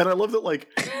 And I love that like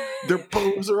their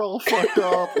bows are all fucked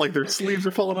up, like their sleeves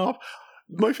are falling off.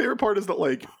 My favorite part is that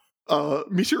like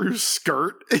Michiru's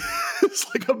skirt is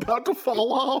like about to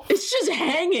fall off. It's just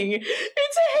hanging.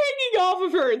 It's hanging off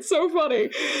of her. It's so funny.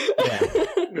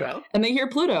 Yeah. And they hear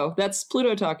Pluto. That's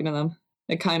Pluto talking to them.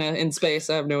 And kind of in space.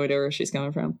 I have no idea where she's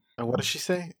coming from. What does she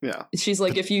say? Yeah. She's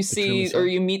like, if you see or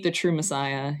you meet the true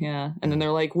Messiah. Yeah. And then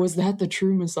they're like, was that the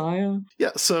true Messiah?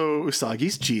 Yeah, so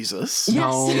Usagi's Jesus.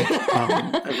 Yes.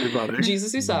 Everybody.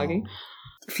 Jesus Usagi.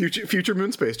 Future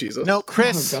moon space Jesus. No,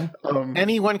 Chris. Oh,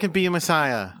 Anyone can be a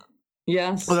Messiah.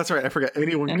 yes. Oh, that's right. I forgot.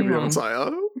 Anyone can be a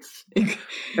Messiah.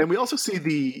 And we also see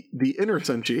the inner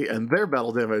Senshi and their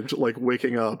battle damage like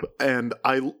waking up, and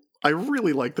I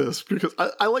really like this because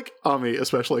I like Ami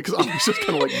especially because Ami's just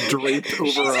kind of like draped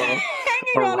over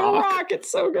hanging on a rock.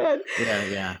 It's so good.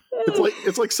 Yeah.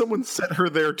 It's like someone set her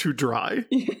there to dry.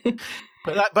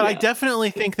 But I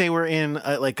definitely think they were in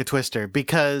like a twister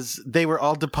because they were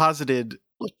all deposited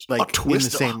like in the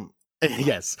same.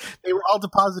 Yes, they were all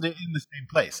deposited in the same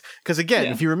place. Because again,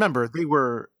 if you remember, they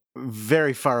were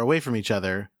very far away from each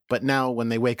other. But now when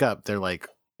they wake up, they're like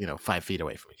 5 feet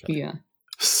away from each other. Yeah.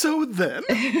 So then,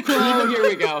 oh, here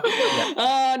we go.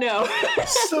 Oh no.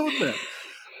 So then,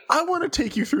 I want to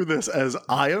take you through this as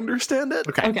I understand it.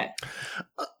 Okay.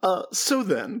 So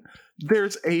then,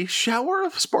 there's a shower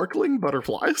of sparkling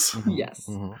butterflies. Mm-hmm, yes.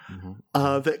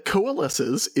 That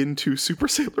coalesces into Super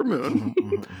Sailor Moon,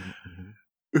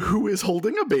 who is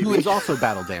holding a baby. Who is also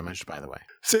battle damaged, by the way.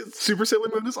 Super Sailor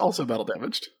Moon is also battle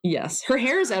damaged. Yes. Her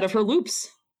hair's out of her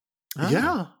loops. Oh.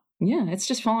 Yeah. Yeah, it's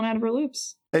just falling out of her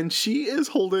loops. And she is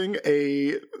holding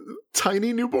a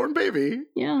tiny newborn baby.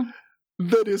 Yeah.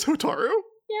 That is Hotaru.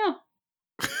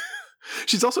 Yeah.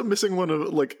 She's also missing one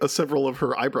of several of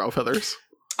her eyebrow feathers.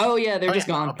 Oh yeah, they're just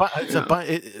gone.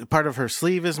 Part of her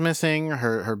sleeve is missing.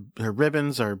 Her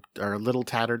ribbons are a little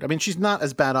tattered. I mean, she's not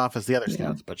as bad off as the other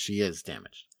scouts, but she is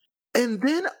damaged. And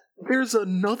then there's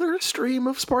another stream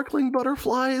of sparkling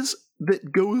butterflies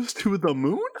that goes to the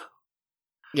moon.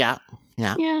 Yeah.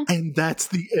 And that's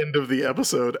the end of the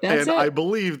episode. That's it. I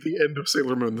believe the end of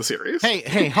Sailor Moon, the series.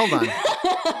 Hey, hold on.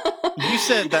 You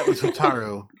said that was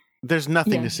Hotaru. There's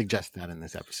nothing to suggest that in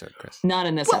this episode, Chris. Not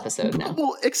in this episode, no.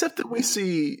 Well, except that we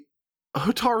see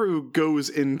Hotaru goes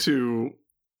into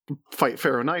fight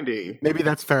Pharaoh 90. Maybe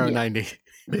that's Pharaoh 90.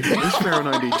 Maybe it is Pharaoh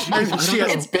 90.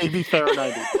 Jeez, It's baby Pharaoh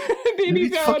 90. Baby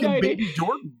Pharaoh 90. Baby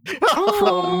Jordan.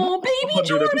 Oh, baby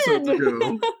 100 episodes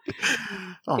Jordan. ago.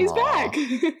 He's back.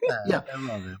 Yeah. I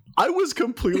love him. I was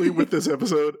completely with this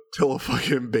episode till a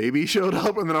fucking baby showed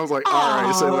up, and then I was like, all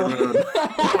right, Sailor Moon,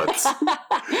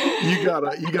 you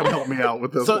gotta help me out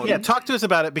with this one. So yeah, talk to us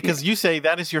about it because you say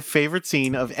that is your favorite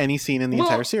scene of any scene in the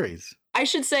entire series. I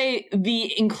should say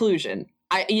the inclusion.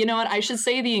 You know what? I should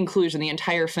say the inclusion. The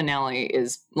entire finale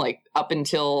is like up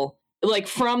until like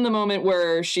from the moment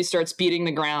where she starts beating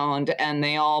the ground and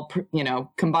they all,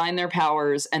 combine their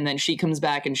powers, and then she comes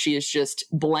back and she is just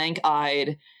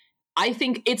blank-eyed. I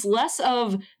think it's less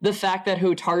of the fact that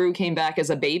Hotaru came back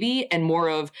as a baby and more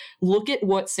of look at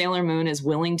what Sailor Moon is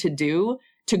willing to do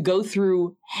to go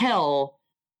through hell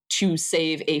to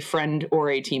save a friend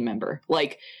or a team member.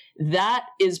 Like that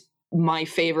is my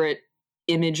favorite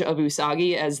image of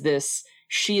Usagi as this.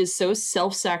 She is so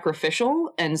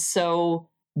self-sacrificial and so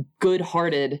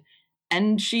good-hearted,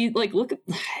 and she look,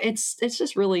 it's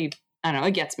just really, I don't know,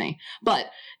 it gets me. But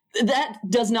that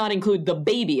does not include the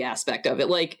baby aspect of it.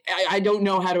 Like, I don't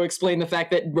know how to explain the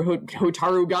fact that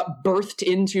Hotaru got birthed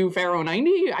into Pharaoh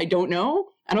 90. I don't know.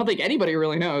 I don't think anybody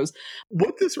really knows.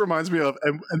 What this reminds me of,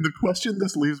 and the question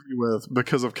this leaves me with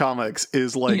because of comics,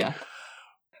 is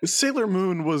Sailor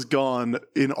Moon was gone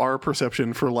in our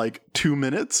perception for 2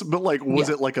 minutes, but was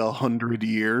it 100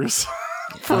 years?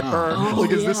 For her,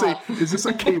 is this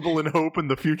a Cable and Hope in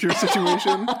the future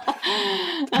situation?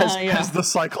 Has the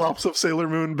Cyclops of Sailor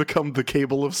Moon become the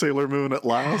Cable of Sailor Moon at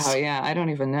last? Oh yeah, I don't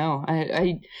even know.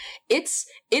 It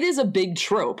is a big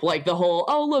trope, like the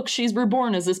whole look, she's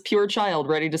reborn as this pure child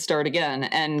ready to start again,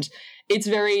 and it's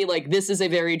very this is a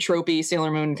very tropey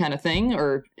Sailor Moon kind of thing,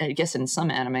 or I guess in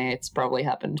some anime it's probably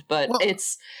happened, but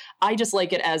I just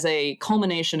like it as a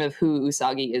culmination of who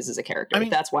Usagi is as a character. I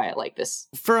mean, that's why I like this.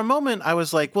 For a moment, I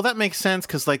was like, well, that makes sense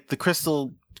because the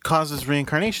crystal causes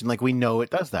reincarnation. We know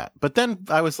it does that. But then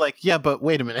I was like, yeah, but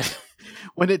wait a minute.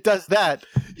 When it does that,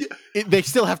 they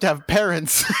still have to have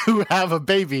parents who have a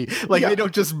baby. They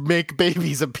don't just make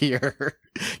babies appear,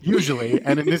 usually.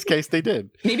 And in this case, they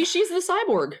did. Maybe she's the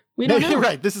cyborg. We don't know.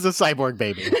 Right. This is a cyborg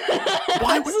baby.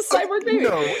 Why It's a cyborg baby.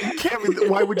 No, you can't.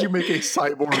 Why would you make a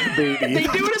cyborg baby? They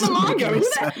do it in the manga. Who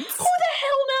the hell Sense.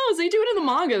 knows? They do it in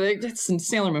the manga. It's in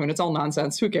Sailor Moon. It's all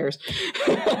nonsense. Who cares?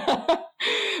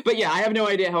 But yeah, I have no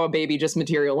idea how a baby just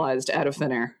materialized out of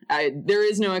thin air. There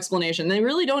is no explanation. They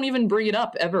really don't even bring it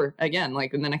up ever again,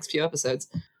 like in the next few episodes.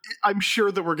 I'm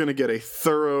sure that we're going to get a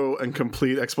thorough and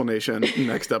complete explanation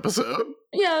next episode.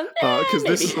 Yeah, Because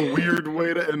this is maybe. a weird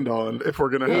way to end on if we're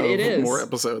going to It have is. more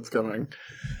episodes coming.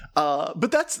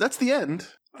 But that's the end.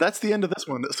 That's the end of this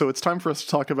one. So it's time for us to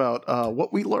talk about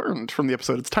what we learned from the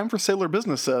episode. It's time for Sailor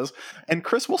Business Says. And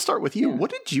Chris, we'll start with you. Yeah.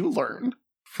 What did you learn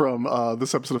from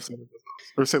this episode of Sailor Business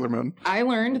or Sailor Moon? I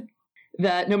learned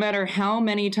that no matter how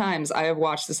many times I have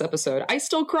watched this episode, I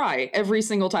still cry every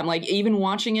single time. Like, even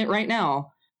watching it right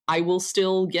now, I will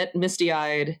still get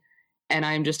misty-eyed, and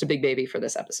I'm just a big baby for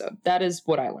this episode. That is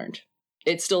what I learned.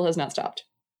 It still has not stopped.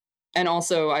 And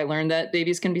also, I learned that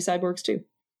babies can be cyborgs too.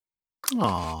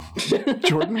 Aw.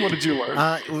 Jordan, what did you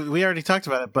learn? We already talked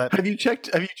about it, but Have you checked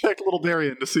Little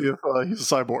Darian to see if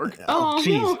he's a cyborg? Oh,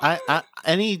 geez, no. I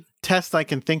any test I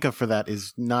can think of for that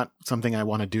is not something I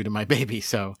want to do to my baby.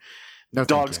 So, no, thank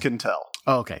Dogs you. can tell.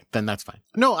 Oh, okay, then that's fine.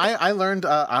 No, I learned.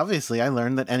 Obviously, I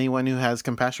learned that anyone who has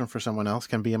compassion for someone else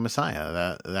can be a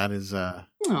messiah. That is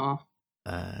Aw.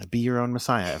 be your own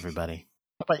messiah, everybody.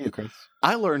 How about you, Chris?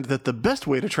 I learned that the best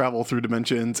way to travel through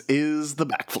dimensions is the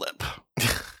backflip.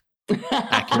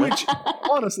 Which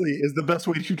honestly is the best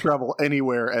way to travel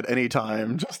anywhere at any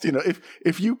time. Just,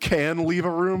 if you can leave a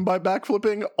room by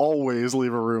backflipping, always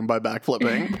leave a room by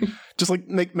backflipping. Just like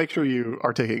make sure you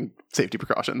are taking safety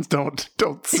precautions. Don't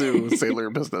sue Sailor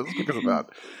Business because of that.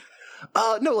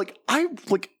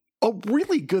 A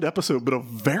really good episode, but a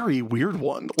very weird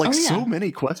one. Like, Oh, yeah. so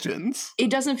many questions. It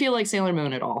doesn't feel like Sailor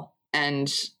Moon at all.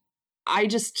 And I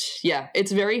just,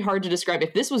 it's very hard to describe.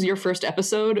 If this was your first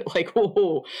episode, like,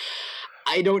 whoa,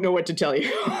 I don't know what to tell you.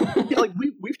 Yeah, like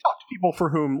we've talked to people for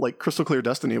whom like Crystal Clear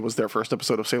Destiny was their first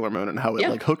episode of Sailor Moon and how it Yeah.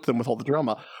 like hooked them with all the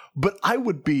drama. But I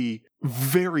would be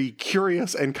very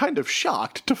curious and kind of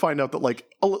shocked to find out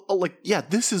that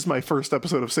this is my first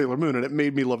episode of Sailor Moon and it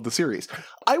made me love the series.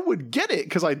 I would get it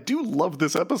because I do love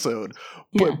this episode,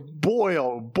 but Yeah. boy,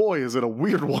 oh boy, is it a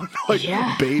weird one. Like,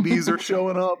 Yeah. babies are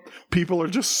showing up, people are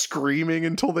just screaming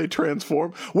until they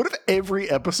transform. What if every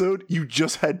episode you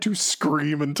just had to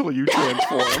scream until you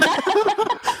transform?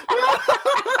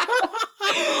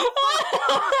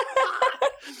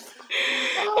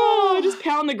 Oh, just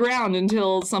pound the ground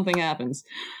until something happens.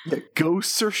 The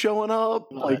ghosts are showing up.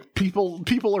 Like people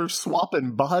are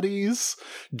swapping bodies.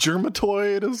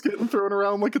 Germatoid is getting thrown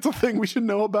around like it's a thing we should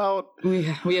know about. We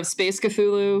have Space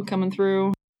Cthulhu coming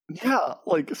through. Yeah,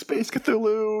 like Space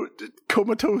Cthulhu,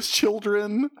 comatose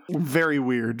children. Very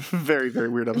weird, very very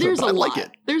weird episode. There's but a I lot. like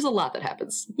it. There's a lot that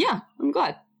happens. Yeah, I'm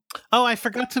glad. Oh, I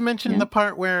forgot to mention Yeah. the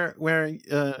part where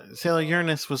Sailor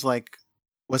Uranus was like,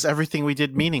 "Was everything we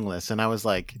did meaningless?" And I was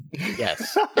like,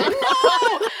 "Yes." No!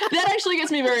 That actually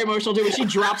gets me very emotional too. When she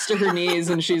drops to her knees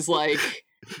and she's like,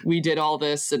 "We did all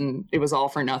this and it was all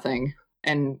for nothing."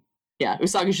 And yeah,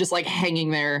 Usagi's just like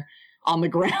hanging there on the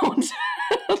ground.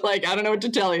 Like, I don't know what to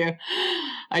tell you.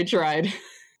 I tried.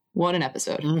 What an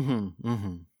episode.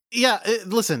 Yeah,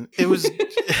 listen, it was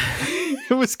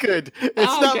it was good. It's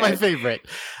not my Okay. favorite.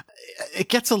 It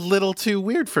gets a little too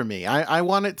weird for me. I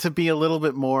want it to be a little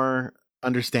bit more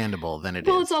understandable than it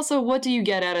is. Well, it's also, what do you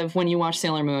get out of when you watch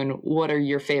Sailor Moon? What are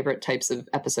your favorite types of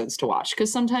episodes to watch?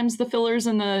 Because sometimes the fillers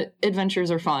and the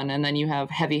adventures are fun, and then you have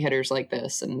heavy hitters like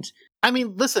this. And I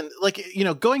mean, listen, like,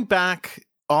 going back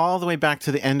all the way back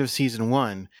to the end of season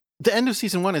 1, the end of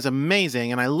season 1 is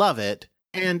amazing and I love it.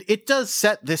 And it does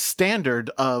set this standard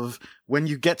of when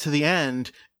you get to the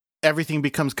end, everything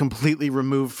becomes completely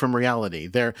removed from reality.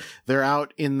 They're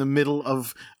out in the middle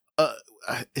of,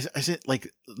 is it like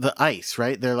the ice,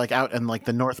 right? They're like out in like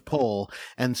the North Pole.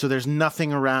 And so there's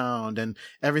nothing around and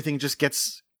everything just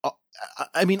gets,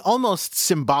 I mean, almost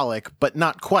symbolic, but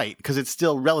not quite, because it's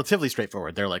still relatively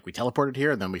straightforward. They're like, we teleported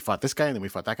here and then we fought this guy and then we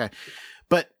fought that guy.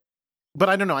 But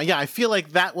I don't know. Yeah, I feel like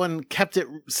that one kept it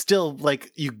still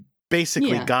like you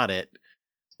basically Yeah. got it.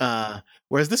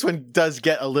 Whereas this one does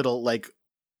get a little like,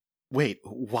 wait,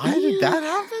 why did that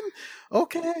happen?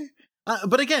 Okay.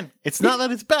 But again, it's not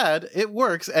that it's bad. It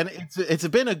works. And it's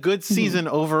been a good season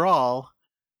overall.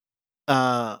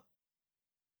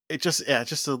 Just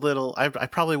a little, I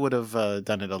probably would have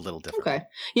done it a little different. okay.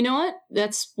 You know what?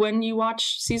 That's when you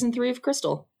watch season 3 of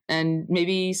Crystal and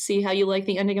maybe see how you like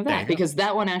the ending of There you that, go. because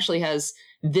that one actually has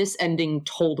this ending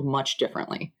told much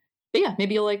differently. But yeah,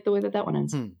 maybe you'll like the way that one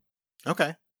ends.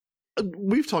 Okay.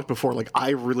 We've talked before, like,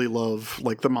 I really love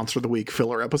like the Monster of the Week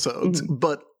filler episodes,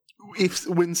 but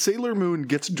when Sailor Moon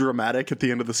gets dramatic at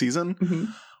the end of the season,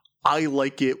 Mhm. I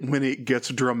like it when it gets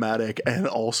dramatic and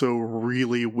also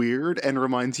really weird and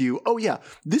reminds you, oh yeah,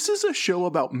 this is a show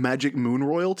about magic moon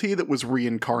royalty that was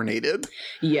reincarnated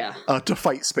Yeah. to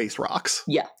fight space rocks.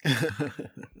 Yeah. And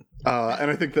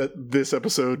I think that this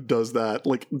episode does that.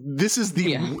 Like, this is the,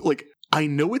 Yeah. like, I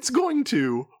know it's going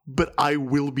to, but I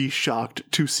will be shocked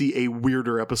to see a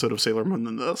weirder episode of Sailor Moon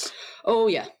than this. Oh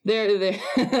yeah. There.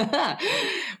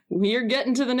 We're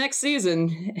getting to the next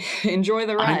season. Enjoy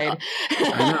the ride.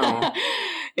 I know.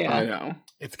 Yeah. I know.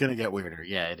 It's gonna get weirder.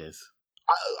 Yeah, it is.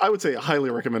 I would say highly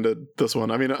recommended this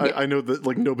one. I mean, I know that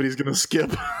like nobody's gonna skip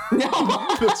No.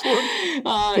 this one.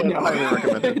 No. highly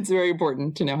recommended. It's very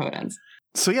important to know how it ends.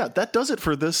 So yeah, that does it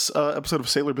for this episode of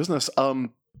Sailor Business.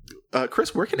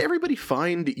 Chris, where can everybody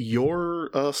find your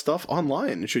stuff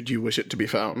online, should you wish it to be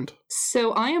found?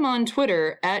 So I am on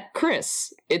Twitter at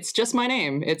Chris. It's just my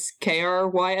name. It's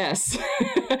KRYS.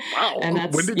 Wow. And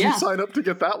that's, when did you sign up to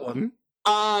get that one?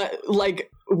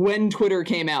 Like when Twitter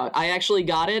came out, I actually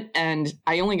got it, and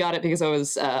I only got it because I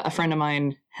was a friend of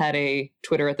mine had a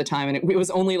Twitter at the time, and it was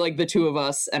only like the two of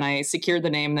us, and I secured the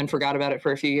name, then forgot about it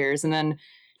for a few years, and then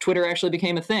Twitter actually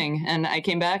became a thing, and I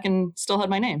came back and still had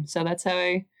my name. So that's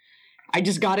how I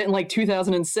just got it in like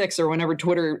 2006 or whenever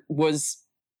Twitter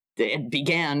it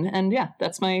began, and yeah,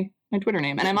 that's my Twitter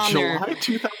name, and I'm on there. July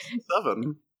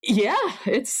 2007. Yeah,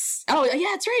 it's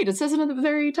it's right. It says it at the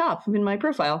very top in my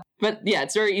profile. But yeah,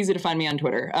 it's very easy to find me on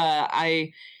Twitter.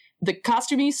 The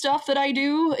costumey stuff that I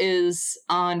do is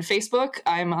on Facebook.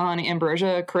 I'm on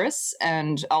Ambrosia Chris,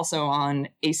 and also on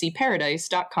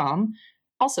acparadise.com,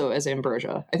 also as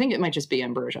Ambrosia. I think it might just be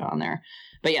Ambrosia on there.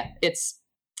 But yeah,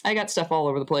 I got stuff all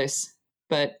over the place.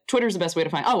 But Twitter's the best way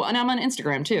to find. Oh, and I'm on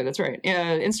Instagram too. That's right.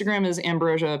 Instagram is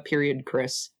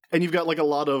Ambrosia.Chris. And you've got like a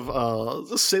lot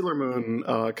of Sailor Moon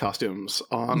costumes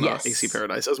on Yes. AC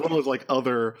Paradise, as well as like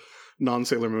other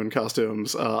non-Sailor Moon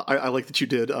costumes. I like that you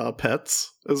did pets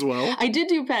as well. I did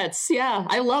do pets. Yeah,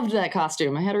 I loved that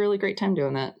costume. I had a really great time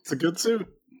doing that. It's a good suit.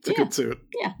 It's a Yeah. good suit.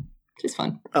 Yeah, it's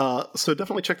fun. So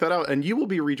definitely check that out. And you will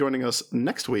be rejoining us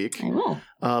next week. I will.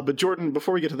 But Jordan,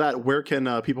 before we get to that, where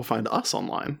can people find us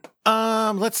online?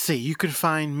 Let's see. You could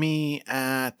find me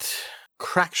at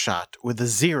Crackshot with a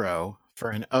 0 for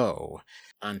an O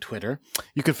on Twitter.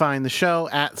 You can find the show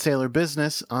at Sailor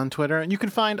Business on Twitter, and you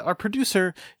can find our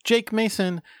producer Jake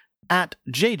Mason at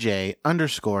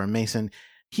JJ_Mason.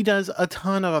 He does a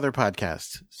ton of other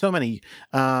podcasts. So many.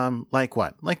 Like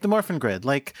what? Like the Morphin Grid,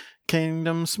 like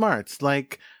Kingdom Smarts,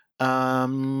 like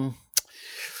oh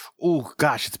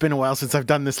gosh, it's been a while since I've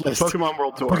done this list. Pokemon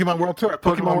World Tour. Pokemon World Tour.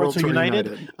 Pokemon World Tour United.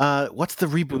 United. What's the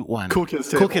reboot one? Cool Kids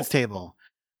Table. Cool Kids Table.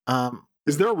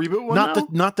 Is there a reboot one now?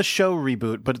 Not the show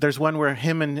reboot, but there's one where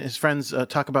him and his friends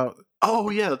talk about.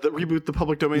 Oh yeah, the reboot, the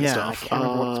public domain Yeah, stuff. I can't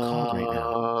remember what it's called right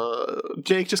now.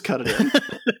 Jake, just cut it in.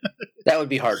 That would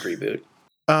be hard reboot.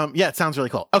 Yeah, it sounds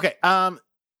really cool. Okay,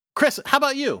 Chris, how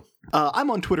about you? I'm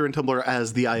on Twitter and Tumblr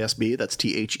as the ISB. That's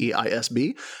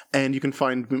THEISB. And you can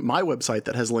find my website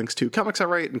that has links to comics I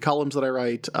write and columns that I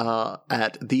write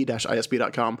at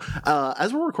the-isb.com.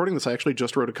 As we're recording this, I actually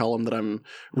just wrote a column that I'm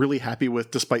really happy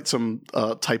with, despite some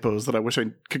typos that I wish I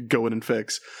could go in and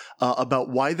fix, about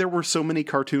why there were so many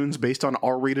cartoons based on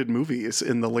R-rated movies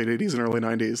in the late 80s and early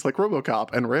 90s, like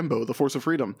RoboCop and Rambo, The Force of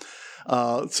Freedom.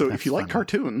 So if you like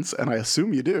cartoons, and I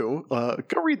assume you do,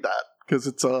 go read that, because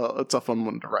it's a fun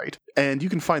one to write. And you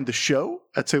can find the show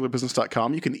at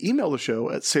sailorbusiness.com. You can email the show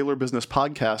at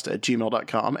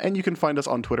sailorbusinesspodcast@gmail.com. And you can find us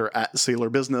on Twitter at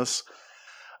sailorbusiness.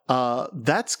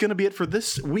 That's going to be it for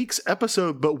this week's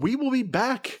episode, but we will be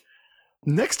back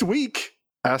next week,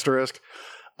 asterisk,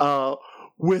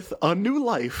 with A New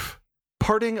Life,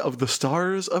 Parting of the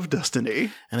Stars of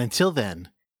Destiny. And until then,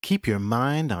 keep your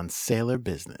mind on Sailor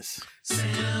Business.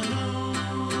 Sailor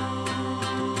Moon.